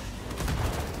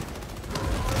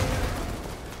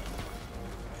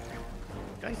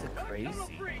 Guys are crazy.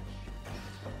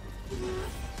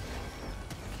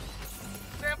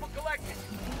 Sample collected.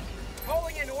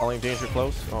 Calling in Calling danger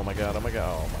close. Oh my god. Oh my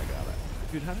god. Oh my god.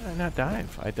 Dude, how did I not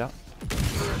dive? I died.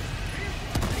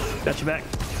 Got you back.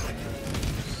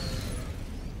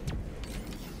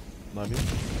 Love you.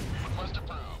 Request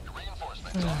approved.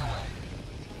 Reinforcements on the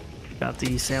way. Got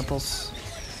the samples.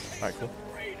 All right, cool.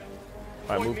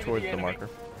 All right, move towards the marker.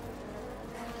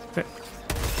 Okay.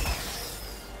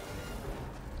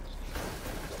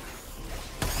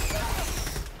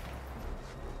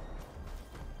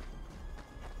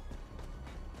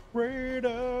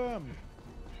 Freedom.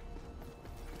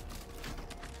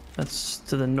 That's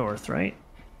to the north, right?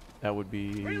 That would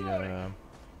be. Stand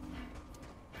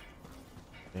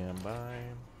by.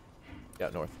 Yeah,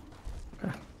 north.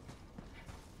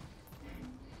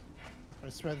 I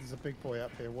swear there's a big boy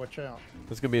up here. Watch out.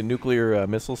 There's gonna be a nuclear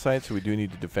missile site, so we do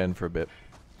need to defend for a bit.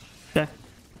 Okay.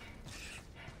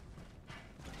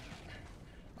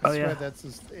 I Oh, swear yeah. that's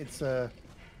it's a.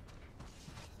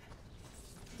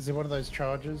 Is it one of those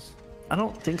charges? I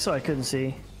don't think so. I couldn't see.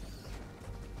 Is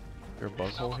there a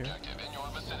bug hole here? Objective in your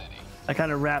vicinity. I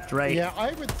kind of wrapped right. Yeah,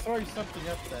 I would throw something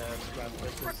up there.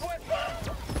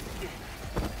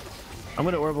 I'm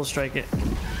gonna orbital strike it.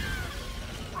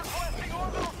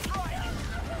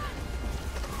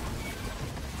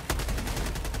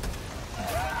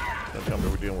 Don't tell me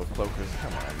we're dealing with cloakers.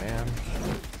 Come on, man.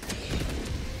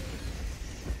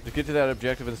 To get to that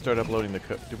objective and start uploading the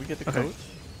code. Did we get the codes?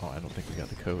 Oh, I don't think we got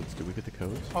the codes. Did we get the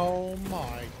codes? Oh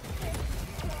my.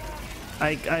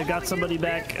 I got somebody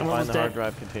back. I'm Find almost the hard dead.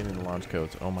 drive containing the launch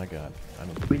codes. Oh my god. I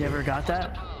don't think We never got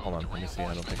that. Hold on, let me see.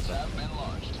 I don't think so. Have been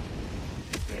launched.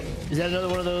 Is that another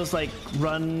one of those like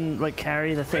run, like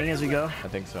carry the thing as we go? I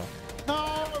think so. No!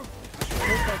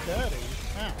 Where's my daddy?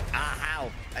 Ow. Ah,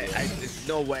 how? There's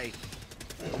no way.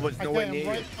 I was nowhere Okay,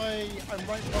 near you. I'm right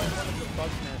by one of the bug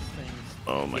nest things.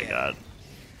 Oh my Yeah. god.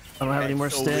 I don't have any more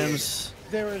That's so weird. stems.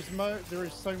 There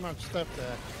is so much stuff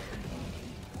there.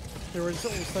 There is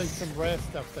also some rare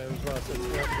stuff there as well, so it's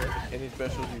worth it. Any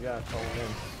specials you got? Call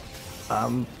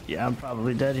in. Yeah, I'm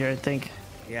probably dead here, I think.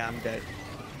 Yeah, I'm dead.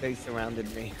 They surrounded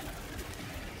me.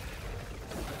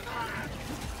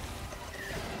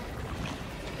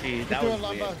 Gee, that Do was it,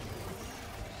 weird. Lumber.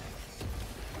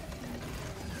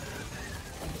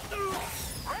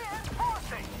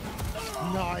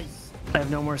 Nice. I have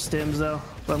no more stems though,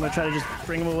 but I'm gonna try to just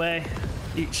bring them away.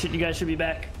 You guys should be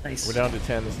back. Nice. We're down to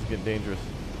 10. This is getting dangerous.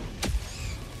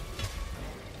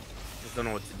 Just don't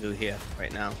know what to do here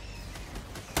right now.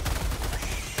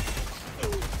 We're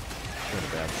in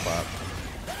a bad spot.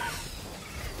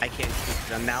 I can't shoot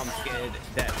because now I'm scared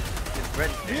that this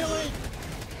red. Really?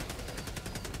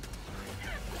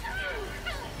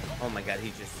 Oh my god,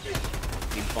 he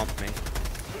bumped me.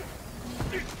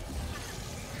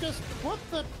 Just what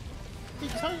the? He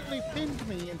totally pinned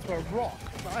me into a rock.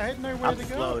 I had nowhere I'm to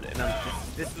go. slowed, and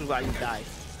this is why you die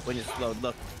when you're slowed.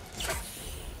 Look,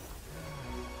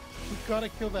 We've got to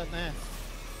kill that nest.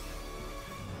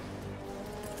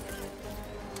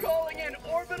 Calling in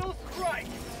orbital strike.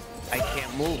 I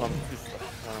can't move. I'm too slow.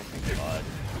 Oh my god,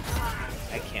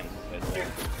 I can't move at all.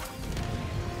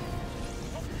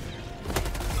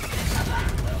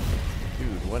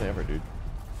 Dude, whatever, dude.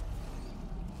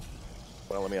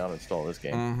 Well, let me uninstall this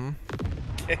game. Mm-hmm.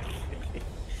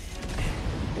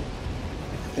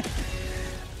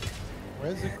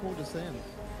 Where's the cool descent?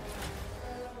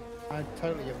 I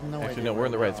totally have no idea. Actually, no, we're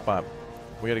in the right spot.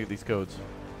 We gotta get these codes.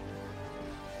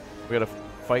 We gotta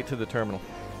fight to the terminal.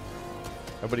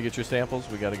 Everybody get your samples.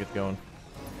 We gotta get going.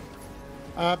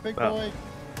 Big boy.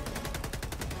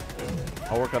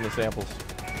 I'll work on the samples.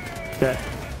 Okay.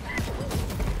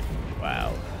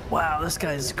 Wow. Wow, this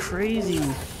guy's crazy.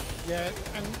 Yeah,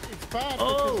 and it's bad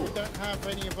Oh. because we don't have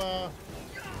any of our...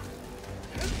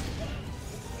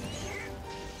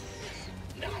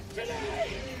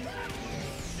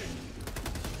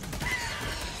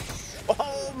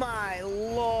 Oh my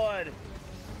lord!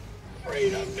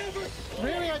 Really,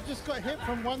 I just got hit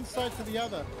from one side to the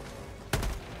other.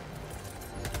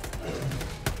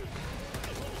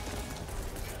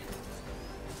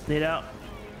 Need out.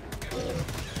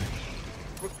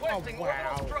 Requesting Oh, wow.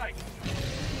 orbital strike.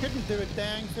 Couldn't do a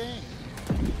dang thing.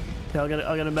 Okay,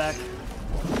 I'll get him back.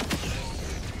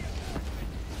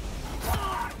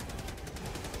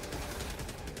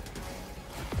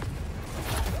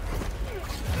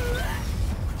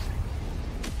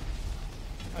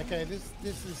 Okay, this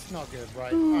is not good,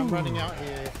 right? I'm running out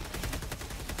here.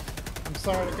 I'm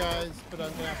sorry, guys, but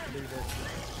I'm gonna have to do this.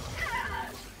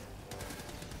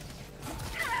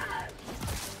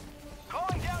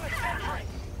 Calling down a sentry.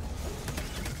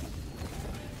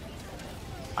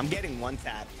 I'm getting one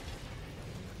tap.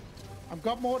 I've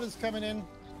got mortars coming in.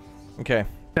 Okay.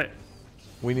 Okay.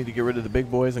 We need to get rid of the big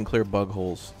boys and clear bug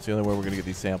holes. It's the only way we're gonna get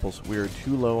these samples. We are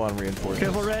too low on reinforcements.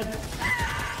 Careful, Red.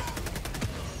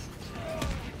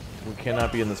 We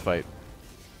cannot be in this fight.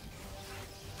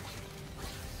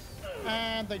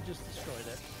 And they just destroyed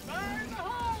it.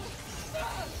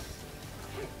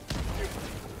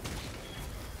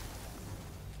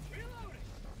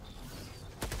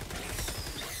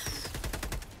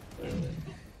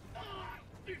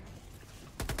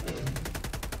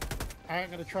 Alright,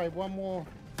 I'm gonna try one more.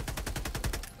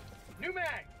 New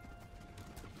mag.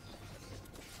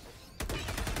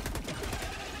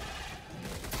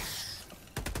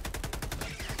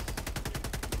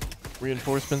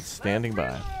 Reinforcements standing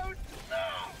by.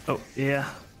 Oh, yeah.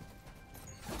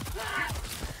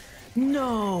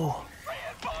 No.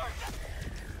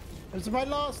 This is my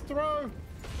last throw.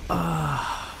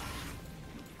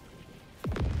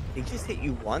 They just hit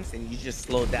you once and you just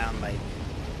slow down, like...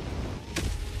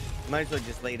 Might as well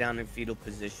just lay down in fetal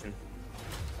position.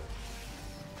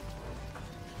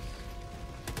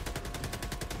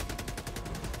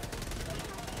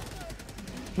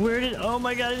 Where did? Oh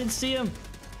my God! I didn't see him.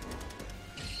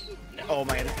 Oh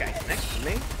my god, this guy's next to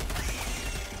me.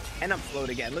 And I'm slowed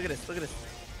again. Look at this, look at this.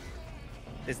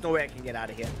 There's no way I can get out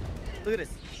of here. Look at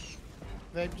this.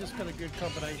 They've just got a good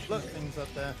combination Look. of things up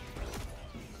there.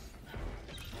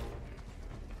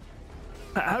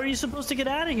 How are you supposed to get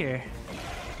out of here?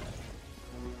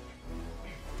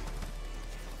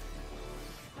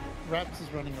 Raps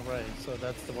is running away, so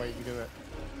that's the way you do it.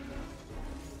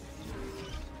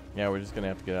 Yeah, we're just gonna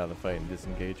have to get out of the fight and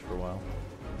disengage for a while.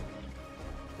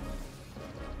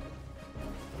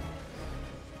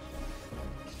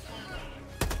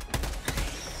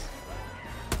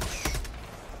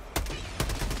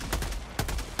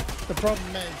 The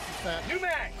problem is that New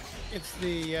mag. it's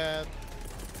the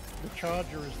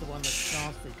charger is the one that's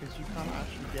nasty because you can't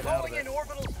actually get out of Calling in it.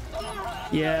 orbital.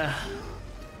 Yeah.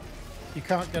 You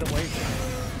can't get away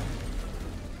from it.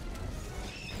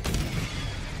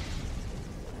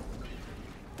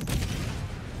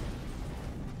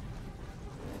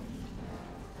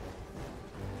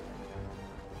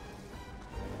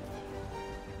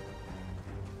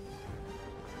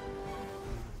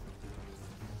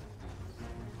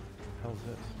 How's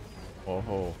this?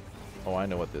 Oh, oh, I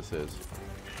know what this is.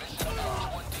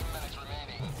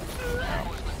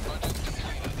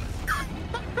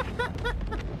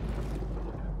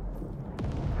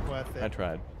 Worth it. I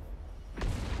tried.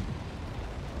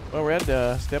 Well, Red,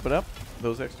 step it up.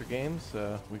 Those extra games,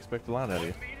 we expect a lot out of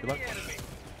you. Good luck.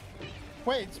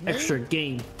 Wait, it's me? Extra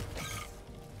game.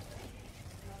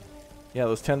 Yeah,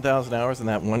 those 10,000 hours in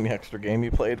that one extra game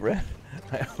you played, Red.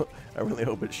 I really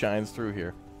hope it shines through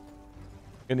here.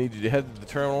 I need you to head to the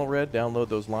terminal, Red, download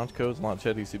those launch codes, launch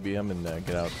ECBM, and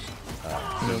get out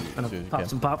soon as you Pop can.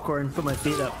 some popcorn. Put my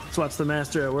feet up. Let's watch the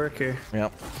master at work here.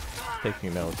 Yep.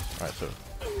 Taking notes. All right, so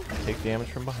take damage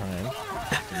from behind,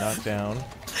 knock down,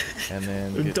 and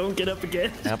then get Don't get up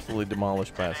again. absolutely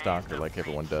demolished by a stalker like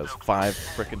everyone does 5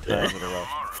 frickin' times in a row.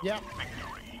 Yeah.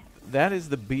 That is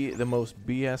the most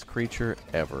BS creature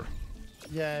ever.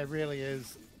 Yeah, it really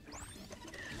is.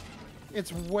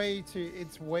 It's way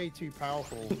too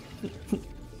powerful.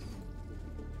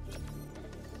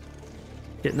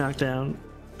 Get knocked down.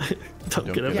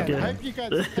 Don't get up Yeah, I again. hope you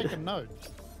guys are taking notes.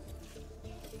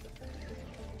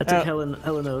 I took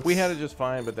hella notes. We had it just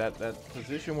fine, but that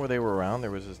position where they were around,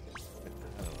 there was just,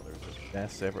 I don't know, there was just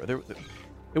nests everywhere.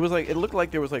 It was like, it looked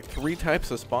like there was like 3 types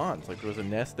of spawns. Like there was a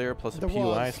nest there, plus a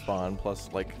PUI spawn,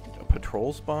 plus like a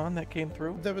patrol spawn that came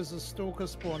through. There was a stalker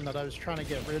spawn that I was trying to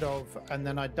get rid of, and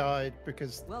then I died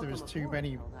because there was too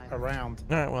many around.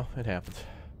 All right, well, it happens.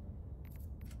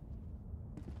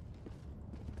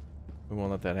 We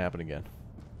won't let that happen again.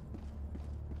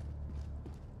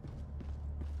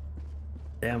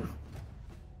 Damn.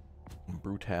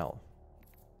 Brutal.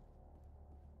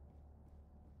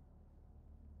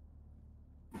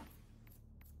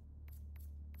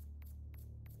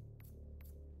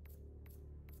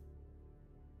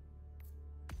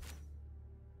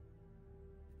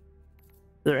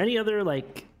 Are there any other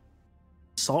like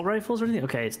assault rifles or anything?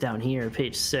 Okay, it's down here,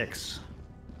 page 6.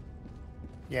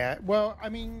 Yeah, well, I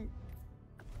mean,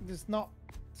 there's not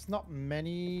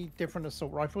many different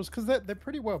assault rifles because they're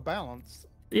pretty well balanced.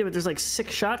 Yeah, but there's like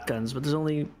 6 shotguns, but there's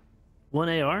only 1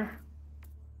 AR.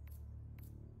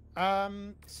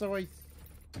 So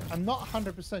I'm not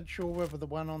 100% sure whether the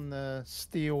one on the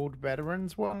Steeled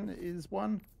Veterans one is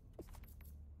one.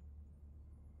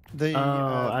 The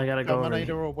I gotta go over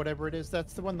Dominator or whatever it is.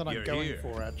 That's the one that I'm You're going here.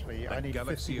 for. Actually, The I need 50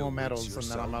 galaxy more awaits medals, your and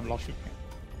then I'm unlocking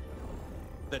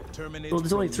The Terminator Well,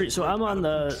 there's only 3, so I'm on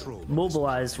the control.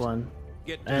 mobilized one.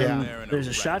 Get down And there and there's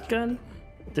a eradicate. shotgun,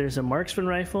 there's a marksman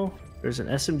rifle, there's an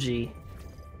SMG,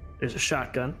 there's a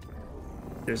shotgun,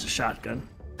 there's a shotgun,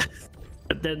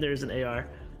 but then there's an AR.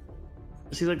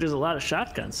 It seems like there's a lot of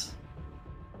shotguns.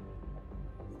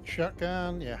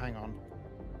 shotgun. Yeah, hang on.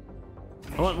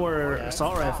 I want more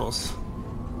assault rifles.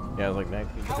 Yeah, it was like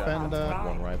 19 shots, Spend,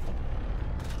 1 rifle.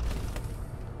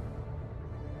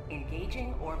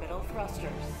 Engaging orbital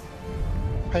thrusters.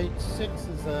 Page 6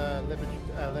 is a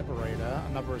Liberator,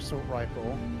 another assault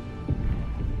rifle,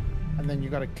 and then you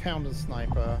got a counter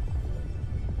sniper.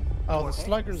 Oh, the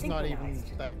Slugger's not even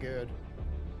that good.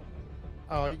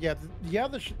 Oh yeah, the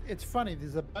other. It's funny.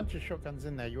 There's a bunch of shotguns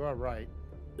in there. You are right,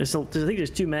 I think there's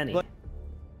too many.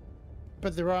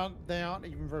 but they aren't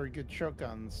even very good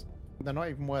shotguns. They're not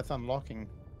even worth unlocking.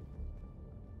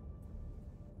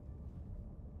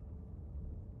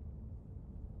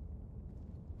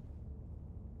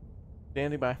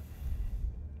 Standing by.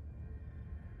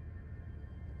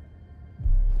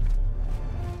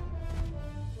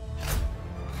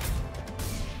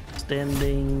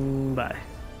 Standing by.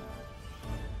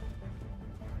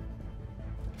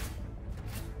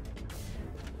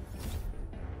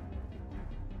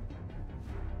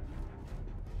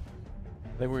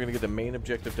 I think we're gonna get the main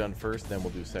objective done first, then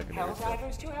we'll do secondary stuff.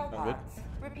 Helldivers to Sound good? Hellpods.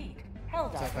 Repeat.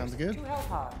 Helldivers sounds good. to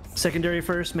Hellpods. Secondary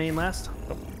first, main last.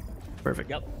 Perfect.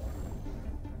 Yep.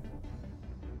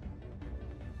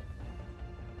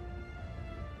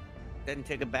 Didn't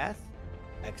take a bath?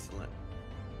 Excellent.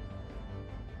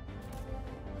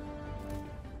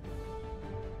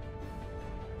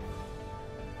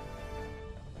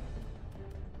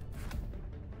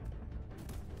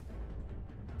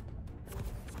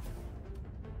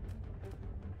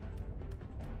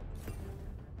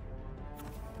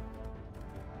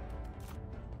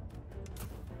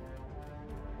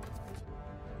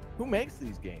 Who makes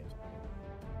these games?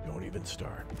 Don't even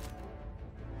start.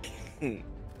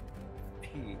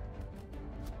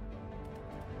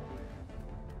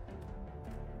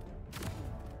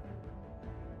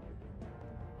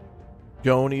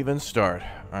 Don't even start.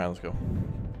 All right, let's go.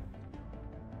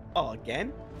 Oh,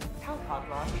 again? Hellpod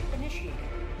launch initiated.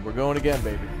 We're going again,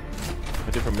 baby.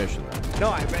 A different mission, though. No,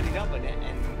 I readied up with it,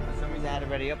 and for some reason I had to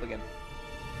ready up again.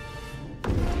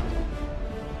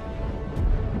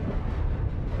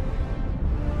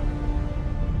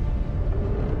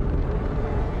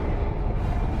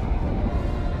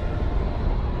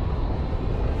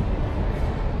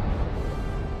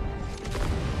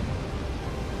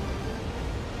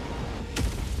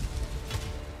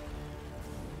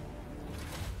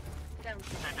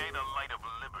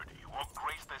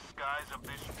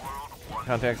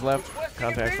 Contacts left,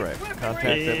 contacts right. Contacts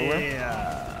everywhere.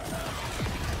 Yeah.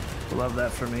 Love that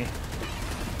for me.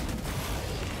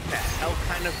 The hell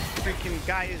kind of freaking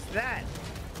guy is that?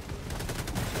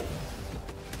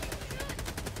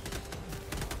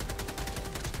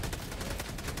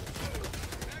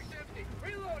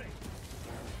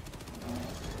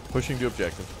 Pushing to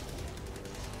objective.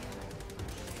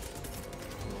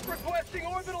 Requesting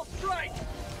orbital strike.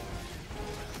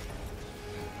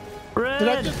 Red. Did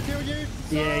I just kill you?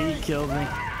 Yeah, Sorry. you killed me.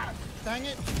 Dang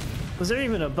it! Was there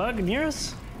even a bug near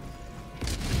us?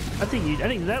 I think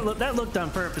that looked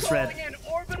on purpose, Red. Calling in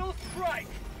orbital strike.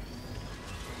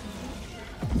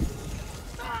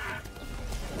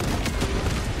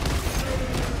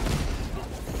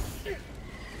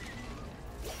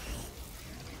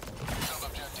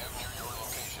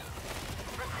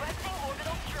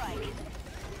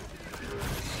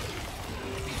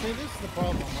 See, this is the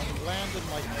problem. When we land in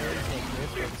like areas like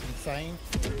this, it's insane.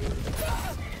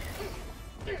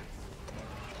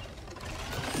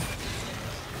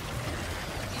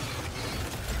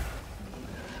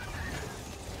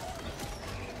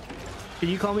 Can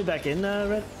you call me back in,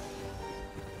 Red?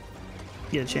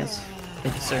 You get a chance.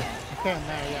 Thank you, sir. Okay,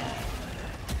 now, yeah.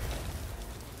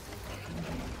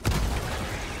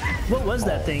 What was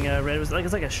that thing, Red? Was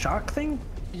it's like a shock thing?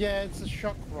 Yeah, it's a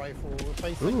shock rifle.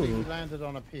 Basically, we landed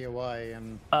on a POA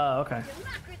and... Oh, okay.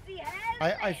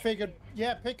 I figured,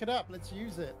 yeah, pick it up. Let's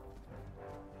use it.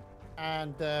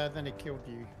 And then it killed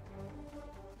you.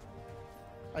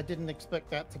 I didn't expect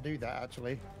that to do that,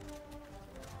 actually.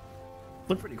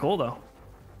 Looked pretty cool, though.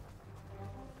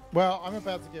 Well, I'm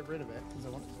about to get rid of it because I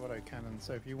want the autocannon,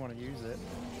 so if you want to use it...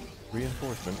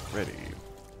 Reinforcement ready.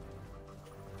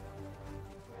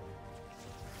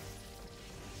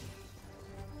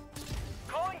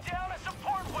 Calling down a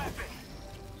support weapon.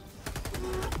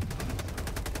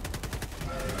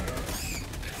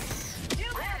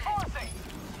 Reinforcing.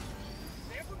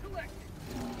 Sample collected.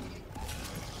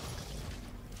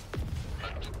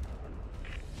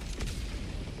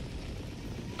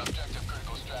 Objective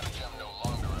critical stratagem no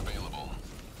longer available.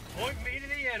 Point me to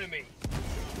the enemy.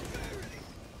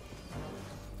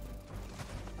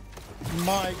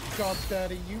 My God,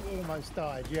 Daddy, you almost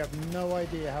died. You have no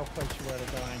idea how close you were to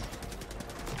dying.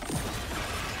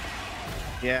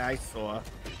 Yeah, I saw.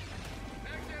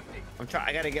 I'm trying.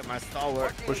 I gotta get my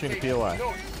stalwart. Pushing the POI.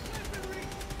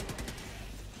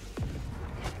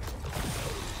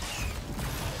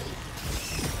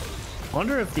 I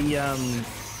wonder if the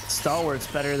stalwart's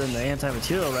better than the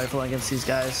anti-material rifle against these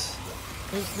guys.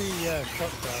 Here's the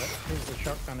shotgun. Here's the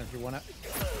shotgun if you want it.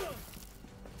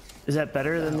 Is that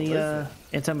better than the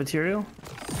anti-material?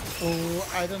 Oh,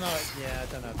 I don't know. Yeah, I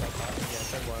don't know about that.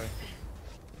 Yeah, don't worry.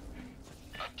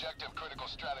 Objective critical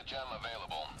stratagem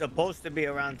available. Supposed to be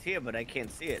around here, but I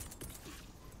can't see it.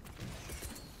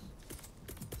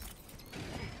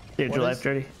 Did your life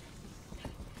dirty?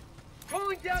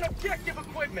 Calling down objective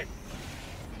equipment.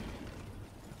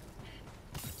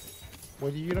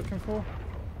 What are you looking for?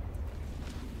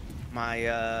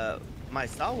 My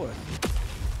stalwart.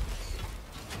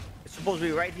 It's supposed to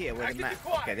be right here where the map.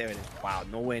 Okay, there it is. Wow,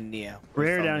 nowhere near.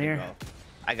 Rare down here. Go.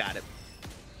 I got it.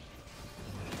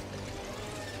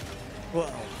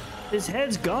 Whoa. His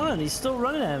head's gone. He's still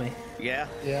running at me. Yeah.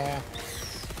 Yeah.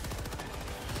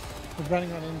 We're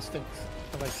running on instinct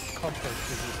for like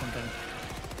cockroaches or something.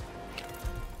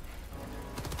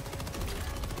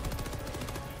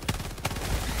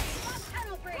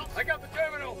 I got the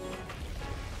terminal.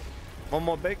 One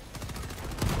more big.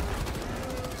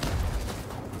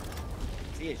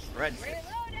 See it shreds.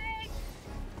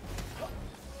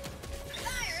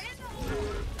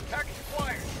 Package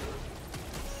acquired.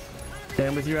 Okay,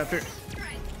 I'm with you after.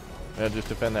 Yeah, just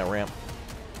defend that ramp.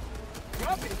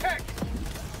 Dropping package.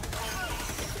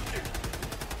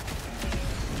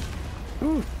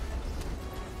 Ooh.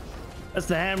 That's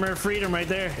the hammer of freedom right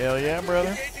there. Hell yeah, brother.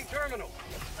 Engaging terminal.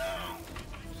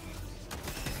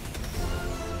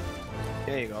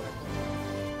 There you go.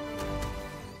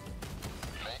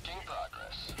 Making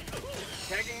progress.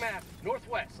 Tagging map.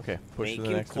 Northwest. Okay, push to the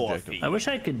Making next coffee. objective. I wish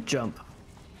I could jump,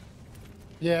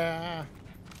 Yeah.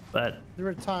 but There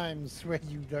are times where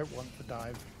you don't want to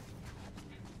dive.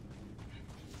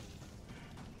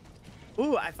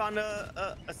 Ooh, I found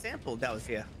a sample that was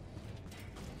here.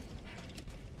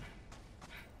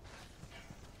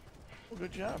 Oh,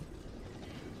 good job.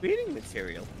 Reading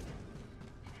material.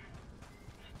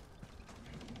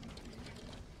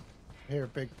 Here,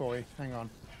 big boy. Hang on.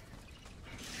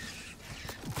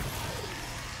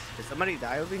 Did somebody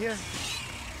die over here?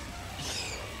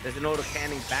 There's an auto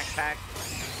canning backpack.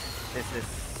 This is.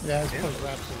 Yeah, it's called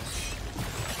raptors.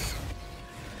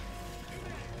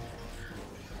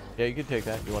 Yeah, you can take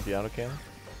that. You want the autocannon?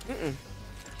 Mm-mm.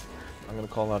 I'm gonna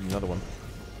call out another one.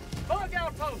 Bug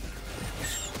outpost.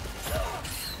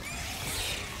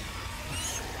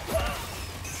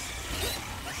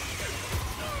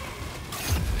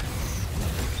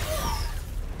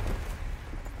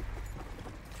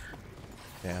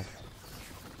 Yeah.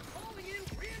 Calling in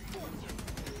reinforcements.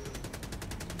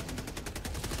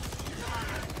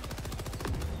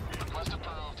 Request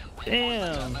approved. Reinforcements have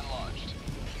damn. been launched.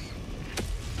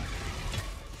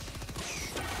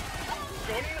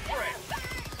 Joining the fray.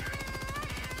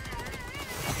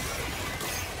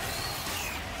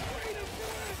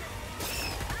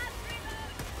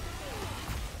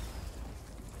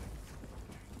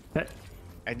 Okay.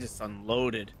 I just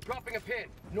unloaded. Dropping a pin.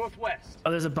 Northwest.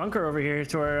 Oh, there's a bunker over here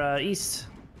to our east.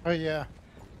 Oh yeah.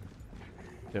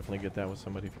 Definitely get that with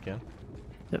somebody if you can.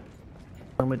 Yep.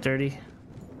 One with dirty.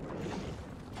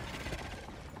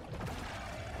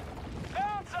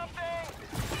 Found something!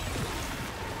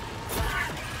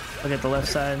 Look at the left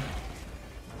side.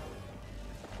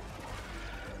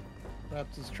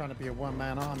 Perhaps he's trying to be a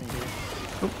one-man army here.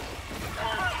 Oop.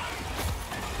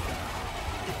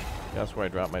 That's where I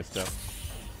dropped my stuff.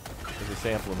 There's a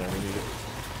sample in there. We need it.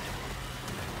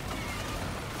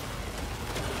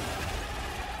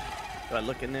 Do I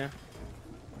look in there?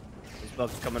 This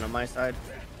bug's coming on my side.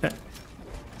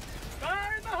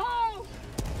 Fire in the hole!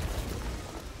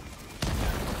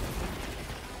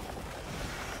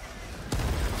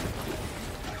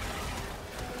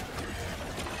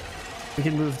 We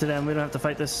can move to them. We don't have to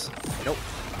fight this. Nope.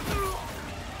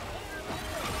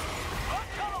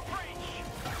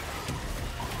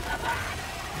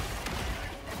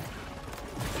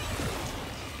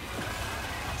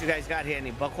 You guys got here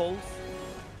any buckholes?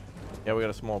 Yeah, we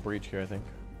got a small breach here, I think.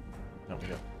 No, we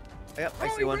got. Yep, I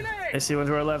see one. I see one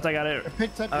to our left. I got it.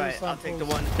 Picked up All your right, I'll take the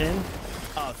one. In.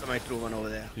 Oh, somebody threw one over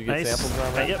there. Did you get Nice. samples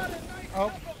on that? Yep.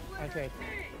 Oh, okay.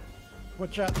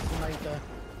 Watch out, there's a mate there.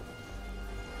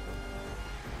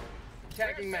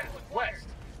 Tagging map. West.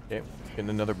 Okay, getting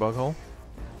another bug hole.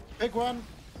 Big one.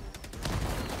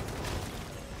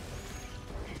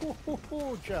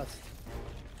 Just.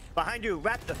 Behind you,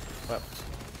 Raptor. Well,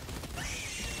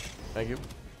 thank you.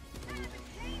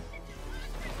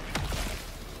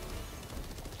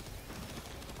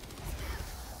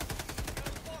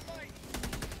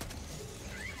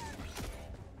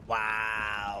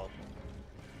 Wow.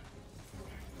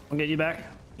 I'll get you back.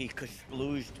 He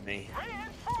splooged me.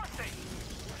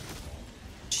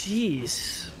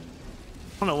 Jeez.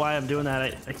 I don't know why I'm doing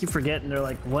that. I keep forgetting they're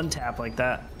like one tap like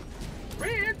that.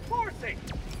 Reinforcing.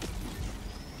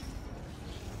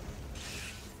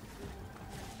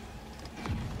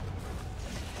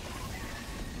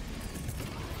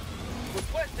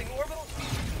 Requesting orbital.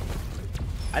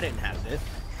 I didn't have this.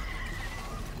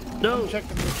 No. I'm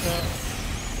checking this out.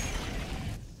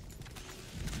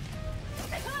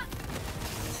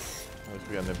 At least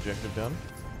we got an objective done.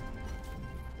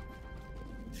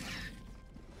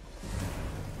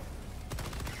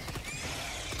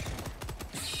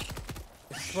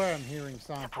 I swear I'm hearing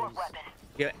samples.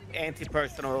 Yeah,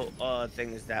 anti-personal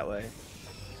thing is that way.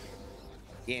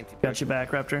 The Got you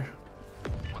back, Raptor.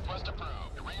 Request approved.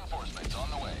 Reinforcements on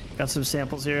the way. Got some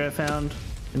samples here I found.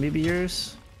 And maybe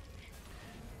yours.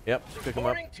 Yep, just pick them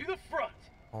up. Reporting to the front.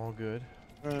 All good.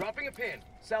 Dropping a pin.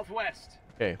 Southwest.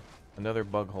 Okay, another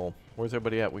bug hole. Where's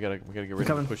everybody at? We gotta get ready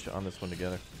to push on this one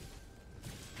together.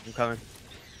 I'm coming.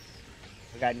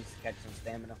 The guy needs to catch some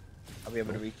stamina. I'll be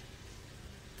able to reach.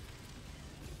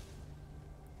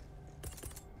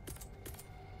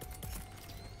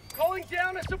 Calling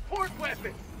down a support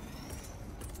weapon.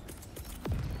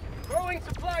 Throwing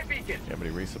supply beacon.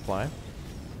 Everybody resupply.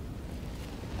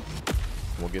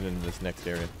 We'll get into this next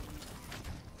area.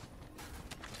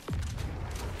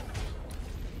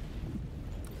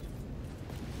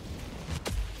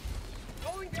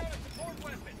 Calling down a support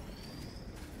weapon.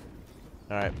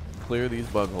 All right, clear these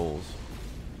bug holes.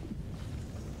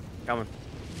 Coming.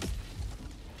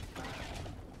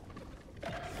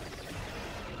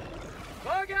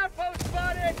 Bug outpost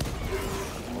spotted.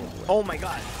 Oh my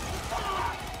god.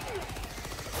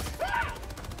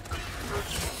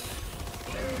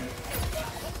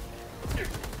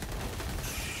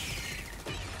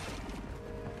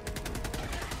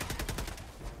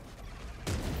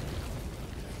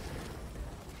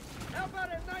 How about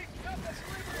a nice cup of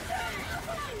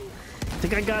I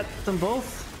think I got them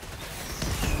both.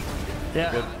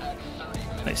 Yeah. Good.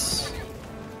 Nice.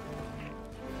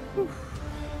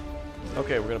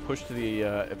 Okay, we're gonna push to the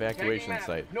evacuation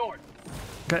site, North.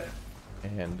 Okay.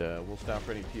 and we'll stop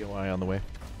for any POI on the way.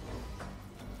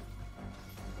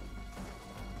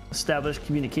 Establish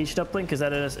communication uplink. Is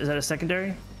that a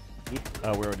secondary? We're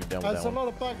already done with There's that a one. lot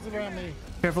of bugs around me.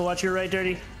 Careful, watch your right,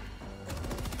 Dirty.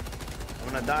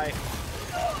 I'm gonna die.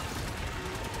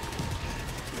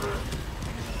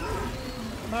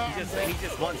 No, He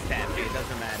just one stabbed me. It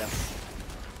doesn't matter.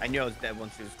 I knew I was dead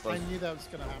once he was I close. knew that was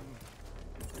gonna happen.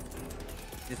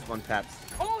 Just one taps.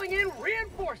 Calling in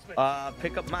reinforcements.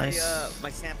 Pick up my Nice. my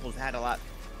samples. Had a lot.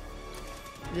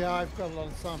 Yeah, I've got a lot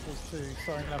of samples too,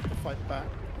 so I'm gonna have to fight back.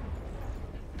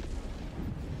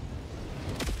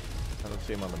 I don't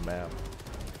see them on the map.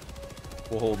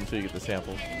 We'll hold until you get the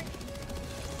samples.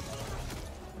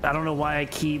 I don't know why I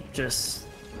keep just...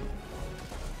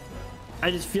 I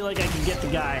just feel like I can get the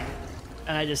guy,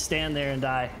 and I just stand there and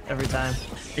die every time.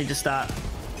 He just stop.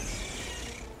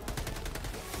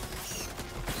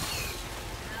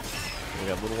 We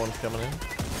got little ones coming in.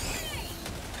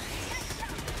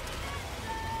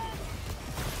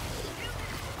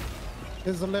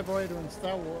 There's a liberator and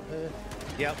Stalwart here.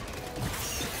 Yep.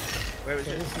 Where is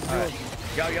Okay, it? this is All yours.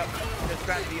 right. Yo, yo. Just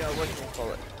grab the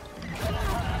whatchamacallit.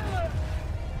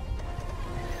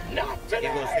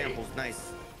 Get those samples.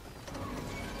 Nice.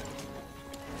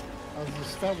 Oh, there's a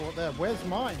Stalwart there. Where's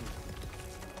mine?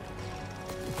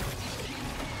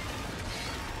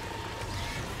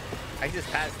 I just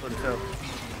passed one too.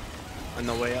 On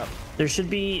the way up. There should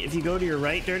be, if you go to your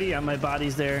right, Dirty, on my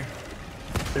body's there.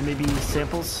 There may be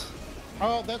samples.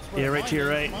 Oh, that's where Yeah, right to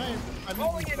your mine right. is. Mine,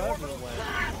 I'm even further away.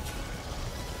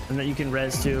 And then you can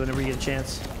res too whenever you get a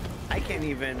chance. I can't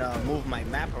even move my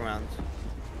map around.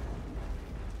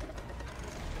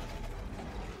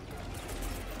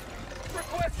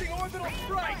 Requesting orbital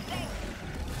strike.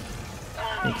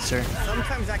 Thank you, sir.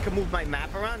 Sometimes I can move my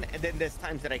map around, and then there's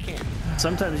times that I can't.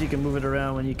 Sometimes you can move it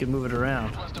around when you can move it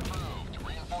around. Request approved.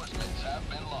 Reinforcements have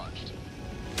been launched.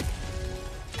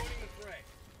 Joining the fray.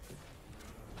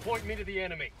 Point me to the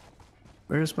enemy.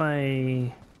 Where's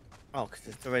my Oh, because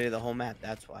it's already the whole map.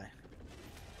 That's why.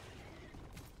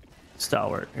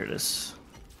 stalwart? Here it is.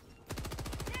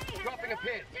 Dropping a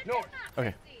pin. North.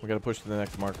 Okay, we gotta push to the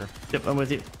next marker. Yep, I'm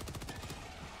with you.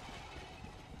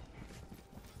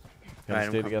 Gotta Alright, I'm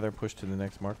stay coming. together, push to the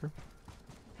next marker.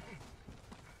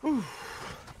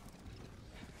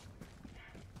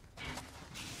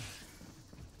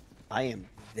 I am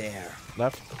there.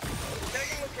 Left.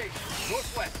 Tagging location.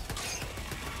 Northwest.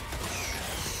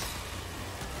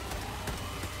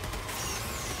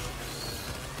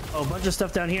 Oh, a bunch of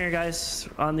stuff down here, guys.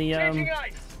 On the Changing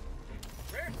ice.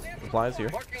 Rare sample Supplies here.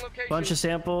 marking location. bunch of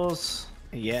samples,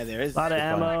 Yeah, there is. a lot of Good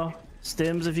find. ammo,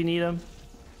 stims if you need them.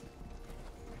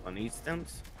 On these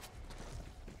stems.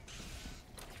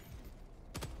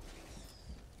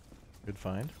 Good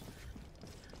find.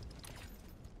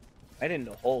 Right in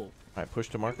the hole. Alright, push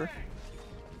to marker.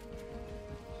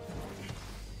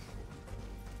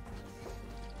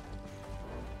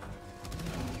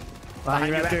 Behind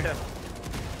you, you, Raptor. Raptor.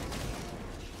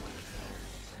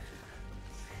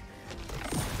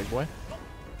 Big boy.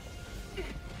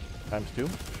 Times 2.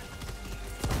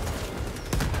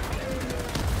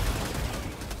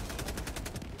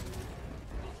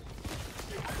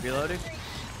 Reloading.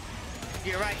 To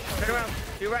your right. Turn around.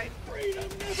 To your right.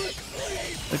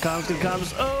 The comms, good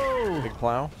comms. Oh! Big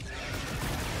plow.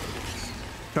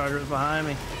 Charger was behind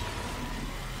me.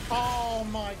 Oh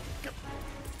my god.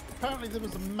 Apparently there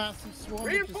was a massive swarm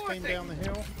that just came down the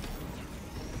hill.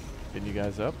 Getting you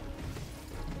guys up.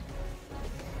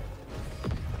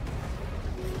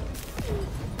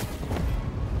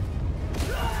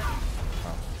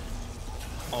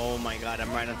 Oh my god,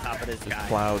 I'm right on top of this Just guy.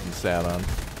 plowed and sat on.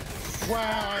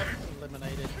 Wow, I'm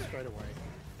eliminated straight away.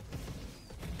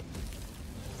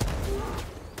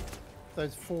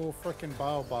 Those 4 frickin'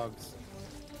 bile bugs.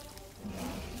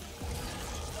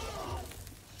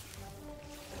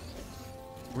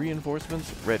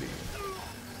 Reinforcements ready.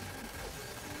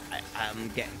 I'm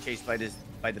getting chased by the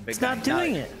big It's guy. not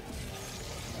doing it.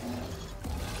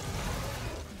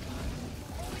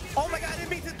 Oh my god, I didn't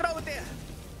mean to throw it there.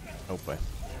 Oh boy.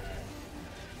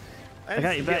 I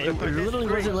got you back. It literally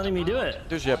wasn't letting me do it.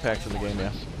 There's jetpacks in the game,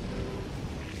 yeah.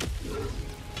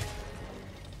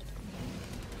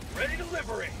 Ready to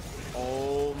liberate.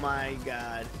 Oh my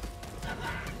god.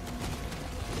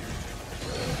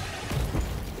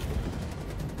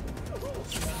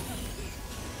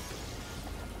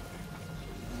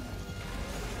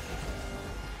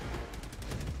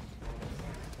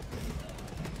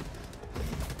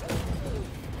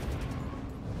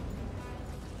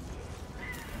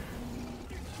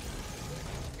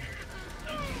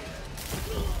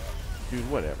 Dude,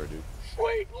 whatever, dude.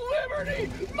 Sweet liberty,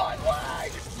 my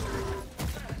leg.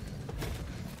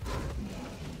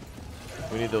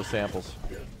 We need those samples.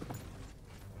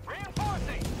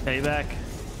 Reinforcing. Hey, back.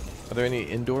 Are there any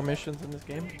indoor missions in this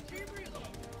game?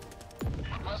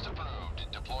 Request approved.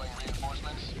 Deploying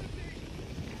reinforcements.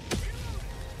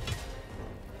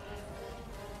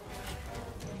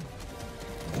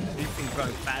 These things run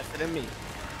faster than me.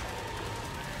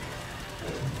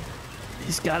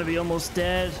 He's got to be almost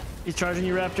dead. He's charging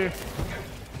you, Raptor.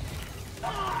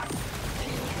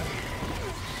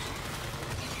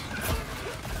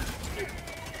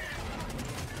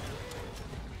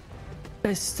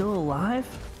 Guy's still alive?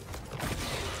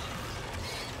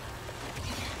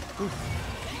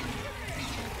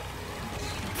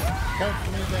 Help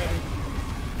me, daddy.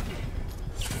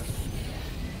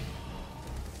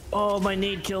 Oh, my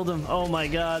nade killed him. Oh my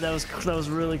god, that was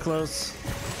really close.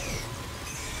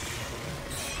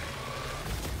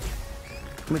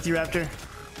 I'm with you, Raptor.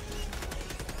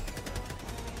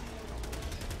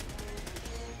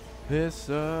 This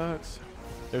sucks.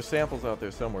 There's samples out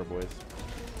there somewhere, boys.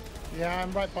 Yeah,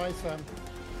 I'm right by some.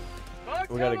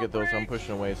 We gotta get those. I'm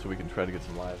pushing away so we can try to get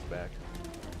some lives back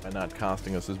by not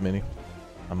costing us as many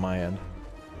on my end.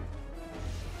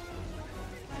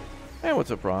 Hey, what's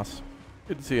up, Ross?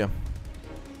 Good to see you.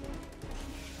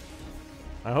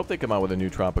 I hope they come out with a new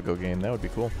Tropico game. That would be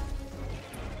cool.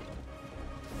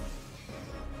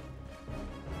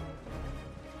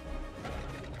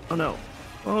 Oh no.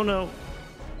 Oh no.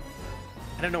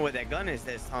 I don't know where that gun is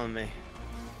that's telling me.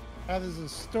 There's a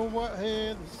stalwart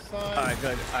here, the side. Alright,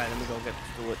 good. Alright, let me go get the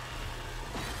steward.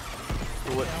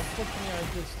 Yeah, unfortunately, I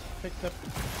just picked up.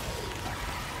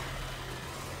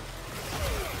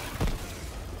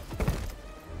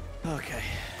 Okay.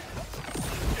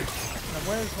 Now,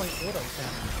 where's my auto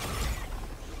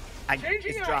cannon?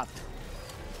 It's dropped.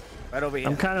 Right over here.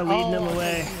 I'm kind of leading them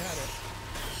away.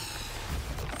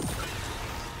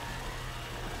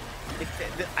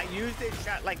 I used it,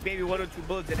 shot like maybe 1 or 2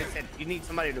 bullets, and it said you need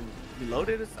somebody to reload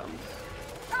it or something.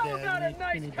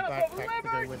 Yeah, you need the backpack to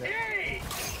go with it.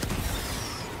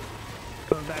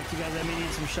 Going back to you guys. Let me need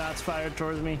some shots fired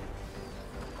towards me.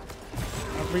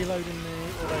 I'm reloading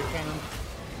the auto cannon.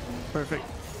 Perfect.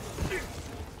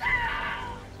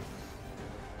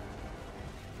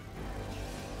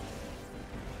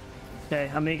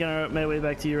 Okay, I'm making my way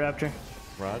back to you, Raptor.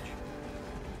 Raj?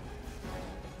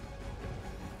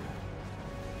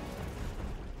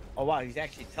 Oh wow, he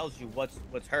actually tells you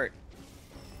what's hurt.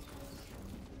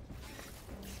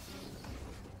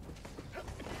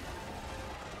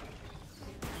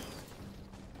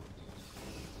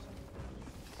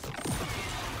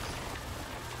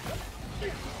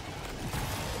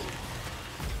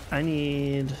 I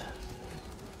need.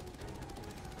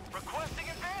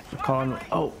 Calling.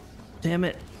 Oh, damn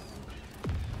it.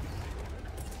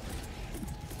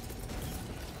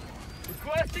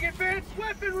 Requesting advanced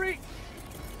weaponry.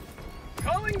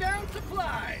 Calling down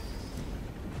supplies.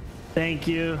 Thank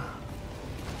you.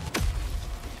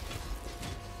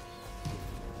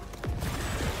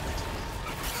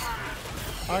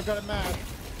 I got it mad.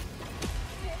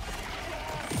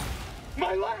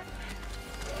 My leg.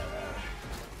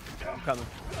 I'm coming.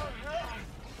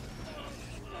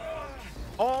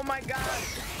 Oh my god!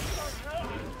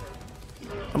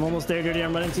 I'm almost there, Dirty.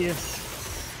 I'm running to you.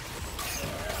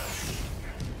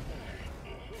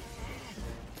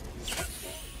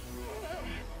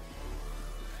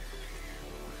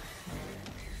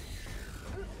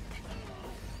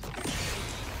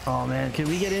 Oh man, can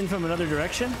we get in from another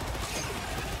direction?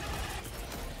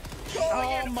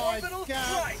 Oh my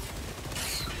god!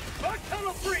 Bug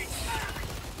tunnel breach.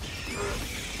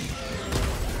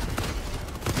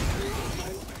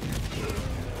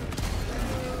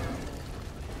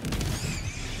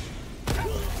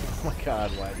 Oh my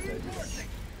god, why did I do that?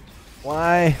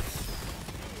 Why?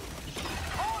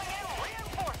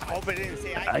 I hope it didn't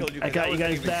say I killed you. I got you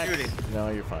guys even back. shooting. No,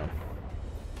 you're fine.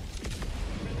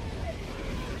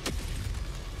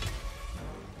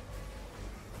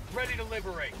 Ready to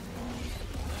liberate.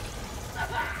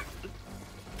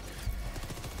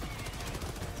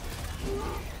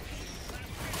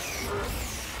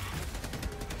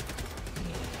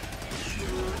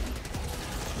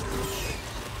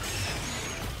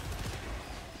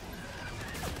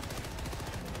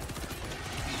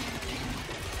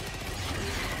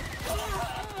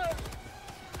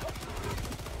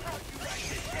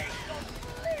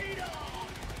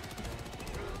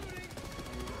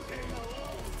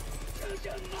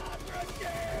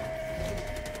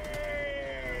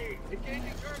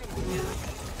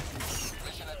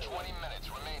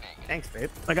 Thanks, babe.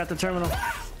 I got the terminal.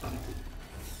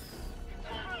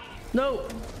 No.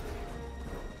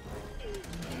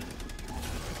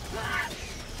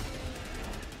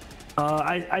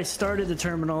 I started the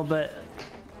terminal, but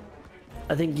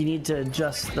I think you need to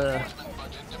adjust the.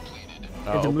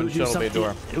 Open shuttle bay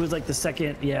door. It was like the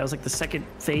second. Yeah, it was like the second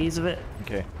phase of it.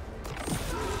 Okay.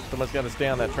 Someone's got to stay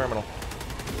on that terminal.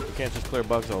 You can't just clear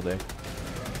bugs all day.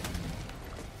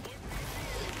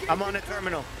 I'm on the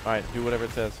terminal. All right, do whatever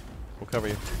it says. We'll cover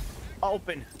you.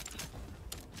 Open.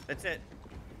 That's it.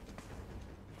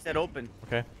 It said open.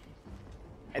 Okay.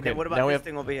 And then what about this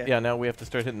thing over here? Yeah, now we have to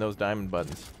start hitting those diamond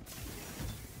buttons.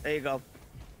 There you go.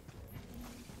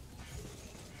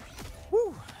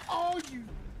 Woo! Oh, you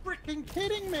freaking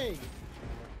kidding me!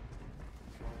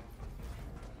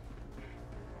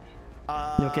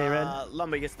 You okay, Red?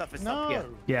 Lumber, your stuff is up here.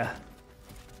 Yeah.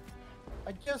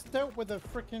 I just dealt with a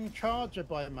freaking charger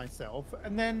by myself,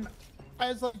 and then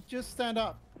as I just stand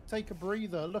up, take a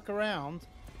breather, look around,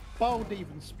 Bold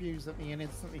even spews at me and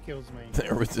instantly kills me.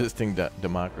 They're resisting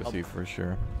democracy for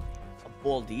sure. A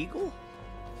bald eagle?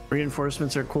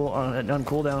 Reinforcements are cool on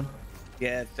cooldown.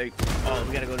 Yeah, oh,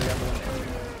 we gotta go to the other one.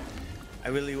 I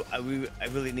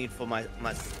really need for my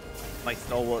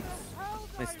Star Wars.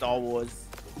 My Star Wars.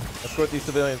 Escort these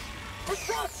civilians.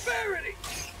 For prosperity!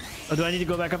 Oh, do I need to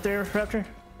go back up there, Raptor?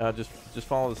 Just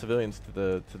follow the civilians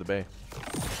to the bay.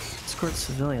 Escort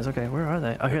civilians. Okay, where are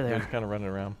they? Oh, here they They're are. just kind of running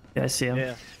around. Yeah, I see them.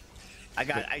 Yeah.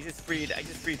 I just freed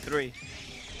 3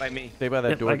 by me. Stay by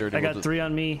that door, Dirty. I got 3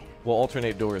 on me. We'll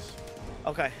alternate doors.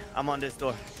 Okay, I'm on this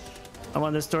door. I'm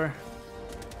on this door.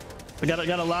 I got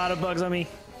a lot of bugs on me.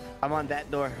 I'm on that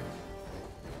door.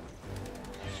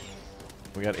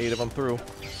 We got 8 of them through.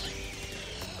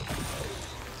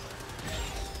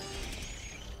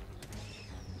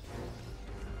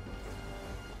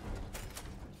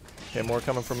 Okay, more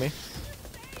coming from me.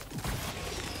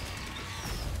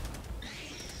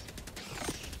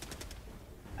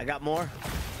 I got more.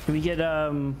 Can we get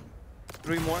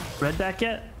 3 more. red back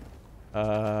yet?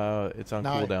 It's on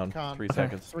cooldown. Can't. 3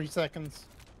 seconds. 3 seconds.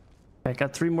 I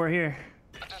got 3 more here.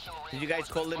 Did you guys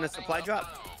call in a supply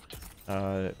drop?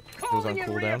 It was on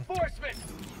cooldown.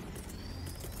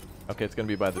 Okay, it's gonna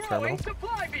be by the terminal.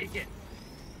 Supply beacon.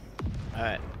 All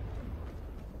right.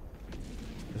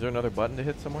 Is there another button to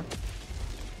hit somewhere?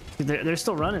 They're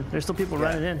still running. There's still people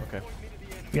running in. Okay.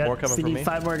 We got, More coming we from need me?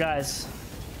 5 more guys.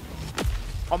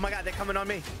 Oh my God, they're coming on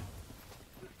me.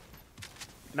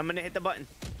 And I'm gonna hit the button.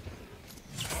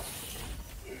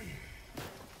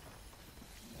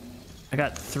 I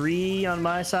got 3 on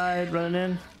my side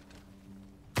running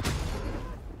in.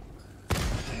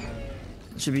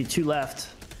 Should be 2 left.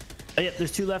 Oh, yep,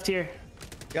 there's 2 left here.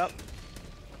 Yep.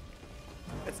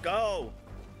 Let's go.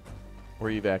 We're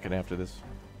evacing after this.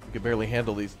 We can barely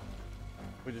handle these.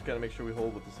 We just gotta make sure we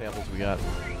hold with the samples we got.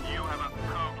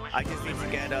 I just need to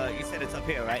get. You said it's up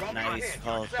here, right? Nice.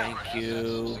 Oh, thank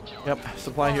you. Yep.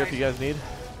 Supply here if you guys need.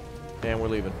 And we're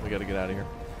leaving. We gotta get out of here.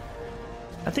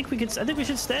 I think we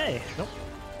should stay. Nope.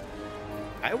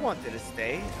 I wanted to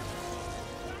stay.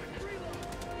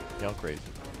 Y'all crazy.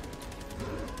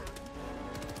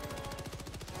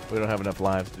 We don't have enough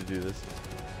lives to do this.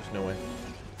 There's no way.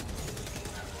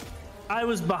 I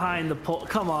was behind the pole.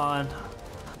 Come on.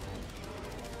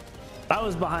 I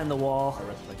was behind the wall. I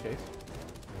rest my case.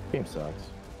 Game sucks.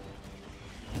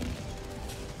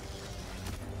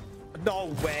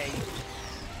 No way.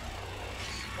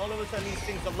 All of a sudden, these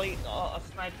things are late.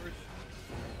 Snipers.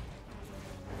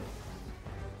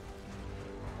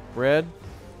 Red,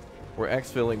 we're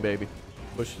exfilling, baby.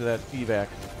 Push to that evac.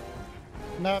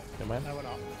 Nope. Come on. No, we're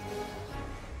not.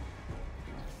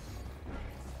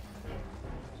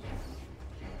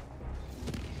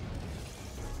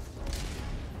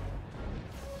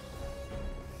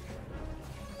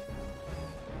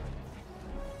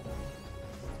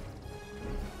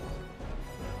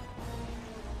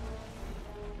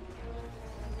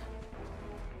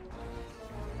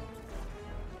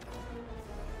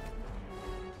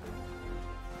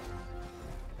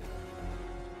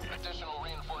 Additional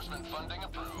reinforcement funding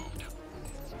approved.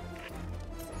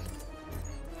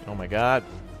 Oh my God.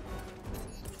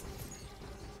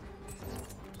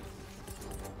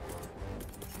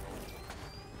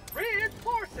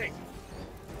 Reinforcing.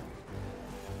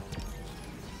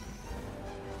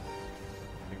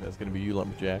 I think that's gonna be you,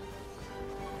 Lumberjack.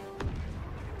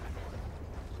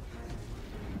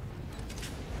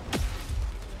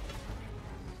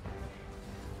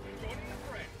 Joining the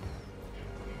fray.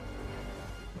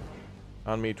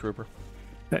 On me, trooper.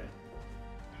 Okay.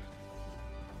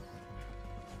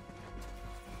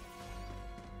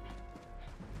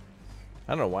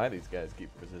 I don't know why these guys keep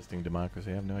resisting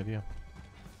democracy. I have no idea.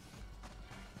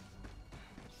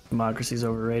 Democracy's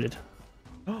overrated.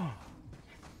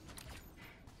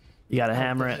 You gotta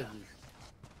hammer it.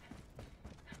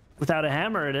 Without a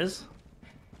hammer, it is.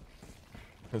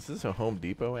 Is this a Home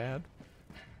Depot ad?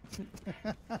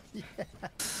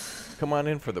 Come on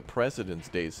in for the President's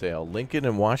Day sale. Lincoln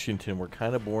and Washington were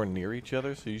kind of born near each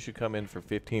other, so you should come in for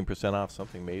 15% off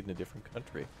something made in a different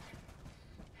country.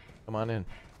 Come on in.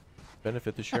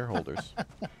 Benefit the shareholders.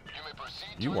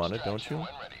 You want it, don't you?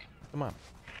 Come on.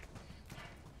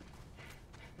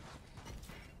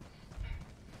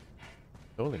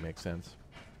 Totally makes sense.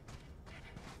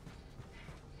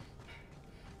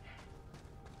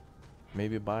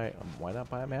 Maybe buy, why not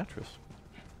buy a mattress?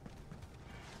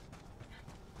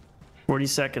 40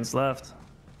 seconds left.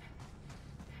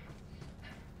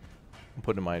 I'm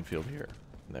putting a minefield here.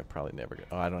 And they're probably never gonna,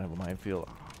 oh, I don't have a minefield.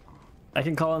 I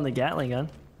can call in the Gatling gun.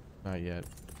 Not yet.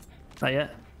 Not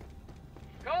yet.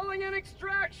 Calling in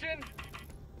extraction.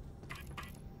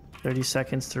 30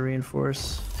 seconds to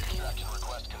reinforce.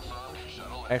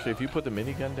 Actually, if you put the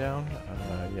minigun down,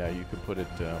 yeah, you could put it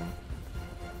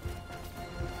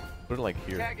like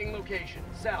here. Tagging location,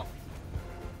 south.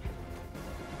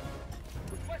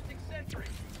 Requesting sentry.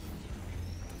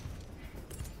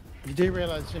 You do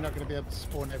realize you're not going to be able to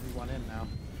spawn everyone in now.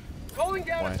 Calling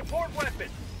down Why? a support weapon.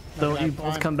 Don't Okay, you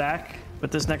both fine. come back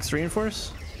with this next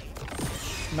reinforce?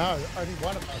 No, only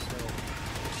one of us will.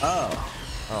 Oh.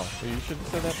 Oh, well, you should have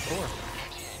said that before.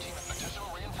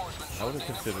 I would have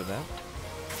considered that.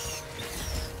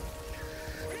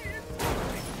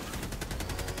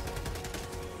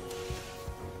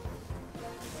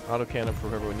 Autocannon for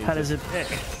whoever needs How does it pick?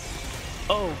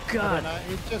 Oh I god. don't know,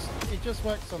 it just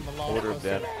works on the last Order of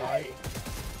person death. that died.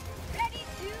 Ready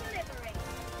to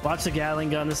liberate. Watch the Gatling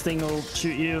gun. This thing will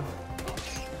shoot you.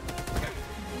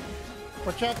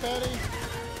 Watch out, Daddy.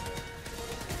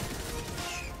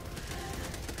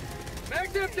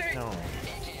 Mag's empty. No.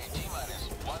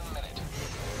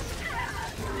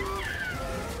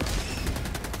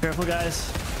 Careful,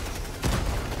 guys.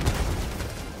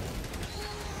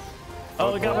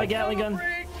 Oh, I got my Gatling gun.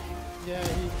 Yeah,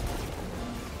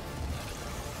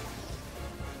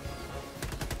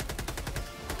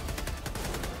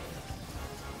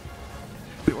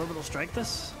 We orbital strike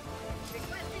this?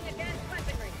 Requesting advanced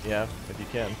weaponry. Yeah, if you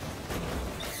can.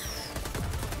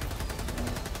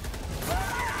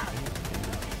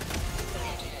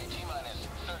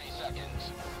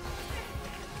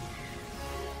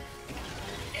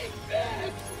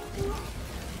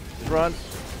 Run.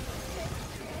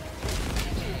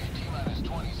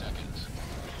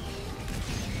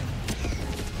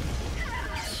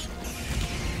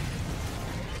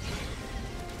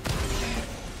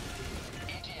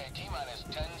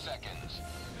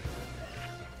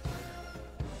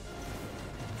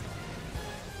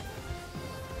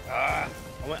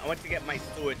 I went to get my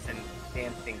swords and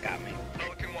damn thing got me.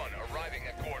 Pelican 1 arriving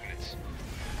at coordinates.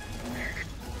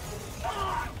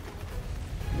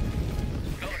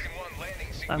 Pelican 1 landing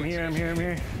sequence. I'm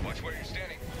here. Watch where you're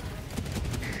standing.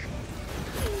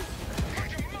 For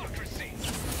democracy.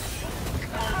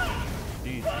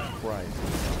 Jesus Christ.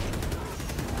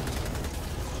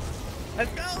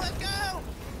 Let's go!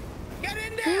 Get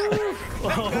in there!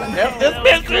 F this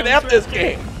mission, F this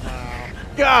game.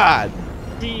 God.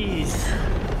 Jeez.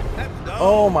 Let's go!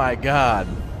 Oh my God.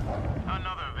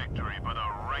 Another victory for the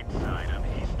right side of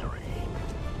history.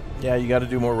 Yeah, you got to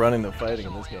do more running than fighting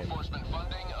in this game.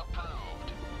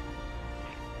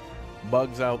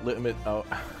 Bugs outlimit. Oh,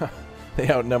 they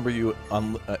outnumber you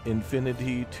on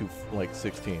infinity to like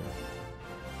 16.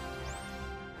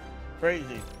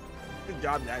 Crazy. Good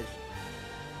job, guys.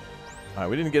 All right,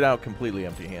 we didn't get out completely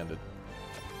empty-handed.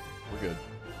 We're good.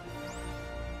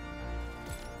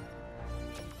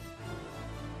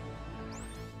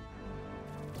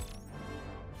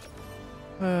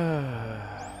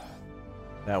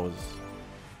 That was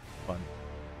fun.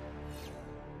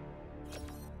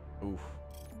 Oof.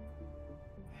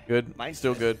 Good.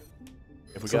 Still good.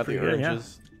 If we Still got the pretty good, yeah.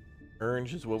 oranges,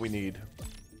 orange is what we need.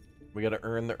 We got to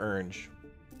earn the orange.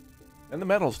 And the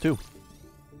medals, too.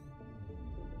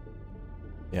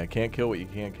 Yeah, can't kill what you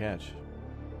can't catch.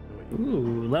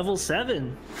 Ooh, level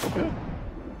 7. Good.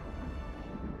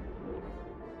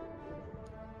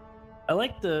 I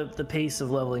like the pace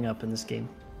of leveling up in this game.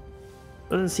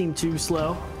 Doesn't seem too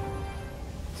slow.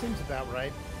 seems about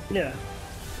right. Yeah.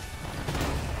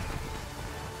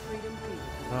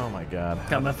 Oh my God.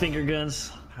 Got my finger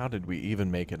guns. How did we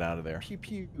even make it out of there? Pew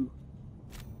pew.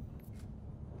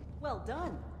 Well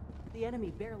done. The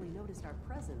enemy barely noticed our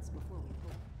presence before we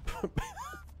pulled.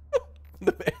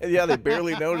 Yeah, they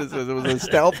barely noticed it. It was a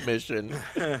stealth mission.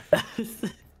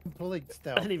 Complete I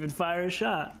stealth. didn't even fire a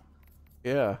shot.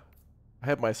 Yeah. I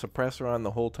had my suppressor on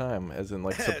the whole time, as in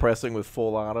like suppressing with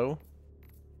full auto.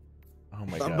 Oh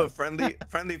my Number God.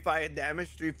 friendly fire damage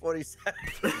 347.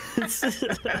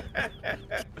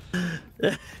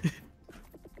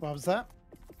 What was that?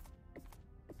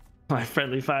 My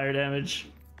friendly fire damage.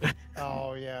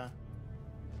 Oh yeah.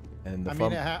 And the I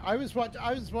fun. mean, I was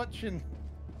watching.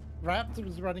 Raptor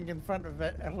was running in front of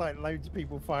it, and like loads of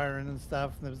people firing and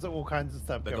stuff. And there was all kinds of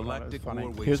stuff The going on. It Galactic was funny.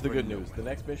 War waits Here's the for good no news. one. The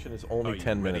next mission is Are only you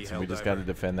 10 ready, minutes, and we just got to Helldiver?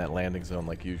 defend that landing zone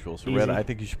like usual. So, Easy. Red, I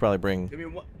think you should probably bring.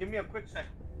 Give me a quick second.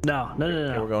 No.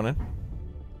 Yeah, we're going in.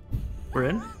 We're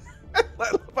in?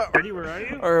 Ready, where are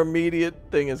you? Our immediate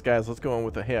thing is, guys, let's go in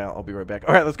with the. Hey, I'll be right back.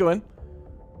 All right, let's go in.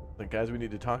 Like, guys, we need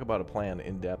to talk about a plan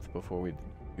in depth before we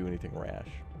do anything rash.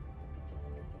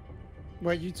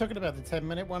 Wait, you talking about the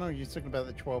 10-minute one, or are you talking about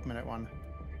the 12-minute one?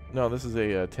 No, this is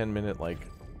a 10-minute like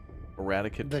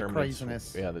eradicate The terminus.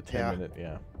 craziness. Yeah, the Yeah. 10-minute.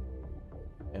 Yeah.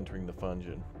 Entering the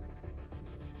Fungin.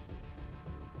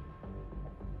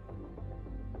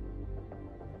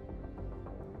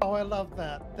 Oh, I love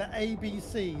that. The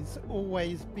ABCs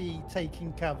always be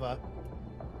taking cover.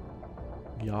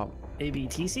 Yup.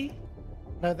 ABTC?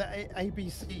 No, the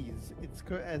ABCs. It's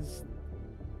good as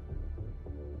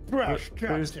brush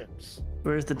tactics.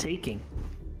 Where's the taking?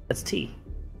 That's T.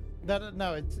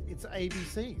 No, it's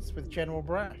ABCs with General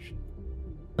Brash.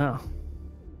 Oh.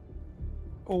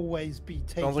 Always be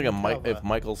taking Sounds like a cover. if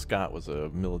Michael Scott was a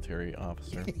military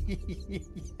officer. Yeah.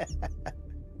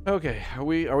 Okay, are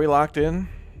we locked in?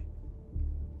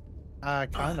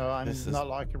 Kind of. I'm This is- not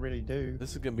like I really do.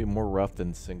 This is gonna be more rough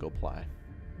than single ply.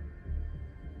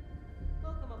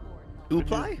 Welcome aboard. Two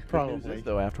ply? Good news Probably. is,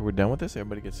 though, after we're done with this,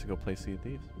 everybody gets to go play Sea of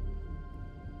Thieves.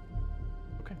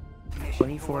 Okay.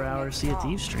 24-hour Sea of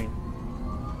Thieves stream.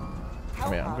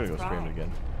 I mean, I'm gonna go stream it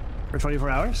again. For 24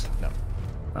 hours? No.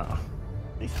 Oh.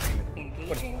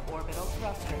 Engaging orbital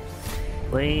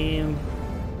thrusters. Lame.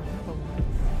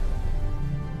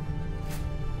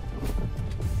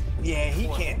 Yeah, he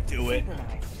can't do it.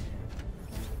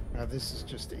 Now, this is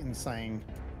just insane.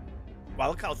 Wow,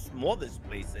 look how small this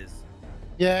place is.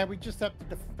 Yeah, we just have to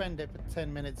defend it for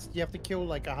 10 minutes. You have to kill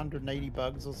like 180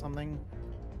 bugs or something.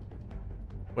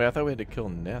 Wait, I thought we had to kill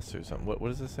nests or something. What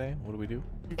does this say? What do we do?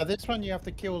 Yeah, this one you have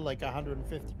to kill like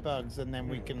 150 bugs and then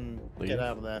we can Leave? get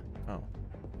out of there. Oh.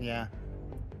 Yeah.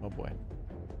 Oh boy.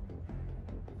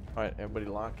 All right, everybody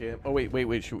lock in. Oh wait.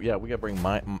 Yeah, we gotta bring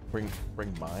mines and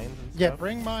Yeah, stuff.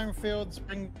 bring minefields,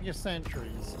 bring your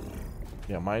sentries.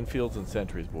 Yeah, minefields and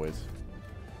sentries, boys.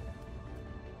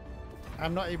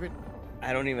 I'm not even.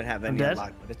 I don't even have any dead?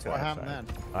 unlocked, but it's What alright. happened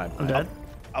then? I'm dead.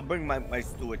 I'll bring my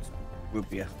steward's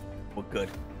group here. We're good.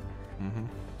 Mm-hmm.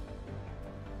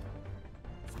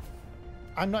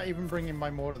 I'm not even bringing my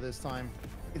mortar this time.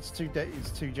 It's too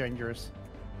dangerous.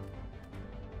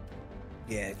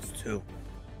 Yeah, it's two.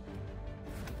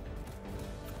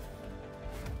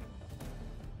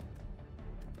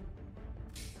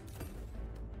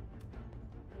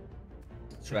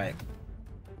 That's right.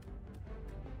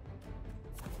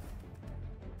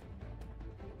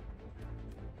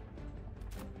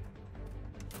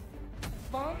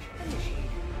 Launch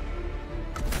initiated.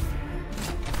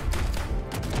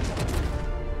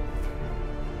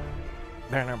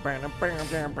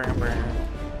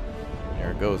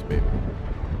 There it goes, baby.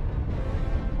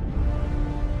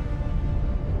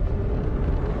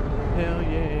 Hell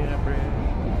yeah, Brad.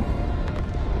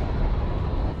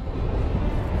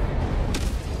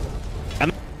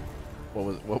 What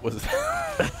was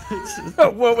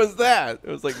what was that? It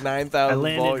was like 9,000 I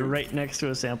landed volume. right next to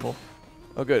a sample.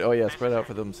 Oh good. Oh yeah, spread out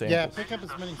for them samples. Yeah, pick up as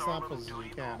many samples as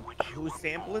you can. Who's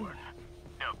sampling?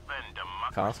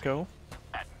 Costco?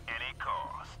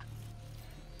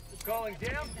 Calling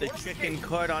down. The chicken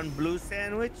cordon bleu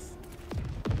sandwich?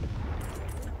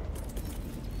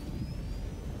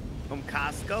 From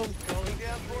Costco? Calling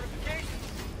down fortifications.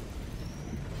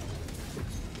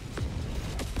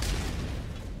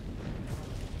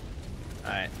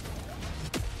 Alright.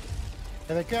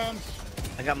 Here they come.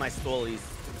 I got my stollies.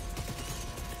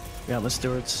 Yeah, the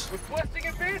stewards. Requesting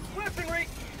advanced weaponry.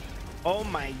 Oh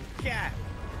my god.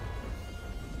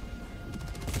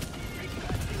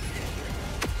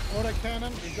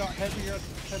 Autocannon, we've got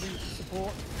heavy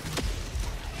support.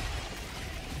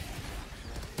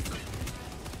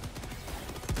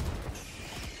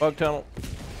 Bug tunnel.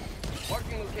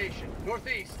 Marking location.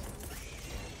 Northeast.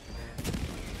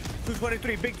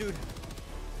 223, big dude.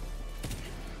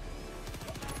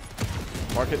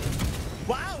 Mark it.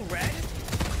 Wow, Red.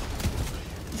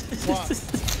 What?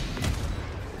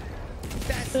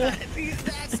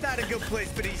 That's not a good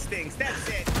place for these things. That's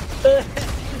it.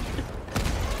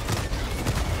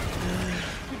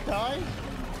 You die?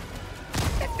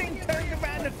 That thing turned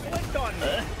around and flipped on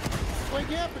me. Well,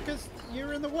 yeah, because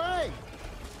you're in the way.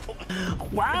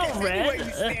 Wow, Because anywhere Red.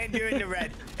 you stand, you're in the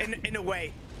red. In the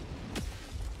way.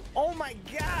 Oh my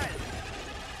god.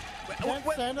 Don't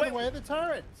stand in the way of the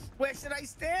turrets. Where should I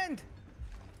stand?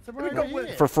 So we're No, over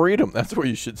here. For freedom, that's where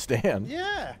you should stand.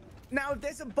 Yeah. Now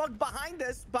there's a bug behind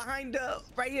us,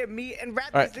 right here, me and Rat.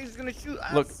 All right. This thing's gonna shoot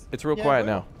us. Look, it's real Yeah, quiet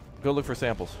well. now. Go look for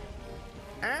samples.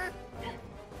 Huh?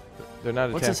 They're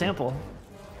not What's a attacking. sample?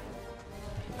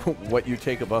 What you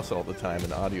take of us all the time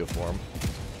in audio form.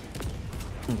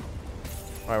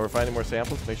 All right, we're finding more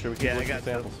samples. Make sure we keep Yeah, I looking got at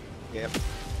samples. Yep.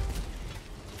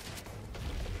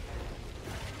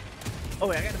 Oh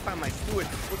wait, I gotta find my steward.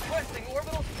 Requesting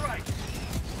orbital strike.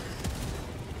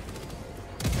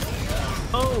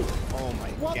 Oh, Oh my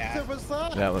What god. was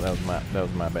that? That was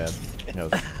my bad.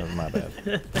 That was my bad.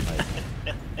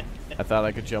 I thought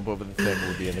I could jump over the thing and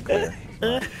we'd be in the clear.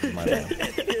 It's my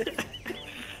bad.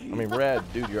 I mean, Red,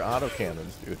 dude, your auto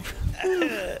cannons, dude.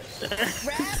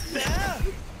 Rat, no!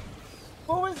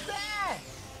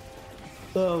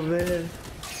 Oh man.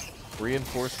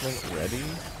 Reinforcement ready.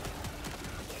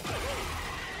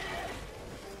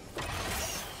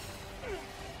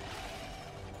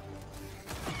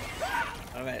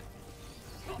 All right.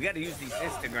 We got to use these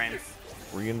Instagrams.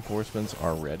 Reinforcements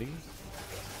are ready.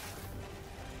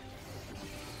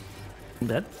 I'm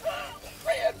dead.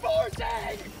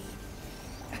 Reinforcing!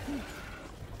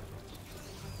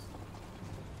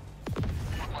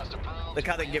 Look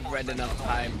how they give Red enough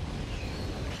time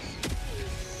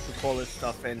to pull his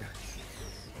stuff in.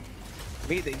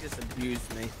 Me, they just abuse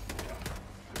me.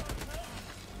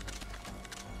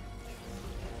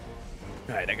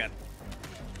 All right, I got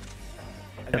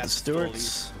Got the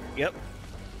Stewarts. Yep.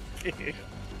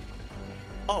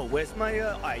 Oh, where's my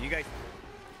all right, you guys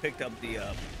picked up the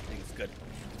things. Good.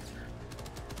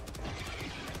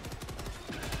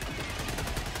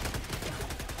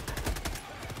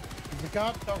 The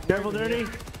guard dog Careful, really Dirty. is-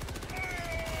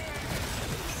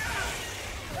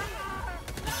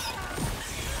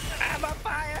 I'm on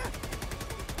fire!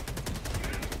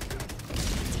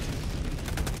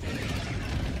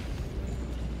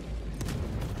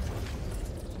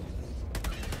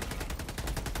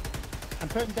 I'm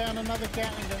putting down another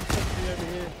Gatling gun sentry over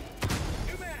here.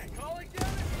 New man, calling down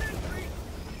a sentry.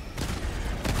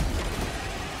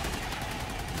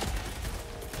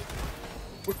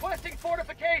 Requesting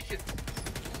fortifications.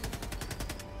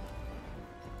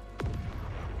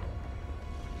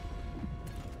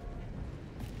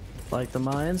 Like the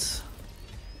mines.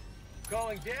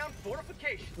 Calling down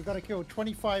fortifications. We've got to kill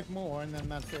 25 more, and then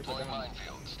that's it. we're Deploying done.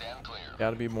 minefield. Stand clear.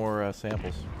 Got to be more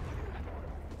samples.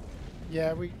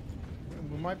 Yeah, we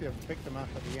might be able to pick them up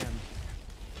at the end.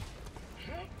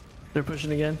 They're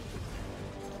pushing again.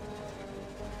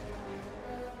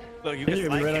 Look, you They're can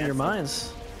gonna be slide right on your cancel.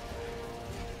 mines.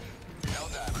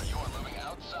 Helldiver, you are moving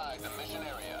outside the mission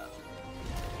area.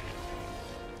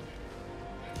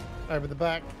 Over the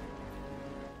back.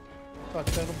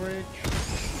 Bucksaddle Bridge.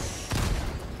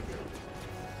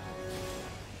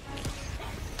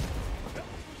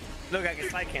 Look, I can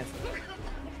slide cancel.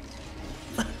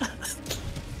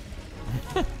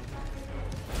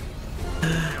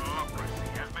 Democracy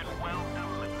has been well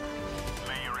delivered.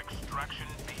 May your extraction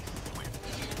be swift.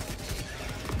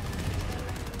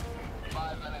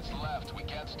 5 minutes left. We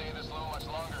can't stay this low much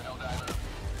longer, Helldiver.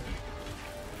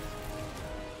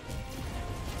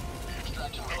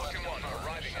 Extraction request confirmed.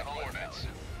 arriving at coordinates.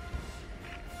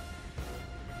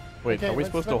 Wait, Okay, are we let's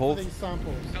supposed to look for hold? these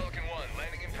samples? Pelican 1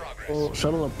 landing in progress. Oh,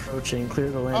 shuttle approaching. Clear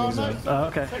the Oh, landing no, zone. Oh,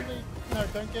 okay. no,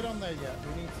 don't get on there yet.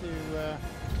 We need to,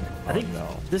 I think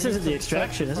no. this isn't the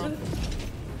extraction, isn't it?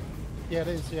 yeah, it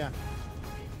is, yeah.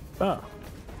 Oh,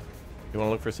 You want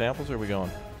to look for samples, or are we going?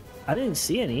 I didn't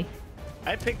see any.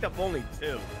 I picked up only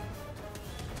 2.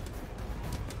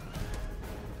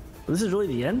 This is really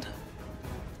the end?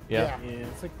 Yeah. Yeah.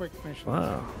 It's a quick mission.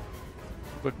 Wow.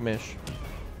 Quick mish.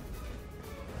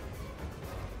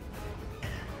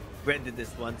 Red did this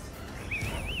once.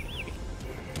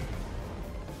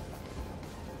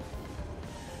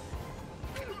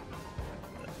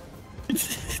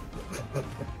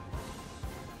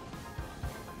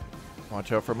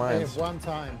 Watch out for Hey, mines. one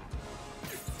time.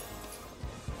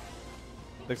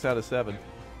 6 out of 7.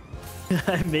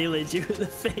 I meleeed you in the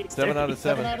face. 7 out of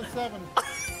 7 7. out of 7.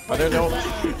 Are there no?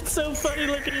 It's so funny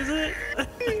looking, isn't it?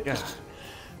 Yeah.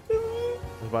 I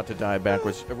was about to die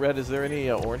backwards. Red, is there any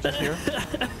oranges here?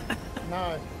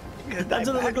 No. That's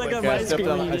what it looked like on Okay, my I stepped screen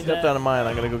on. when you I did stepped that. on a mine.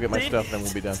 I'm gonna go get my stuff, and then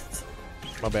we'll be done.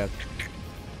 My bad.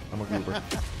 I'm a goober.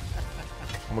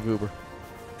 I'm a goober.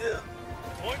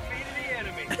 Point me to the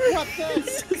enemy. What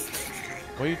this?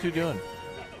 What are you two doing?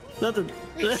 Nothing.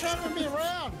 He's shoving me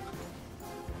around.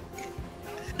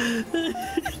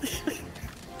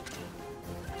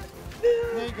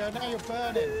 There you go, now you're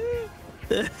burning.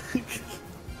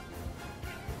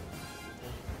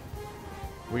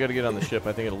 We got to get on the ship.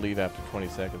 I think it'll leave after 20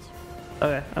 seconds.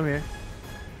 Okay, I'm here.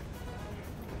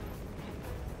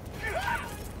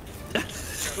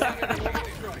 Stand by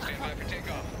for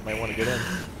takeoff. Might want to get in.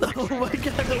 Oh my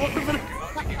god, the woman.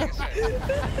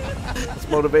 It's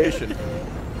motivation.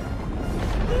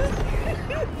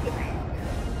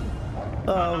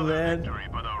 Oh man. Victory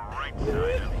for the right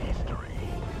side of history.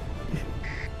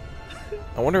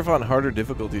 I wonder if on harder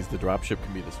difficulties the dropship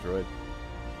can be destroyed.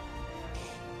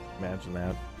 Imagine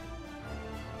that.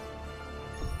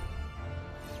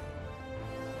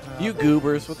 You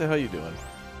goobers, what the hell are you doing?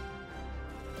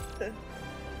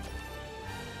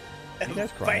 You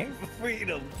guys crying? Fight for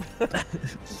freedom.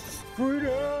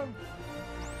 Freedom!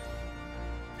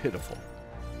 Pitiful.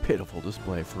 Pitiful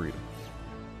display of freedom.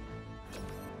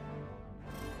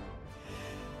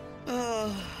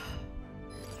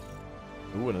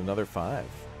 Ooh, and another 5.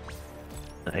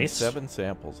 Nice. 7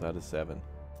 samples out of 7.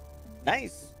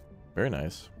 Nice. Very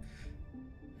nice.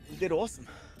 You did awesome.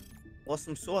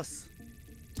 Awesome sauce.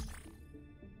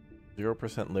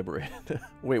 0% liberated.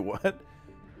 Wait, what?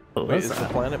 Oh, Wait, that's is the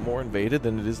not- planet more invaded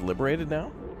than it is liberated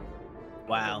now?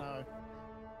 Wow.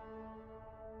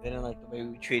 They didn't like the way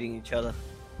we were treating each other.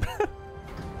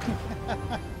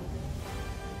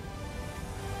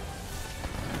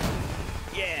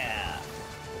 Yeah.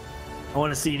 I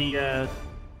want to see the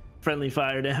friendly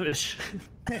fire damage.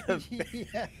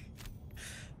 Yeah.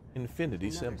 Infinity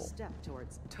Another symbol. step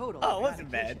towards total Oh, it wasn't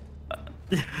bad.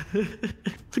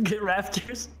 To get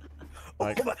raptors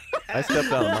I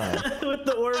stepped out of mine. with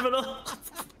the orbital.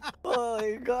 Oh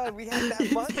my god, we had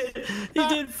that much? He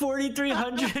did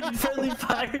 4,300 friendly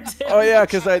fire damage. Oh yeah,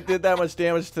 because I did that much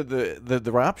damage to the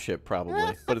dropship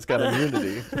probably, but it's got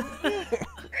immunity.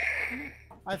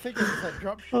 I think it was that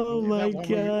drop ship. Oh my that one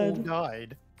where you all God.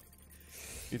 died.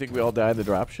 You think we all died in the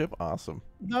dropship? Awesome.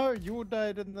 No, you all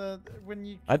died in the when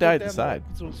you. I died down inside.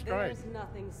 The orbital straight. There's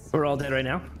nothing We're all dead right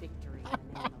now? victory in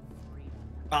the name of freedom.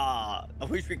 Ah, I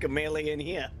wish we could melee in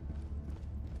here.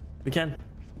 We can.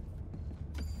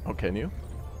 Oh, can you?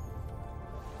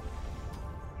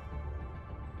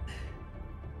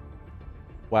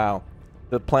 Wow.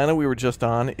 The planet we were just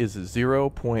on is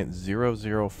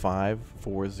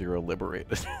 0.00540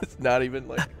 liberated. It's not even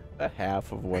like a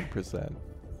half of 1%.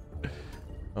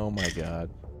 Oh my god.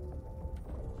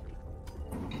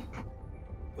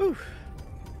 Oof.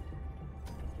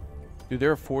 Dude,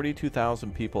 there are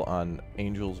 42,000 people on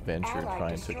Angel's Venture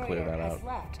trying to clear that out.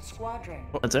 Left squadron.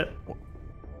 That's it.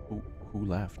 Who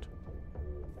left?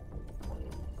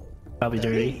 Probably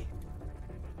dirty.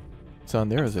 Son,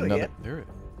 there is still another. here. There.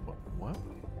 What?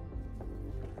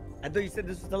 I thought you said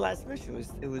this was the last mission.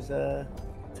 It was 10.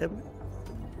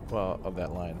 Well, of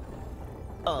that line.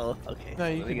 Oh, okay. No,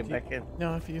 you Let me can get back in.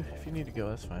 No, if you need to go,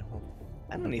 that's fine.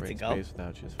 I don't need to break go. space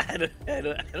without you. It's I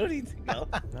don't need to go.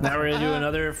 Now we're gonna do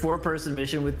another 4-person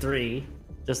mission with 3,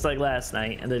 just like last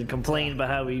night, and then complain about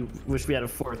how we wish we had a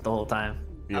 4th the whole time.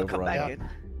 Be I'll come overrun. back in.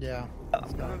 Yeah.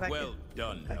 I'm coming back Well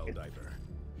done, Helldiver.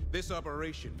 This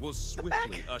operation will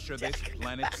swiftly usher this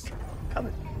planet's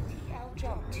Coming.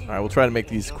 All right, we'll try to make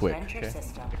these quick. Okay.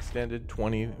 Extended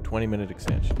 20-minute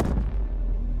extension.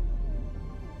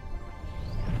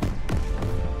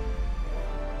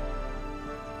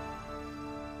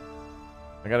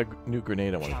 I got a new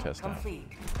grenade I want to test out.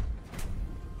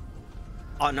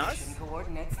 On us?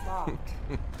 Coordinates locked.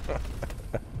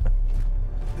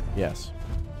 Yes.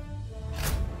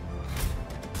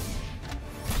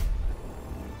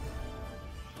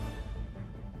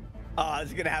 Oh,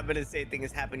 it's gonna happen the same thing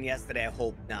as happened yesterday. I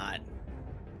hope not.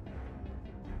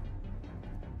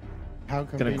 How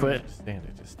Gonna convenient. quit.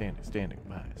 Just standing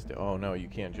by. Oh no, you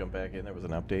can't jump back in. There was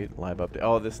an update, live update.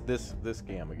 Oh, this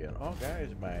game again. Oh guys,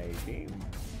 my game.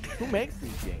 Who makes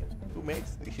these games? Who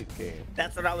makes these games?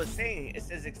 That's what I was saying. It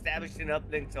says establishing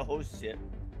uplink to host ship.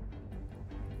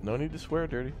 No need to swear,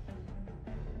 dirty.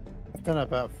 I've been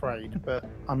about afraid, but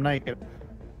I'm naked.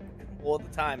 All the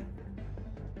time.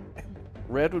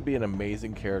 Red would be an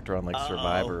amazing character on like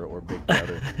Survivor or Big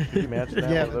Brother. Can you imagine that?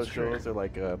 Yeah, One of those that's true. shows are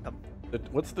like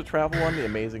what's the travel one? The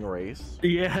Amazing Race.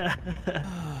 Yeah.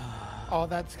 Oh,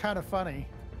 that's kind of funny.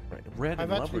 Right. Red I've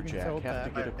and actually been Lumberjack told have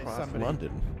to that get by across somebody.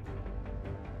 London.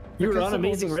 You were Because on of all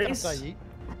Amazing the Race? stuff I eat.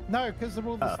 No, because of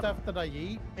all the Oh. stuff that I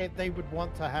eat, they would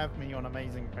want to have me on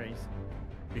Amazing Race.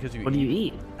 Because you What do you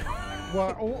eat?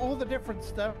 Well, all the different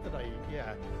stuff that I eat,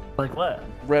 yeah. Like what?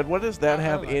 Red, what does that I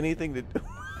have don't know. anything to do?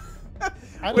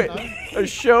 I don't Wait, know. a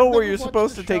show where Never you're watched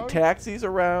supposed to the take show? taxis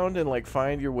around and like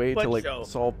find your way What to like show?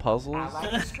 solve puzzles?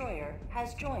 Allied destroyer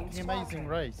has joined The Amazing squadron.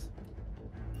 Race.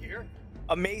 Here?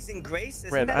 Amazing Grace?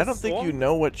 Isn't Red, that I a don't think song? you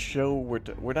know what show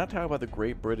we're not talking about the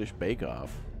Great British Bake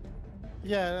Off.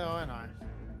 Yeah, no, I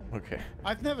know. Okay.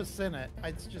 I've never seen it.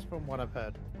 It's just from what I've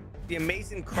heard. The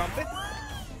Amazing Crumpet?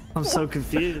 I'm so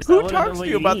confused. I Who wanna know talks what to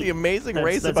you about eat. the Amazing That's-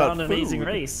 Race that's about on food? Amazing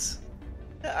Race.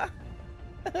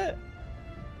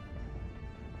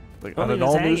 Like Well, on he an was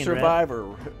all-new hanging, Red.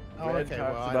 Survivor. Oh, Red okay,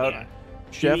 talks well, I about don't know.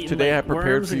 Chef, You eat, today like, I prepared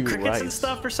worms for you and crickets rice. and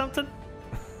stuff or something?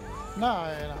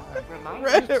 No. Reminder,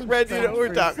 Just some Red, you know what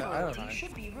we're strange talking foods. I don't know.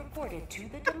 should be reported to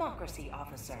the democracy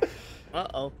officer.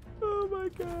 Uh-oh. Oh my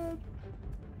god.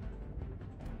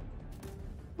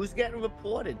 Who's getting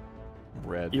reported?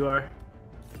 Red. You are.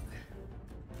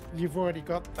 You've already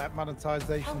got that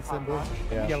monetization symbol,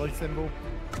 Yeah. yellow symbol.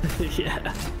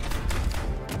 Yeah.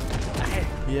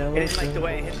 Yeah. I didn't like the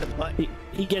way I hit the button.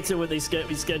 He gets it when he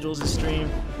schedules his stream.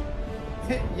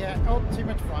 Yeah. Oh, too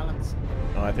much violence.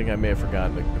 Oh, I think I may have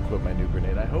forgotten to equip my new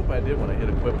grenade. I hope I did when I hit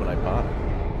equip when I bought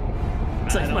it.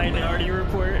 It's like Minority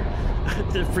Report.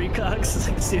 The precogs,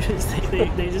 as soon as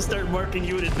they just start marking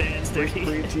you in advance. Free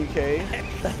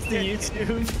TK. That's the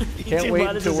YouTube. Can't YouTube wait until we're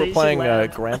monetization playing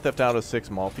lab. Grand Theft Auto 6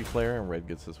 multiplayer and Red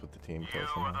gets us with the team kill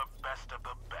somehow. Best of the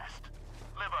best.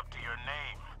 Live up to your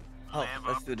name. Oh,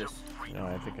 let's do this. No,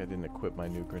 I think I didn't equip my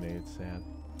new grenade. Sad.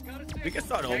 We can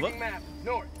start over. Map,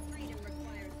 north.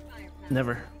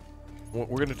 Never.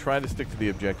 We're gonna try to stick to the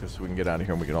objective so we can get out of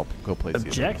here and we can all go play.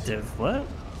 Objective? What?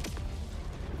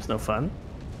 It's no fun.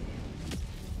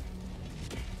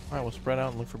 All right, we'll spread out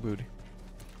and look for booty.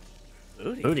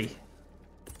 Booty.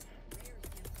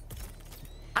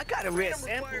 I got a rare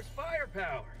sample. Requires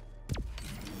firepower.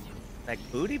 Like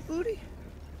booty?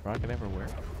 Rocket everywhere.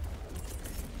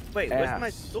 Wait, where's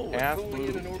my sword? Ass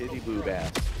boob, titty boob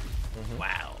ass.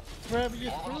 Wow. Wherever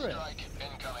you threw it.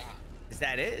 Is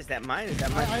that it? Is that mine? Is that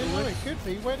my I know sword? it could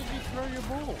be. Where did you throw your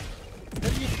ball?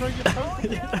 Where did you throw your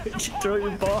Pokemon? You throw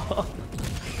your ball.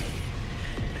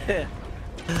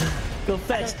 Go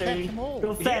fetch, Dirty.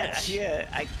 Go fetch. Yeah,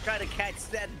 I try to catch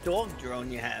that dog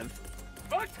drone you have.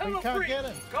 Bug You tunnel can't free. get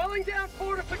him. Calling down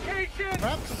fortification.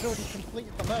 Raps has already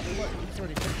completed the level. Look, he's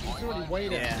already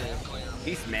waited. Yeah.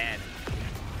 He's mad.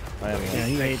 I am Yeah,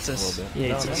 he hates a us. little He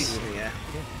bit. hates No, us. no, Yeah.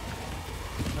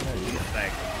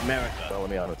 Like America. well, let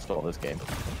me uninstall this game.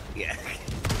 Yeah.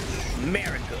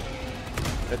 America.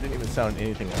 That didn't even sound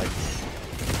anything like.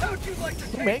 How'd you like to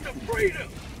Who taste of freedom?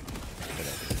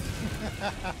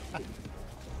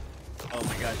 Oh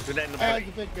my gosh. Do that in the Hey, back.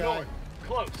 the big guy. North.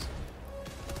 Close.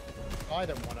 I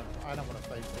don't want to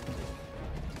face him.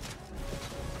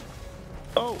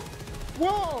 Oh,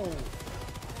 Whoa!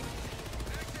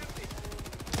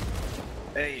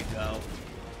 There you go.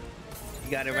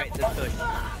 You got it right in the tush.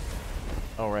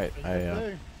 all right.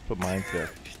 I put mine to.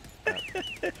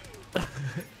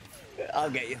 I'll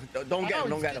get you. Don't get him.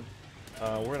 Don't get him.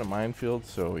 We're in a minefield,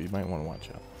 so you might want to watch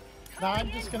out. No,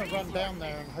 I'm just gonna run down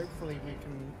there and hopefully we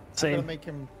can. I'm Same. gonna make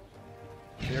him.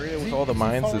 The area with he- all the is he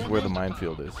mines is following where the me?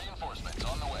 minefield is. Reinforcements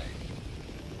on the way.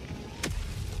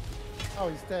 Oh,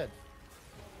 he's dead.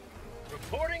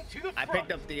 Reporting to the I front.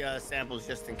 picked up the samples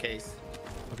just in case.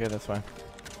 Okay, that's fine.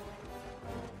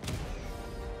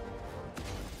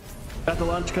 Got the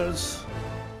launch codes.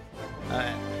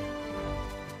 Alright.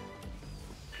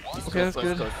 Okay, that's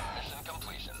good. Mission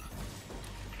completion.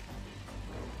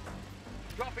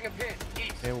 Dropping a pin.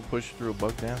 East. Okay, we'll push through a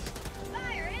bug nest.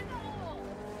 Fire in the hole!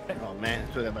 Oh man,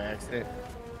 I threw that by accident.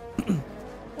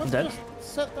 What Dead?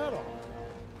 just set that off?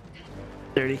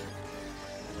 Dirty.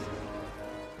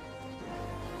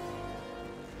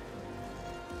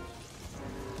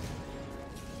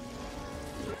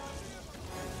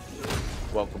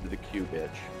 Welcome to the queue, bitch.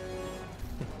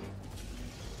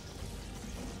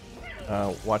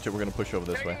 Watch it. We're gonna push over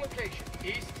this way. Tagging location.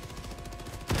 East.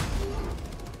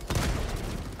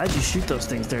 How'd you shoot those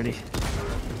things, Dirty?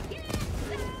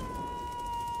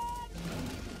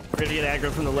 We're gonna get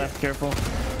aggro from the left. Careful.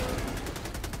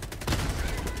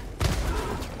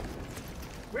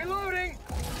 Reloading.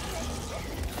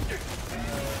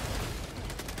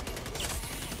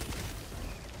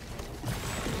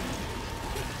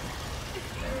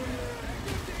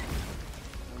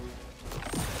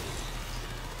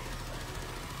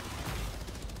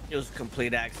 It was a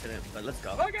complete accident, but let's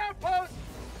go. Bug outpost.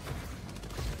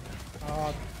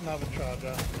 Oh, another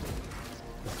charger.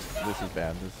 This is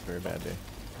bad. This is a very bad day.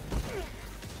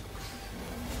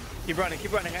 Keep running,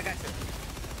 I got you.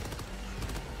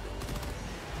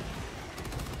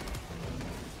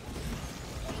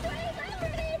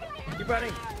 Keep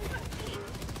running.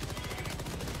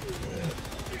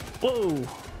 Whoa.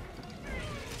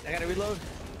 I gotta reload.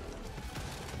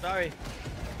 Sorry.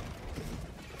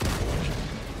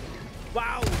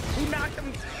 Wow, who knocked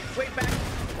him way back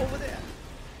over there?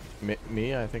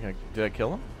 Me? I think I did. I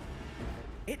kill him?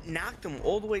 It knocked him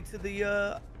all the way to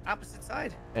the opposite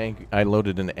side. I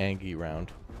loaded an Angie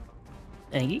round.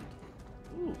 Angie?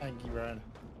 Thank you, Ryan.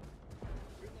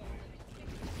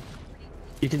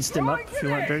 You can stim up if you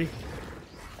want, Dirty.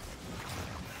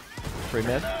 Free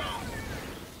med.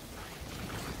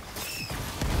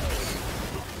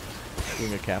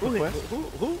 Doing a Kappa quest.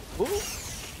 Who?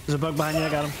 There's a bug behind you. I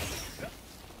got him.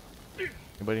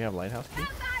 Anybody have lighthouse key? How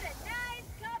about a nice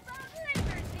cup of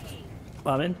liberty?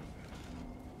 I'm in.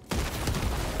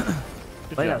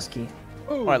 Good Lighthouse job. key.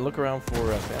 All right, look around for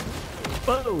Sam.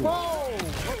 Whoa. Whoa!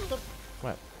 What the?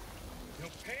 What? No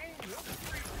pain, no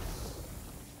freedom.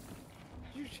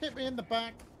 You hit me in the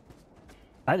back.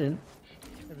 I didn't.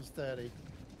 It was dirty.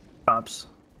 Props.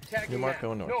 Tagging New mark map,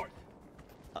 going north.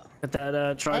 Got that I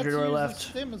had charger to our use left. the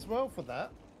stim as well for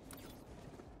that.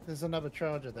 There's another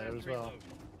charger there as well.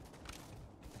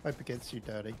 Hope it gets you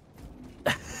dirty.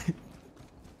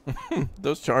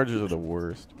 Those chargers are the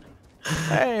worst.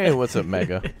 Hey, what's up,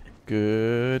 Mega?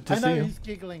 Good to I see know you. he's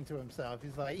giggling to himself.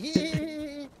 He's like,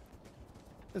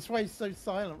 that's why he's so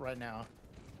silent right now.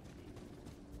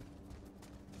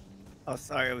 Oh,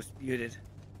 sorry, I was muted.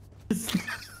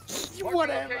 Marking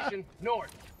Whatever. location,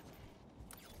 north.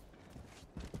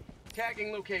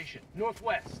 Tagging location,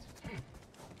 northwest.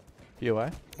 POI.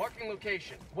 Marking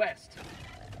location, west.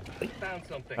 Found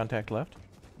something. Contact left.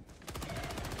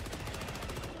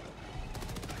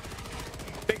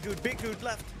 Big dude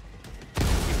left.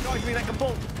 He charged me like a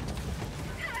bull.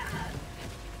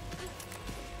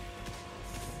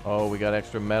 Oh, we got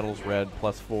extra medals, Red,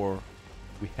 +4.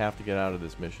 We have to get out of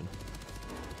this mission.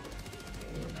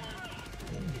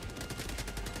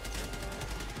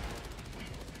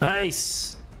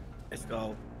 Nice. Let's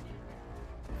go.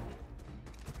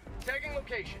 Tagging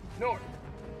location, north.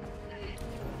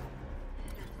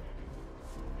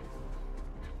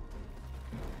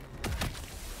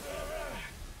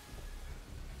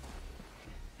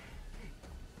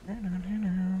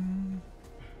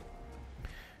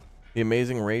 The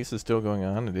amazing race is still going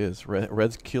on. It is.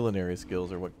 Red's culinary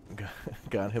skills are what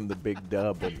got him the big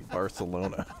dub in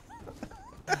Barcelona.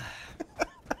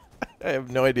 I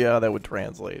have no idea how that would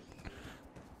translate.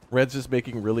 Red's just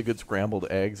making really good scrambled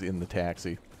eggs in the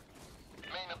taxi.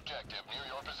 Main objective near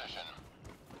your position.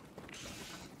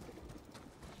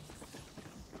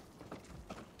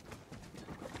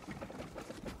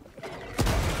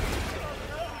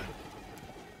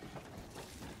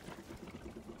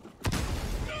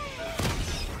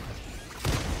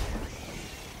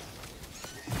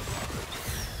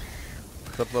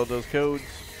 Let's upload those codes.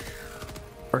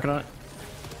 Working on it.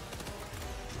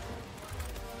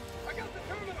 I got the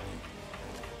terminal.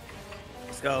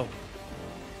 Let's go.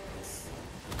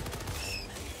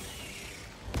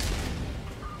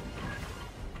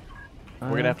 We're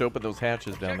gonna have to open those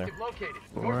hatches down there. Objective located,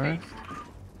 4, northeast.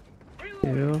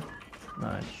 2,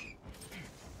 9.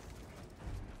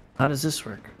 How does this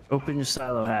work? Open your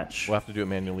silo hatch. We'll have to do it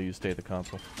manually. You stay at the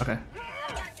console. Okay.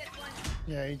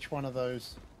 Yeah, each one of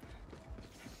those.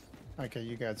 Okay,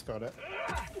 you guys got it.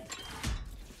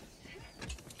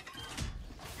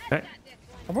 Okay.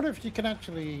 I wonder if you can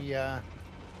actually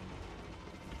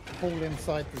fall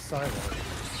inside the silo. I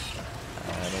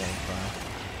don't want to try.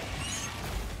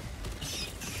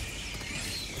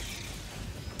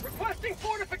 Requesting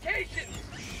fortifications.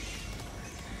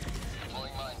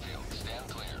 Deploying minefield. Stand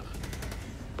clear.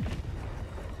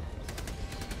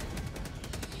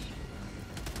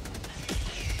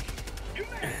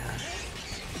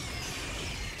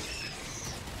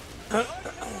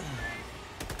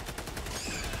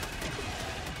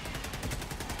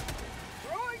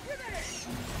 Throwing grenade.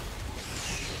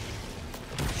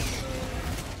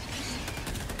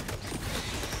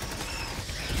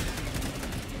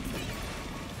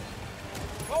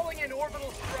 Calling in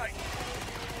orbital strike.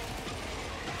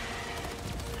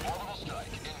 Orbital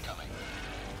strike incoming.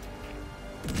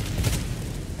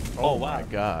 Oh, wow.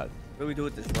 my God. What do we do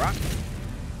with this rock?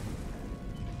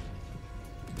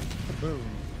 Boom.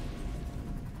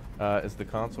 Is the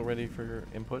console ready for your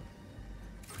input?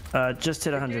 Just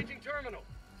hit 100. Engaging terminal.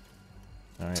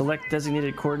 All right. Select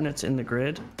designated coordinates in the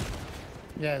grid.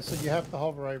 Yeah, so you have to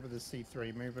hover over the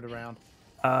C3, move it around.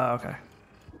 Okay.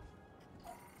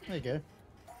 There you go.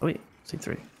 Oh, wait,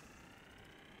 C3.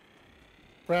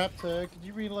 Raptor, could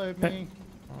you reload me?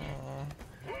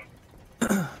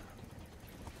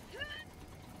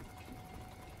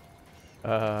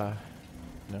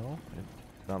 No,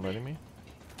 it's not letting me.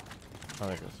 Oh,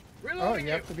 there it goes. Oh, Reloading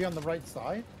you have to be on the right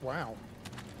side? Wow.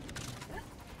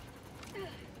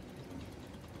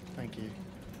 Thank you.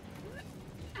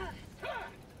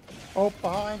 Oh,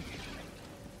 behind.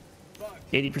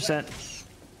 80%.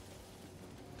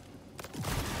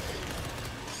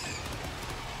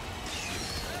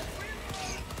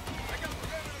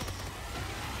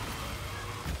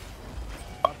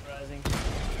 Authorizing. Do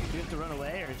you have to run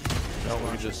away or just? No, we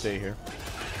can just stay here.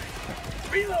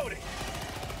 Reloading.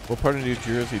 What part of New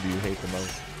Jersey do you hate the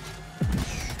most?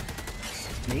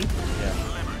 Me? Yeah.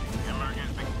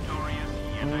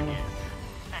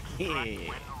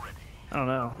 Yeah. I don't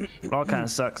know. It all kind of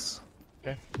sucks.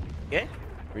 Okay. Yeah?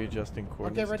 Readjusting I'll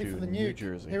coordinates get ready to for the New nuke.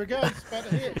 Jersey. Here we go. It's about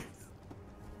to hit.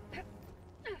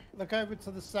 Look over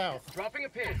to the south. Dropping a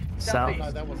pin. South.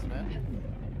 No, that wasn't it.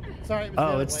 Sorry, it was the Oh,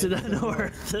 other it's way. to It the was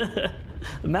north.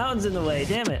 The mountain's in the way.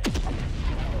 Damn it.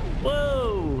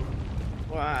 Whoa.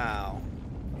 Wow.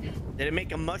 Did it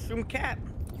make a mushroom cap?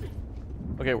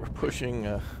 Okay, we're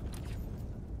pushing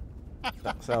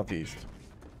southeast.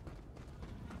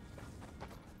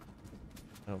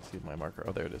 I don't see my marker.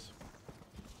 Oh, there it is.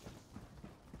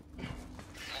 Mission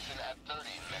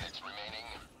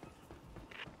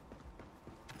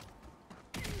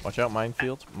Watch out,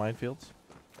 minefields. Minefields.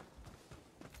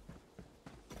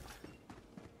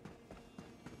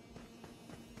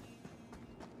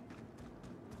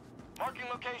 Marking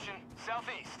location,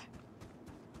 southeast.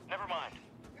 Never mind.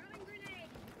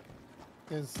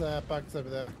 There's bugs over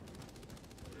there.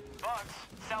 Bugs,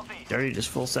 southeast. Dirty just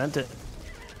full sent it.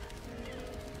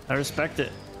 I respect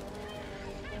it.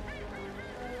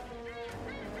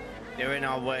 They're in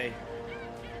our way.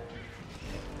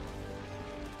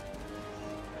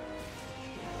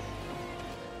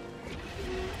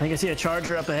 I think I see a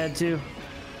charger up ahead too.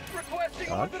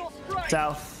 Requesting orbital strike.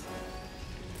 South.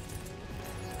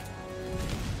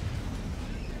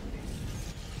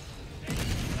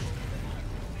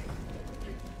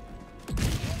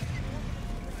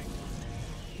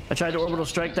 I tried to orbital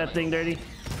strike that thing, Dirty.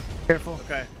 Careful.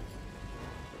 Okay.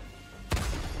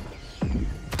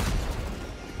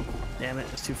 Damn it,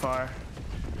 it's too far.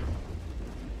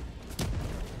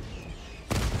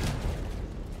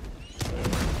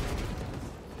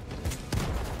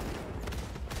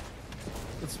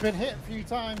 It's been hit a few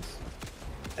times.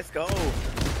 Let's go.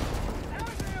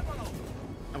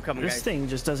 I'm coming, This guys. thing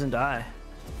just doesn't die.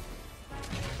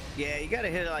 Yeah, you gotta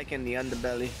hit it like in the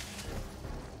underbelly.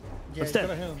 Yeah, What's you that?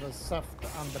 gotta hit on the soft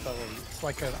underbelly. It's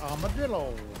like an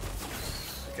armadillo.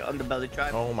 Like an underbelly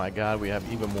tribe. Oh my god, we have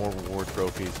even more reward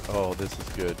trophies. Oh, this is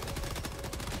good.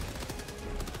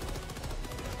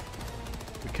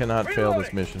 We cannot fail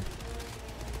this mission.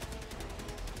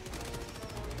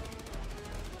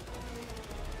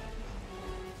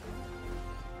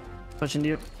 Pushing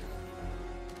you.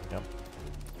 Yep.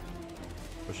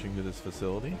 Pushing to this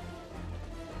facility.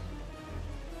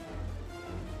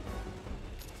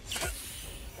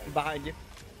 Behind you.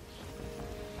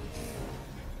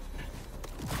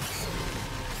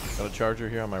 Got a charger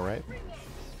here on my right.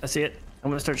 I see it. I'm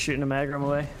gonna start shooting a Magram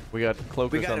away. We got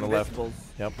Cloakers We got on the left. invisibles.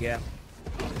 Yep. Yeah.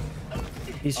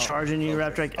 He's charging you,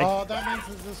 Raptor. Oh, that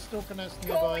means there's a stalker nest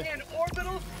Going nearby. in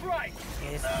orbital strike.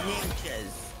 It's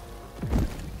ninjas.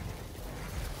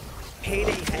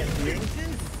 Payday has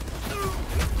ninjas?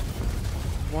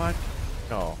 What?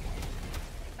 Oh.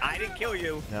 I didn't kill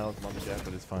you. Now it's Mama Jack,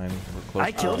 but it's fine. We're close.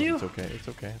 I killed you? It's okay. It's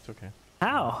okay. It's okay.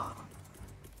 How?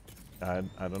 I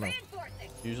don't know.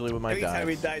 Usually with my Every time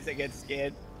he dives. dies, I get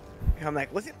scared. I'm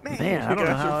like, was it man? Man, I You don't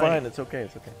know guys how. are fine. It's okay.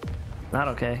 It's okay. Not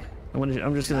okay.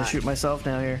 I'm just gonna shoot myself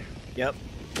now here. Yep.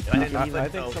 I didn't even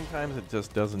think know. sometimes it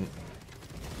just doesn't.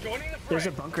 Joining the There's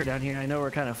fray. a bunker down here. I know we're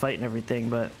kind of fighting everything,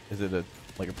 but Is it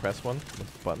like a press one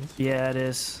with buttons? yeah, it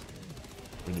is.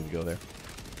 We need to go there.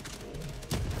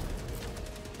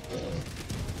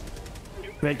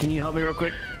 Red, can you help me real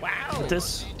quick? Wow. With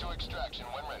this? Proceed to extraction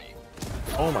when ready.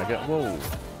 Oh my god! Whoa,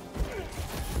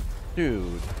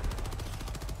 dude.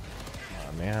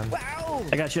 Oh man. Wow.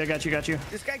 I got you. I got you. Got you.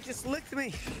 This guy just licked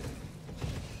me.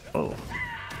 Oh. Oh,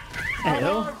 Hey,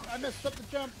 no, oh. I messed up the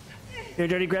jump. Here,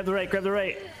 Dirty. Grab the right. Grab the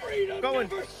right. Freedom Going.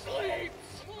 never sleeps.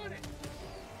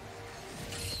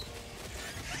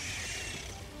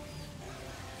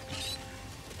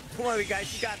 Come on, you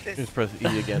guys, you got this. Just press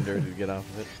E again, Dirty, to get off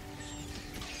of it.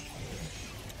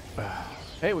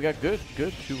 Hey, we got good. 2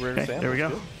 rare Okay, samples. there we go.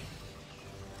 Good.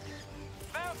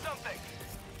 Found something.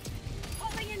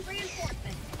 Calling in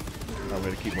reinforcements. I'm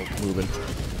gonna keep moving.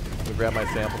 We grab my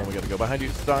sample and we gotta go behind you,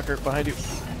 Stalker. Behind you.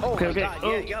 Oh Okay, my okay. god,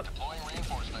 Oh. yeah, yep. Deploying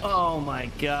reinforcements. Oh my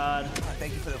God.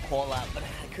 Thank you for the call out, but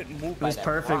I couldn't move. It was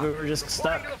perfect. We were just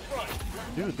stuck. To the front.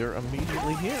 Dude, they're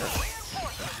immediately here.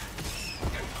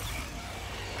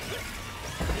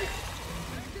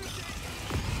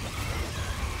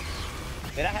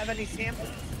 Did I have any samples?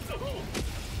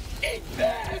 Eat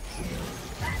that.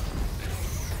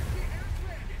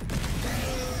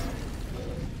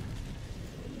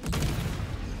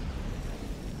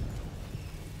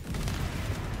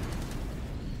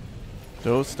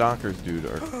 Those stalkers, dude,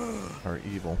 are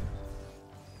evil.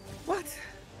 What?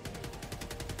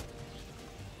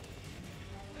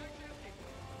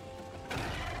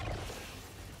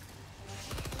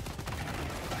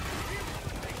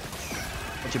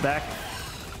 Put you back.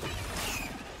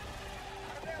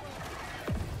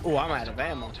 Oh, I'm out of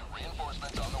ammo.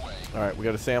 Reinforcements on the way. All right, we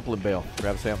got a sample and bail.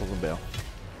 Grab samples and bail.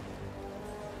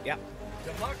 Yep.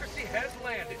 Democracy has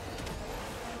landed.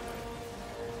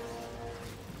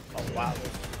 Oh wow.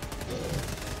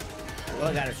 All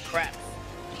I got is crap.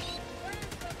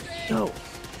 No.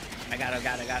 I got it.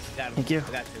 Thank you.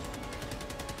 I got you.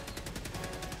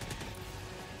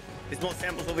 There's more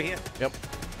samples over here. Yep.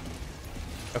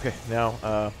 Okay, now,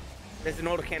 There's an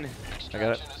autocannon. I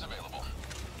got it. Extraction is available.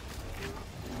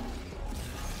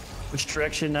 Which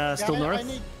direction? Still Yeah,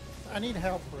 north? I need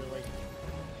help, really.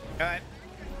 All right.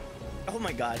 Oh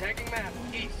my god. Tagging map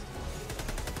east.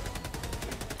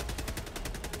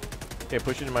 Okay,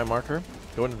 push into my marker.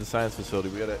 Go into the science facility.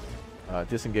 We gotta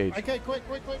disengage. Okay, quick.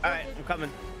 All right, I'm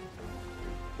coming.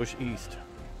 Push east.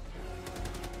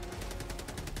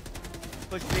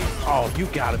 Push me. Oh, you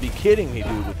gotta be kidding me,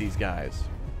 dude, with these guys.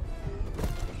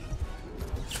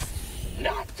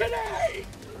 Not today!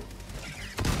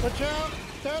 Watch out,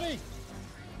 Daddy!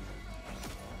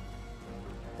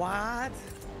 What?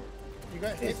 You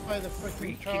got hit by the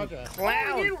freaking charger.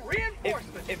 Clown! You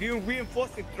reinforcements! If you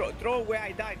reinforce it, throw where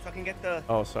I died so I can get the.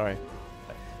 Oh, sorry.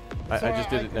 I just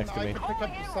did it next to me. I can pick up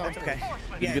the samples. Okay.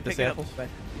 Did you get the pick it up. samples?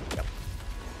 Yep.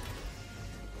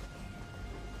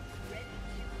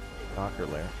 Stalker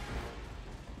lair.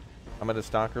 I'm at a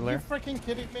stalker Are you lair. freaking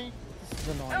kidding me? This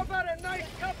is How annoying. about a nice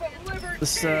cup of liver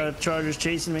This tea? charger's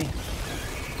chasing me.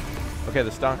 Okay,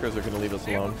 the stalkers are gonna leave us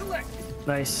alone. Collected.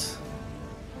 Nice.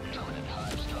 Permanent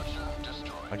hive structure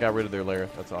destroyed. I got rid of their lair.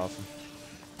 That's awesome.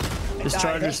 This died.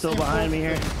 charger's still behind me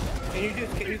here. Can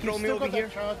you throw me Still over got here?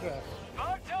 that charger.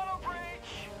 Bug tunnel breach.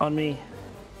 On me.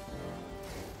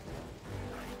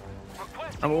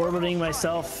 Requesting I'm orbiting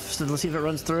myself, so let's see if it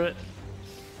runs through it.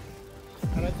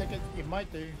 I don't think it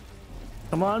might do.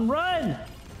 Come on, run!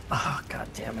 Oh, god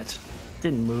damn it.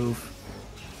 Didn't move.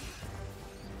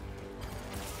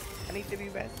 I need to be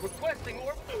best. Requesting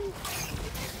orbital.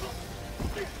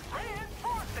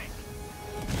 Reinforcing.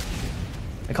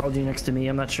 I called you next to me.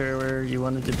 I'm not sure where you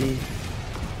wanted to be.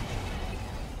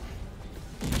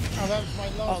 Oh, that was my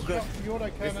last Oh, good. shot for the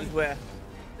autocannon. This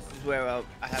is where I have.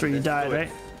 That's where you this died, sword.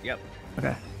 right? Yep.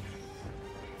 Okay.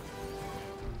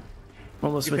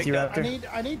 Almost You with you, picked up-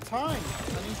 Raptor. I need time.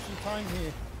 I need some time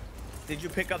here. Did you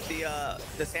pick up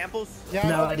the samples? Yeah,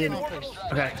 No, got I the didn't. samples.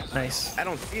 Okay, nice. I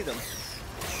don't see them.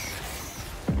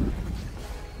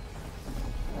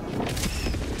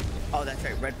 Oh, that's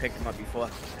right. Red picked them up before. All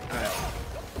right.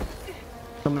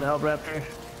 Coming to help, Raptor.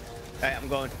 All right, I'm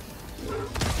going.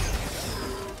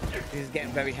 This is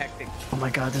getting very hectic. Oh my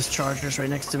god, this charger's right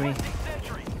next to me.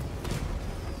 Sentry.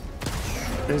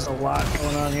 There's a lot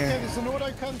going on Yeah, here. there's an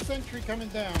autocannon sentry coming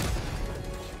down.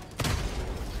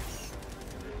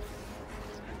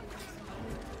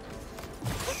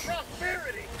 For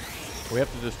prosperity. We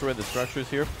have to destroy the structures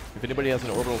here. If anybody has an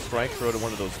orbital strike, throw it at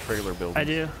one of those trailer buildings. I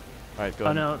do. All right, go Oh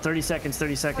ahead. no, 30 seconds,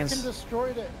 30 Fucking seconds.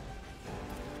 destroyed it.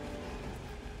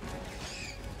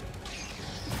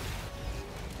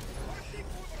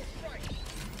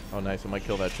 Oh, nice. I might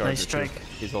kill that charger. Nice strike. too.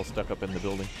 He's all stuck up in the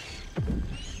building.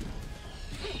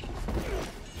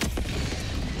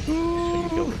 You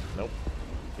killed him. Nope.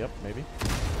 Yep, maybe.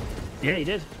 Yeah, he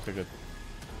did. Okay, good.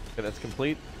 Okay, that's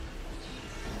complete.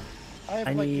 I have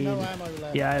I like need... no ammo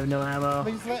left. Yeah, I have no ammo.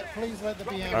 Please let there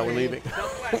be ammo. All right, we're leaving.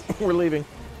 We're leaving.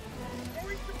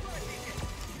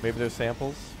 Maybe there's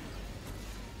samples.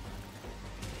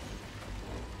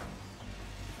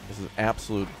 This is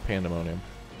absolute pandemonium.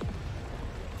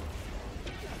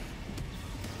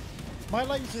 My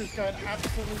laser is going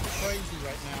absolutely crazy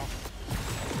right now.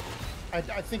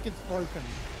 I think it's broken.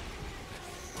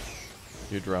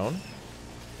 Your drone?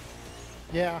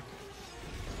 Yeah.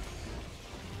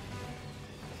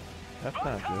 That's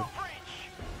not good.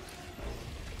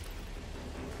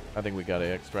 I think we gotta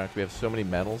extract. We have so many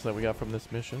metals that we got from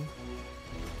this mission.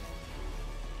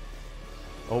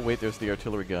 Oh wait, there's the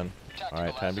artillery gun.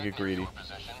 Alright, time to get greedy. You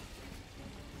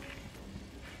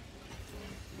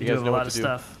do guys have know a what lot to of do.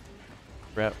 stuff.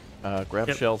 Grab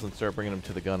Yep. shells and start bringing them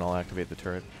to the gun. I'll activate the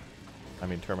turret. I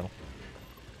mean terminal.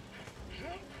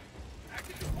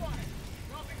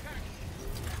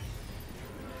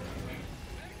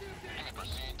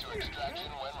 Proceed to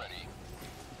extraction when ready.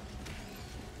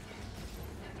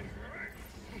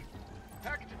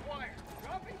 Package acquired.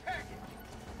 Dropping package.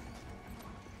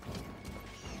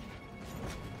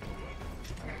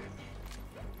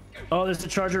 Oh, there's a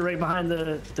charger right behind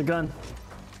the gun.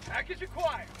 Package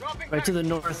acquired. Dropping Right to package. the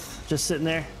north, just sitting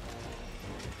there.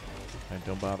 Alright,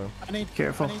 don't bother.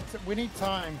 Careful. We need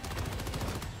time.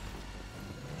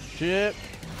 Shit!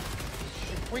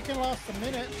 If we can last a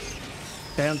minute.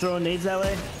 Okay, I'm throwing nades that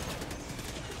way.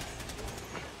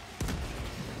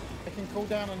 I can call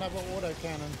down another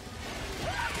autocannon.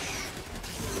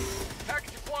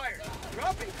 Package acquired.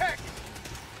 Dropping package.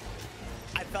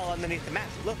 I fell underneath the map.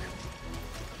 Look.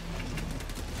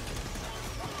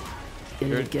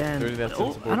 Did it 30 again. that's Oh,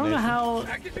 I don't know insubordination. how.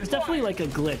 There's definitely like a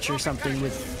glitch or something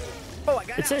with. Oh, I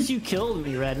got It says you killed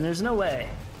me, Red, and there's no way.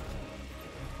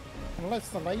 Unless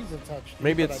the laser touched me,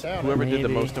 Maybe but I it's doubt it. whoever did the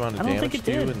Maybe. most amount of I don't think damage it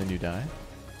to you did. and then you die.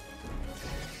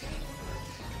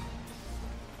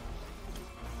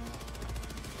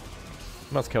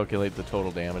 Must calculate the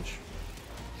total damage.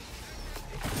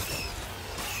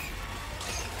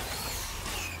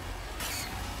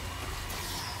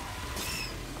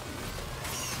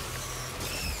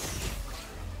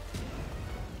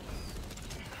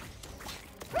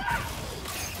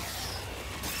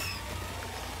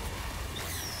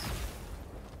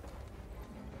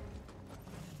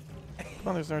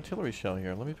 Oh, there's an artillery shell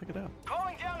here. Let me pick it up.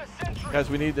 Calling down a sentry. Guys,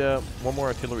 we need one more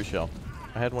artillery shell.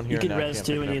 I had one here. You can and now I res can't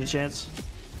too pick when it you up. get a chance.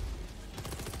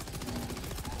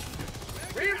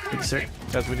 Thanks, sir.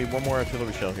 Guys, we need one more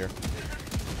artillery shell here.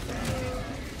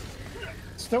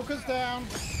 Stoker's down.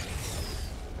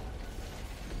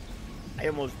 I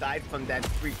almost died from that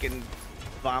freaking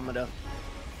vomiter.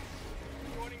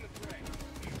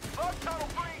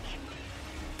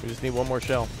 We just need one more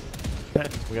shell. Okay.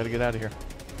 We got to get out of here.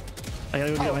 I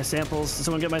gotta go get my samples. Did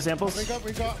someone get my samples? We got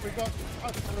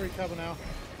artillery cover now.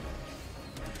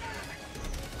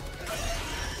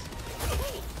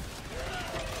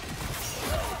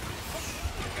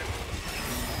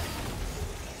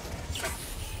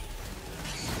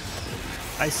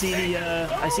 I see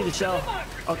the shell.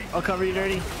 I'll cover you,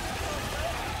 Dirty.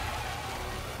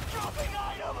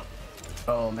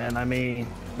 Oh man, I may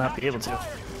not be able to.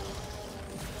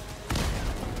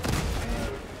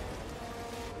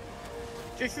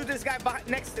 Just shoot this guy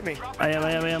next to me. I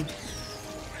am.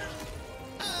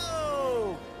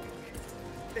 Oh!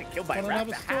 Get killed by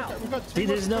raptor. How? See,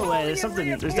 there's no way. There's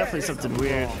definitely something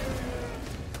weird.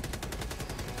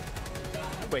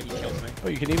 Wait, he killed me. Oh,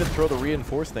 you can even throw the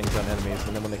reinforced things on enemies,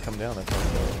 and then when they come down, that's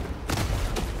awesome.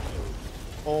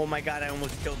 Oh my god, I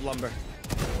almost killed Lumber.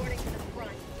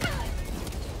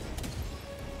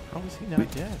 How is he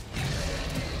not dead?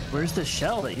 Where's the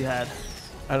shell that you had?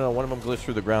 I don't know. One of them glitched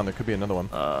through the ground. There could be another one.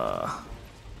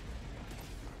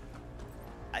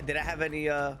 Did I have any,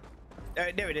 there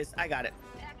it is. I got it.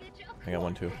 I got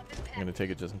one too. I'm gonna take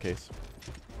it just in case.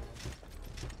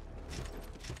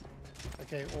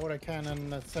 Okay,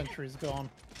 autocannon sentry's gone.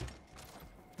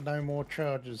 No more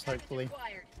charges, hopefully.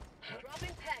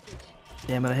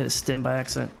 Damn it, I hit a stim by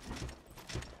accident.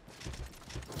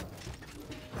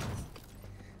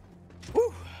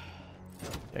 Woo!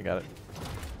 Yeah, I got it.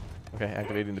 Okay,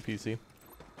 activating the PC.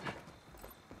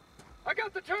 I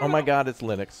got the turret. Oh my god, it's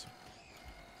Linux.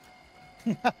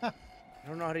 I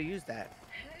don't know how to use that.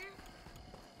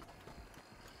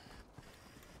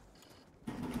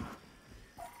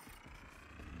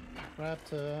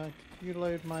 Raptor, can you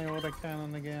load my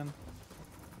autocannon again?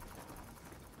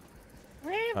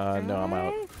 No, I'm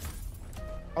out.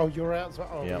 Oh, you're out as well?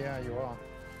 Oh, Yep. yeah, you are.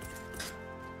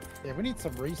 Yeah, we need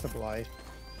some resupply.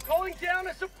 Calling down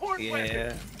a support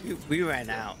weapon. Yeah, we ran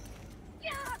out.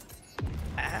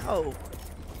 Ow.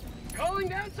 Calling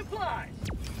down supplies.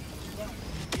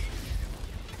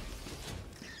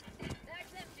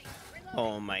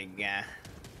 Oh my god.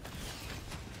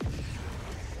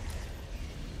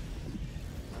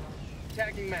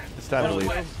 Tagging map. It's time to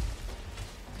leave.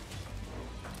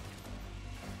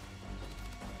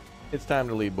 It's time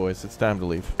to leave, boys. It's time to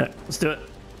leave. Yeah, let's do it.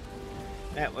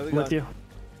 Yeah, where we I'm with going? you.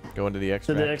 Go into the To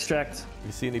extract. the extract. If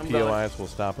you see any I'm going. POIs, we'll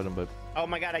stop at them, but Oh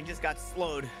my god, I just got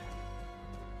slowed.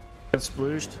 Got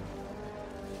splooged.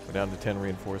 we're down to 10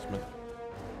 reinforcement.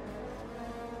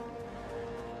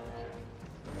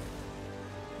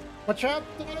 Watch out!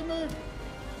 Don't move!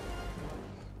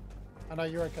 I know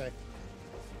you're okay.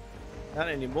 Not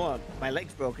anymore. My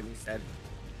leg's broken, he said.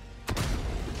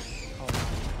 Oh,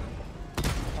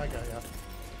 no. I got ya.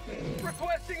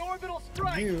 Requesting orbital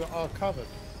strike. You are covered.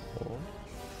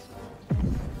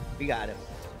 We got him.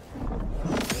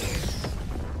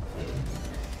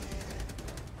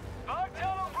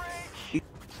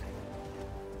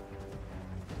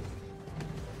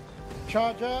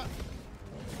 Charger!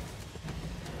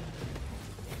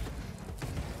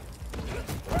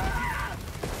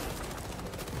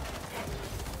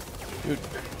 Dude,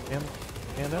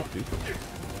 stand up, dude.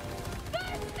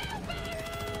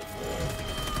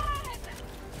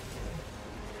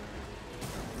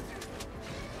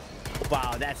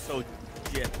 Wow, that's so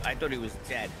shit. I thought he was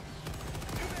dead.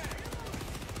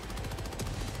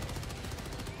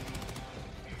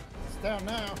 It's down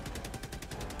now.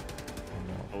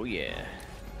 Oh yeah.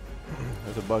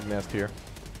 There's a bug nest here.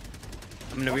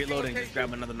 I'm gonna reload and just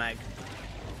grab another mag.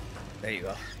 There you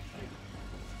go.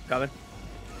 Coming.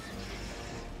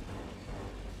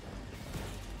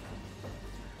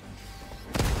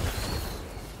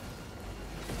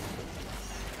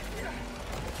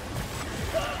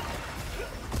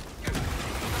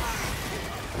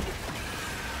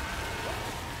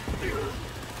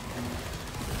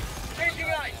 Changing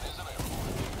ice.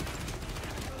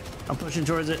 I'm pushing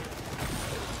towards it.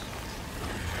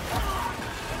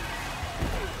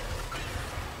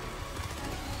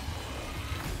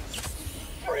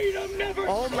 Freedom never.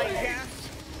 Oh my sleeps. god.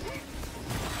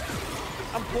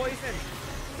 I'm poisoned.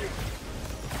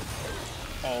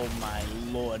 Oh my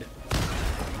lord.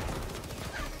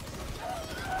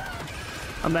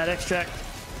 I'm at extract.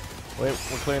 Wait,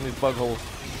 we're clearing these bug holes.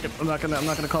 Yep, I'm not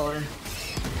gonna call it in.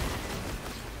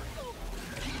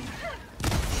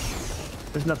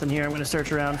 There's nothing here. I'm gonna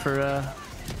search around for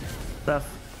stuff.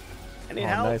 I need Oh,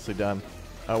 help. nicely done.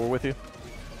 We're with you.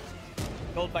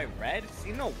 Gold by red?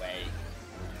 See, no way.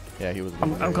 Yeah, he was.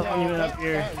 I'm calling you in up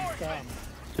here. That is dumb.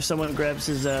 If someone grabs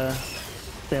his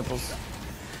samples.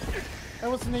 That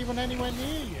wasn't even anywhere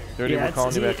near you. Dirty, we're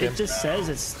calling you back in. It just says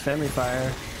it's friendly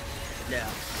fire. Yeah.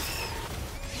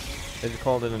 They just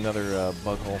called in another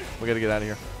bug hole. We gotta get out of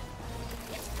here.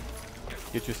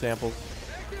 Get your samples.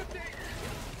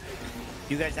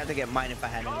 You guys have to get mine if I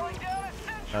had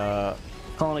any.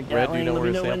 Calling a Red, do you Gatling. know Let where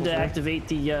me his know when samples to were? activate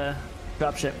the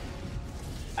dropship.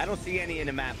 I don't see any in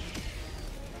the map.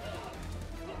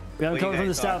 We got What him coming you from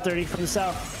the guys south, 30 from the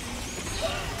south.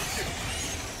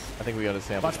 I think we got a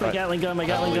sample. Watch my Gatling gun. My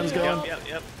Gatling gun's going.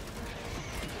 Yep.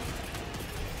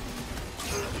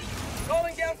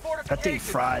 Calling down That thing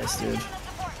fries, dude. All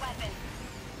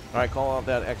right, call out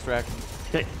that extract.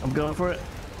 Okay, I'm going for it.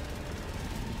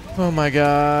 Oh my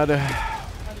God. I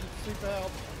need super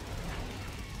help.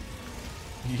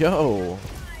 Yo,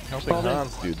 helping Called in.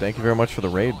 Hans, dude. Thank you very much for the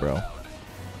raid, bro.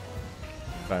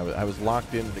 I was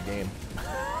locked into the game.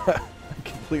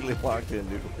 Completely locked in,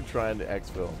 dude. We're trying to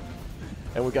exfil.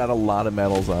 And we got a lot of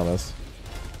medals on us.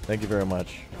 Thank you very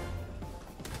much.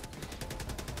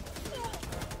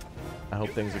 I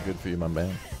hope things are good for you, my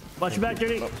man. Watch your back,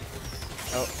 Dirty.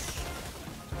 Oh.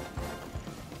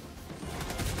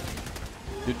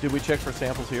 Did we check for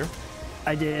samples here?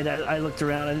 I did. I looked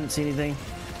around. I didn't see anything.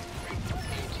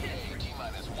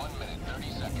 T-minus 1 minute, 30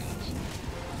 seconds.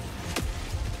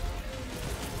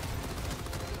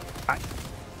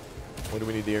 When do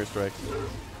we need the airstrikes?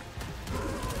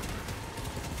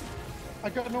 I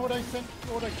got an auto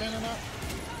cannon up.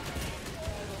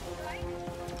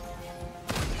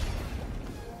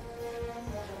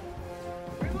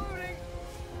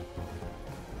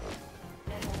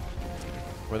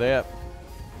 Where they at?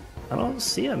 I don't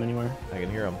see him anywhere. I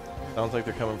can hear them. Sounds like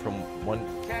they're coming from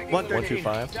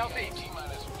 125.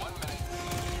 T-minus 1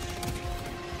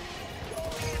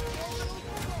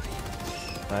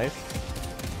 minute. Nice.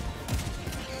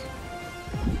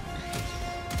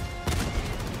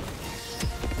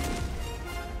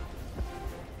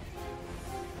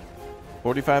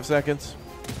 "45 seconds.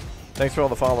 Thanks for all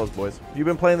the follows, boys. You've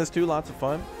been playing this too? Lots of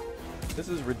fun? This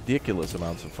is ridiculous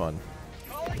amounts of fun.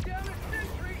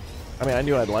 I mean, I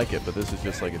knew I'd like it, but this is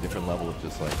just like a different level of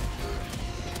just like,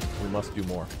 we must do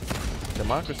more.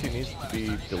 Democracy needs to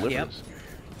be delivered. Yep.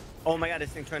 Oh my God,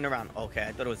 this thing turned around. Okay,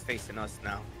 I thought it was facing us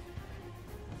now.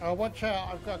 Watch out.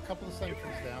 I've got a couple of sentries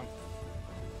down.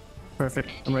 Perfect.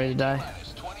 I'm ready to die.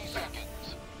 Minus 20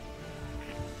 seconds.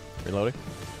 Reloading.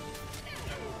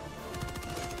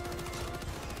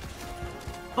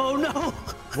 Oh no!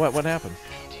 What happened?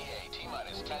 ETA,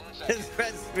 T-minus 10 His seconds.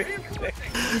 friend's really quick.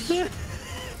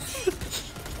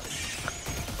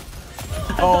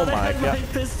 Oh I my had God. my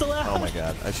pistol out. Oh my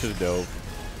God. I should have dove.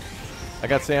 I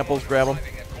got samples. Grab them.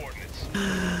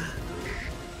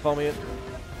 Call me in.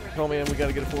 Call me in. We got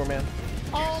to get a 4-man.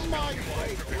 Oh my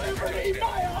liberty,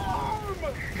 my arm!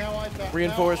 Now I've got,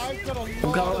 Reinforce. Now I've got a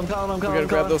lot I'm calling. We got to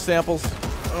grab those samples.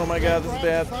 Oh my God. This is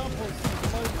bad.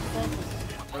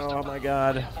 Oh my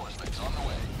God. Reinforcements on the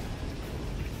way.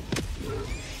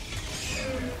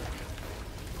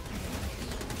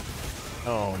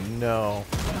 Oh no.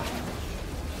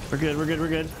 We're good. We're good. We're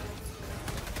good.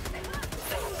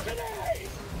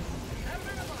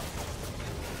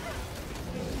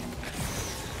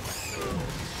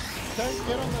 Don't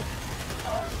get on the...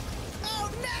 Oh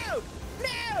no!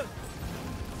 No!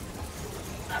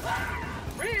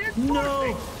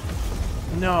 No!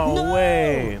 No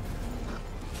way.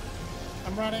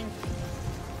 I'm running.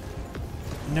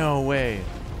 No way.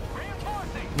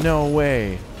 No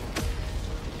way.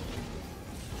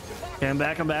 Okay, I'm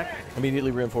back. I'm back.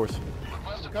 Immediately reinforce.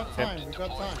 We've got time. We've got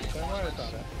time. Don't worry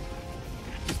about it.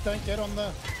 Just don't get on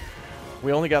the...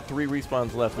 We only got 3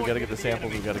 respawns left. We got to get the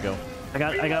samples. We got to go. I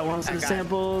got one set of got it.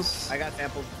 samples. I got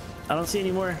samples. I don't see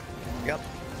any more. Yep.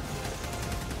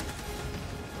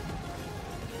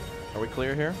 Are we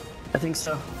clear here? I think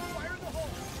so.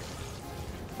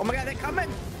 Oh my God, they're coming!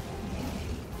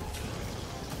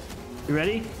 You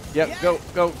ready? Yep. Yeah. Go.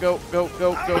 Go. Go. Go.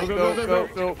 Go. Go. Go. Go.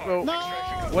 Go. Go. No!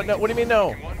 What? No. What do you mean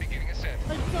no?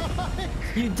 I died!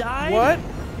 You died? What?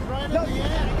 Right at the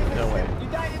end! No way. You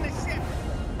died in the ship!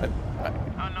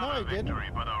 No, I didn't.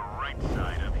 For the right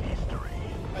side of history.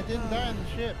 I didn't die in the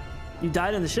ship. You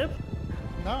died in the ship?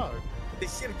 No. The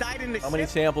ship died in the How ship? many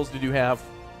samples did you have?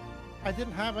 I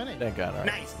didn't have any. Thank God. All right.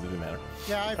 Nice. Doesn't matter.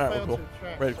 Yeah, I All right. failed We're to cool.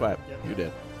 attract. Ready, quiet. Yeah. You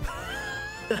did.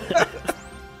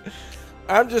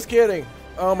 I'm just kidding.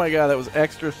 Oh my God, that was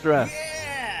extra stress.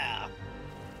 Yeah!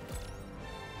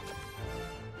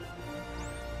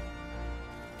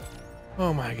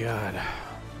 Oh my god.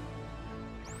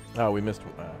 Oh, we missed.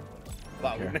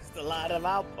 Wow, we missed a lot of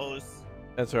outposts.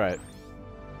 That's all right.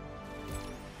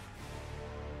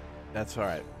 That's all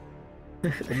right.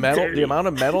 The amount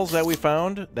of medals that we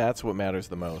found, that's what matters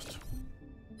the most.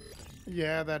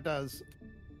 Yeah, that does.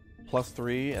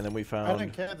 +3, and then we found. I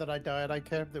don't care that I died. I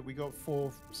care that we got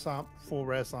four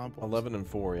rare samples. 11 and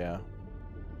 4, yeah.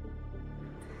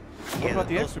 What Yeah, about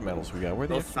the extra medals we got? Where are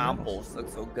the those extra medals? samples look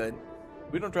so good.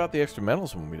 We don't drop the extra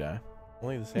medals when we die.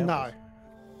 Only the samples.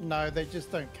 No, they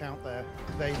just don't count there.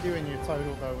 They do in your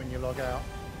total though when you log out.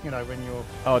 You know, when you're.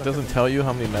 Oh, it doesn't tell you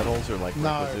how many medals are like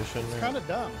No, requisition. it's kind of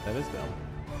dumb. That is dumb.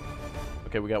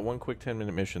 Okay, we got one quick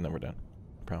 10-minute mission, then we're done.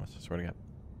 I promise. I swear to God.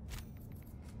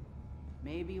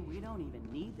 Maybe we don't even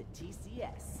need the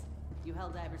TCS. You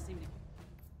Helldivers seem to.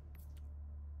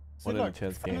 So What an look,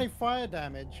 intense friendly game. fire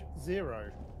damage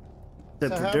 0.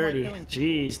 Except So for how am I dirty. doing?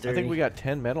 Jeez, dirty. I think we got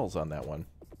 10 medals on that one.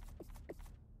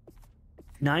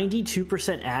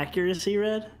 92% accuracy,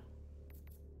 Red?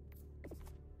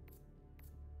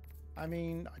 I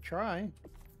mean, I try.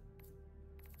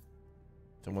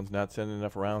 Someone's not sending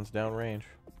enough rounds downrange.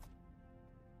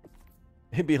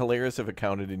 It'd be hilarious if it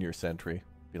counted in your sentry.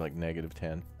 Be like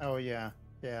 -10. Oh yeah,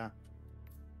 yeah.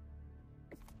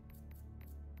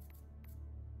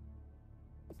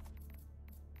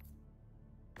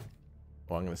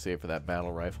 Well, I'm going to save for that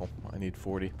battle rifle. I need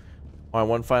 40. All right,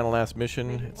 one final last mission.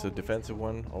 It's a defensive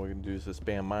one. All we're going to do is just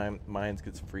spam mines,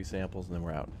 get some free samples, and then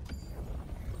we're out.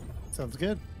 Sounds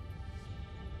good.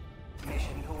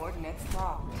 Mission coordinates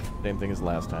locked. Same thing as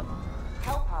last time.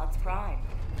 Hellpods prime.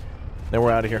 Then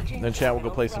we're out of here. Then chat, we'll go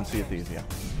play some Sea of Thieves. Yeah.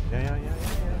 Yeah.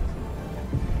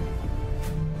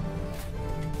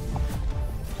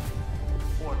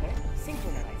 Orbit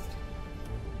synchronized.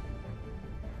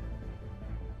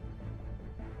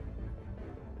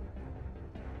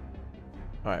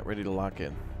 All right, ready to lock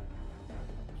in.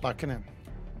 Locking in.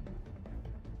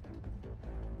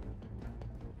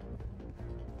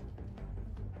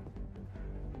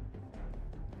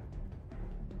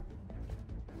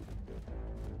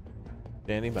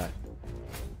 Standing by.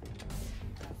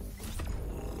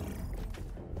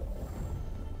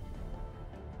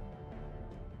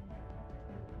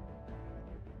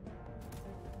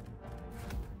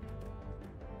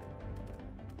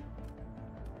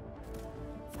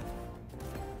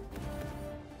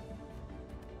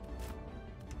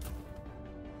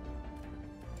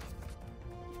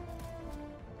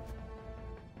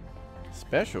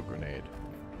 Special grenade.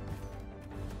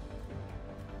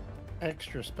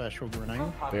 Extra special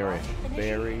grenade.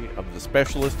 Very of the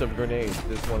specialist of grenades.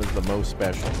 This one is the most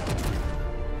special.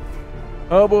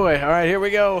 Oh boy! All right, here we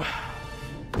go.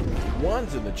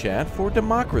 One's in the chat for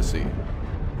democracy.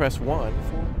 Press 1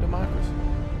 for democracy.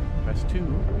 Press 2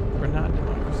 for not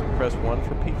democracy. Press 1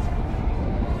 for pizza.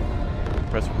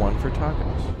 Press 1 for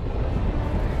tacos.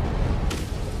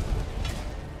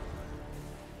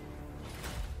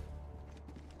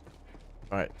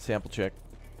 All right, sample check.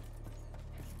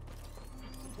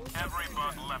 Every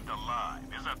bug left alive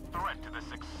is a threat to the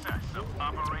success of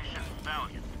Operation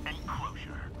Valiant and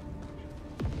Closure.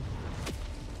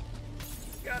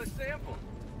 Got a sample.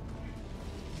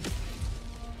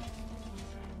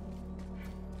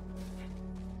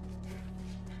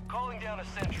 Calling down a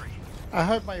sentry. I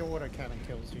hope my autocannon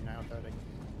kills you now, Dirty.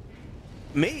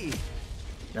 Me?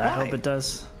 I hope it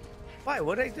does. Why?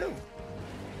 What'd I do?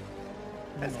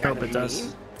 That's I kind hope of it does.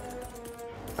 mean.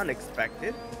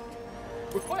 Unexpected.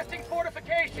 Requesting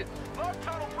fortifications. Log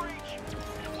tunnel breach.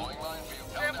 Deploying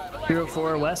minefield.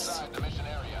 04 West. The mission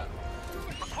area.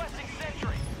 Requesting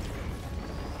sentry.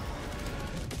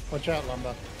 Watch out,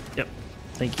 Lumber. Yep.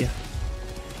 Thank you.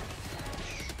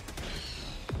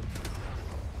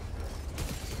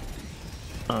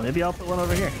 Oh, maybe I'll put one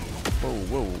over here. Whoa,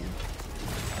 whoa.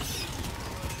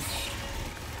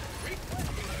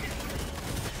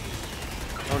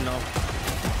 Oh no.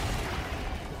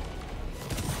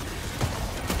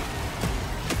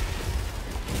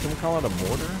 Can we call it a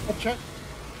mortar? Watch out.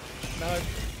 No.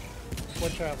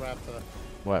 Watch out, Raptor.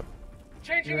 What?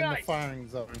 Changing You're in the ice. firing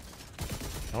zone.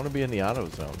 I want to be in the auto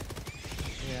zone.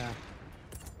 Yeah.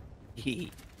 He.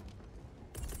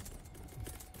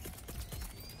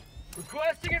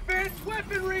 Requesting advanced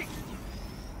weaponry.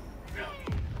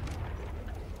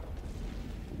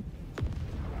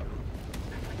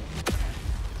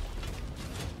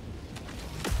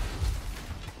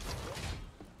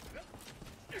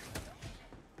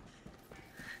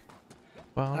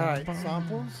 Alright,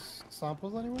 samples?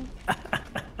 Samples, anyone?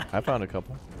 I found a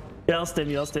couple. Yeah, I'll stim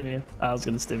you. I was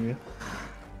gonna stim you.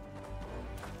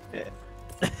 All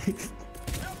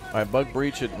right, bug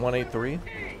breach at 183.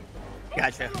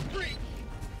 Gotcha.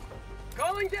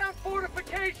 Calling down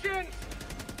fortifications!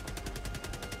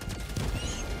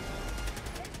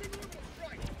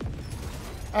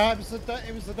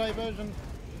 It was a diversion.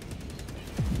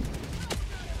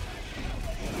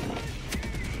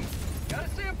 Got a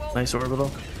sample! Nice orbital.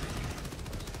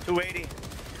 280.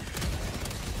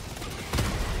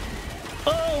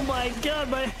 Oh my god,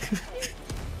 my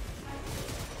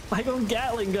my own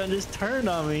Gatling gun just turned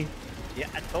on me. Yeah,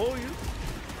 I told you.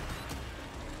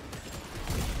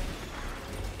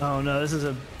 Oh no, this is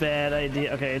a bad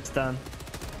idea. Okay, it's done.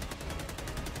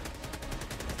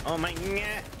 Oh my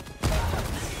god.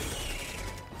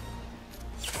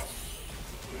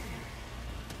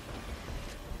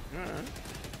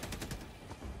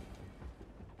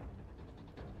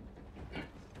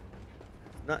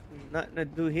 Nothing to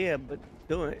do here, but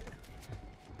do it.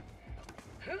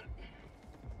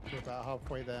 We're about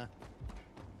halfway there.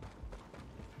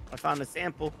 I found a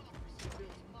sample.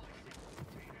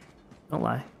 Don't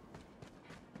lie.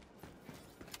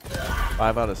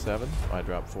 5 out of 7. Oh, I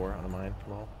dropped 4 out of mine.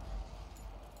 Lol.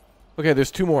 Okay,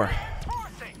 there's 2 more.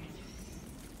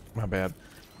 My bad.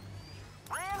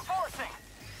 Reinforcing.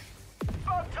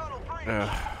 Bug tunnel breach.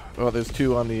 Oh, there's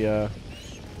 2 on the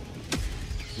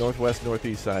northwest,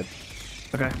 northeast side.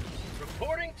 Okay.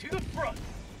 Reporting to the front.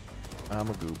 I'm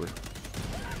a goober.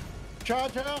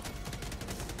 Charger!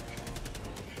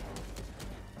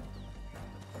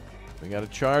 We got a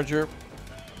charger.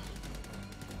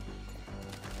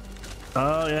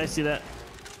 Oh yeah, I see that.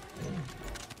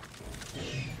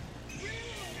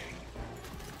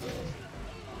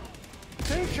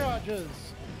 Two chargers!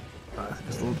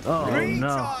 Oh 3 no.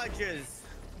 charges.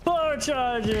 4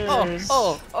 chargers.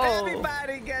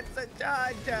 Everybody gets a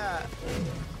charger.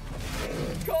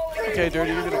 Okay,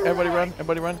 Dirty, you're gonna, everybody run.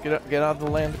 Everybody run. Get up. Get out of the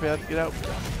land pad. Get out.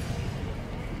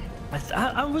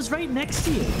 I was right next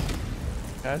to you.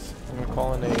 Guys, I'm gonna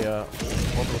call in a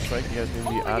orbital strike. You guys need to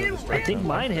be out of the strike. I think zone.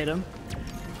 mine hit him.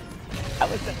 I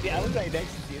was right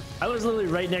next to you. I was literally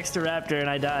right next to Raptor and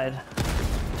I died.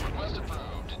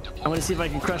 I'm gonna see if I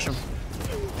can crush him.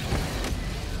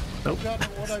 Nope. I've got an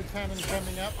auto cannon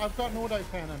coming up. I've got an auto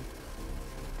cannon.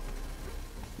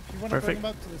 If you want to bring Perfect.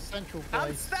 them up to the central I'm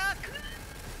place. stuck.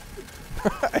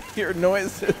 I hear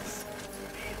noises.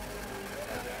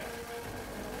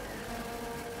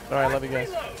 Alright, love you guys.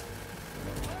 Alright,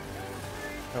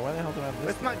 why the hell do I have this?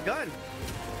 Where's my gun?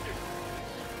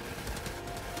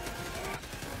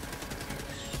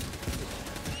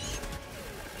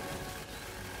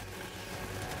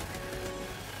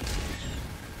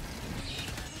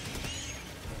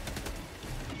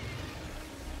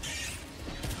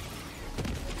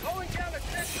 Going down a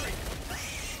sentry.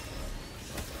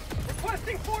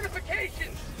 Requesting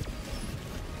fortifications.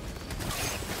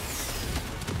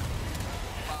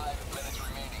 5 minutes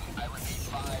remaining. I repeat,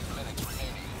 5 minutes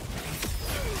remaining.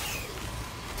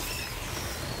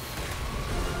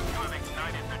 You have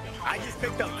ignited the I just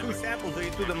picked up 2 samples where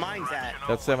you threw the mines at.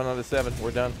 That's 7 out of 7.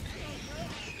 We're done.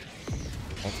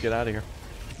 Let's get out of here.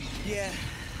 Yeah.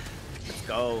 Let's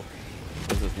go.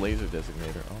 What's this laser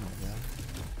designator? Oh my god.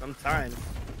 Sometimes.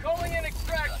 Calling in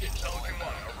extraction. Pelican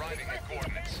 1 arriving at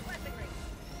coordinates.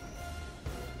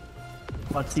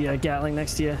 Watch the Gatling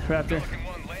next to you, Raptor. Pelican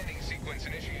 1 landing sequence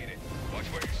initiated. Watch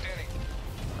where you're standing.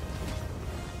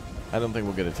 I don't think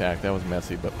we'll get attacked. That was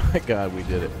messy, but my god, we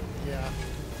did it. Yeah.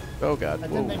 Oh god. I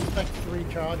Whoa. didn't expect 3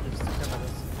 charges to come at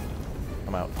us.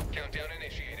 I'm out. Countdown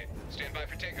initiated. Stand by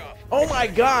for takeoff. Oh my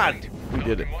god! We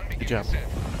did it. Good job.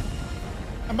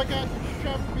 Oh my god, you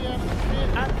shoved me out of the shit.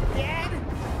 I'm dead.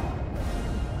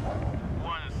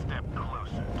 One step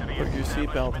closer to the Put your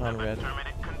seatbelt on, establishment of a Red.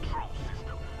 terminate control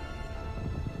system.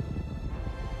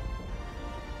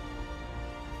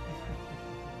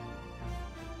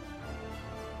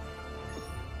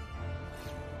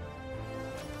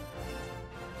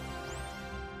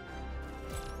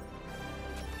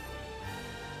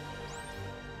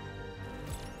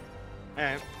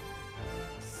 Alright.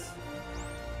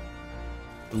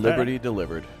 Liberty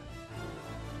delivered.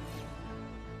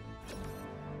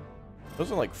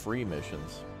 Those are like free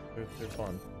missions. They're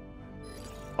fun.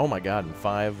 Oh my god, and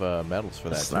 5 medals for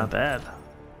that. That's too. not bad.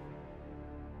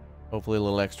 Hopefully a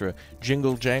little extra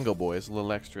jingle jangle, boys. A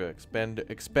little extra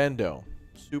expendo.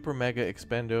 Super mega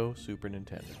expendo Super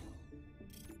Nintendo.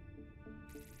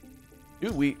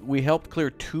 Dude, we helped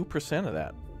clear 2% of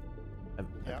that. I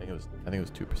think it was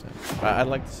 2%. I'd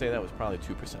like to say that was probably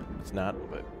 2%. It's not,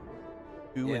 but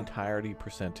 2 entirety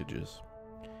percentages.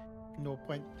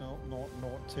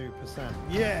 0.002%.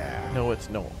 Yeah. No, it's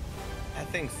no. I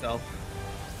think so.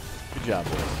 Good job,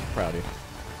 boys. Proud of you.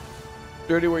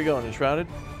 Dirty, where you going? Enshrouded?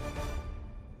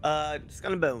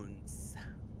 Skull and Bones.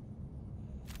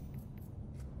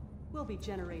 We'll be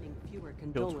generating fewer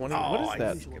Kill 20. condolences. What is I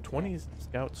that? usual 20 today.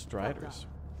 Scout Striders.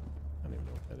 I don't even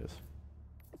know what that is.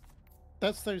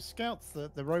 That's those scouts,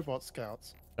 the robot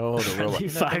scouts. Oh, the robot. Friendly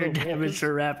fire damage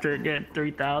for Raptor again,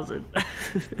 3,000.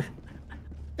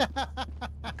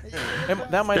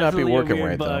 That might not be Definitely a working weird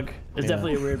right bug. though. There's Yeah.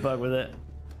 definitely a weird bug with it.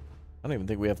 I don't even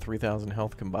think we have 3,000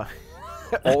 health combined.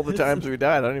 All the times we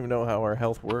died, I don't even know how our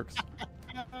health works.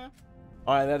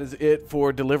 All right, that is it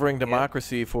for delivering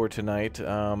democracy for tonight.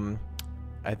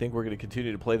 I think we're going to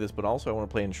continue to play this, but also I want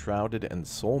to play Enshrouded and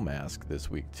Soul Mask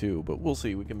this week too. But we'll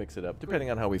see. We can mix it up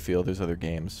depending on how we feel. There's other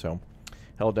games, so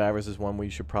Helldivers is one we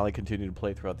should probably continue to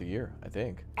play throughout the year, I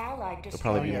think. Allied There'll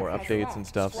probably be more destroyer has updates left. and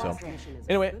stuff. So Squadron.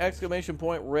 anyway, exclamation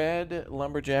point Red,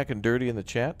 Lumberjack, and Dirty in the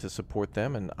chat to support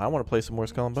them. And I want to play some more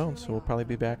Skull and Bones, so we'll probably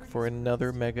be back for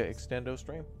another Mega Extendo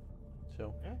stream.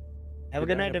 So Have a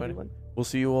good night, everybody. everyone. We'll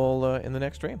see you all in the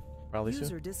next stream, probably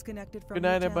soon. Disconnected from Good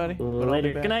night, everybody. But I'll be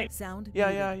Later. back. Good night. Sound. Yeah.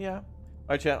 All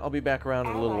right, chat. I'll be back around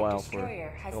in a little Allied while for destroyer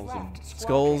has left.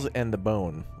 Skulls and the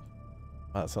Bone.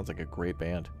 Wow, that sounds like a great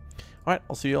band. All right,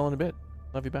 I'll see you all in a bit.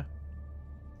 Love you. Bye.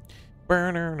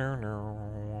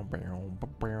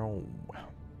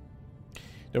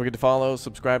 Don't forget to follow,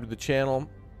 subscribe to the channel,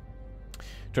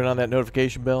 turn on that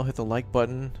notification bell, hit the like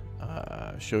button,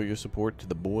 show your support to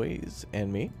the boys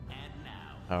and me,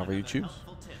 however you choose.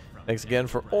 Thanks again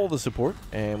for all the support,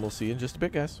 and we'll see you in just a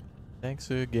bit, guys. Thanks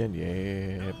again,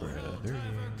 yeah, brother.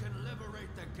 can liberate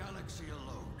the galaxy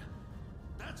alone.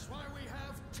 That's why we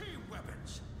have team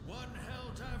weapons. One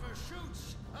Helldiver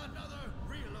shoots, another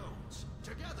reloads.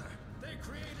 Together, they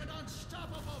create an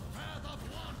unstoppable path of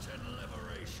wanton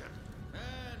liberation.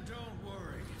 And don't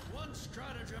worry, one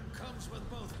stratagem comes with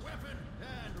both weapon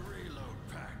and reload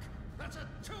pack. That's a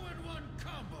 2-in-1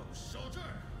 combo,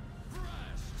 soldier.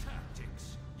 Brass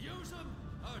tactics. Use them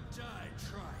or die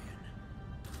trying.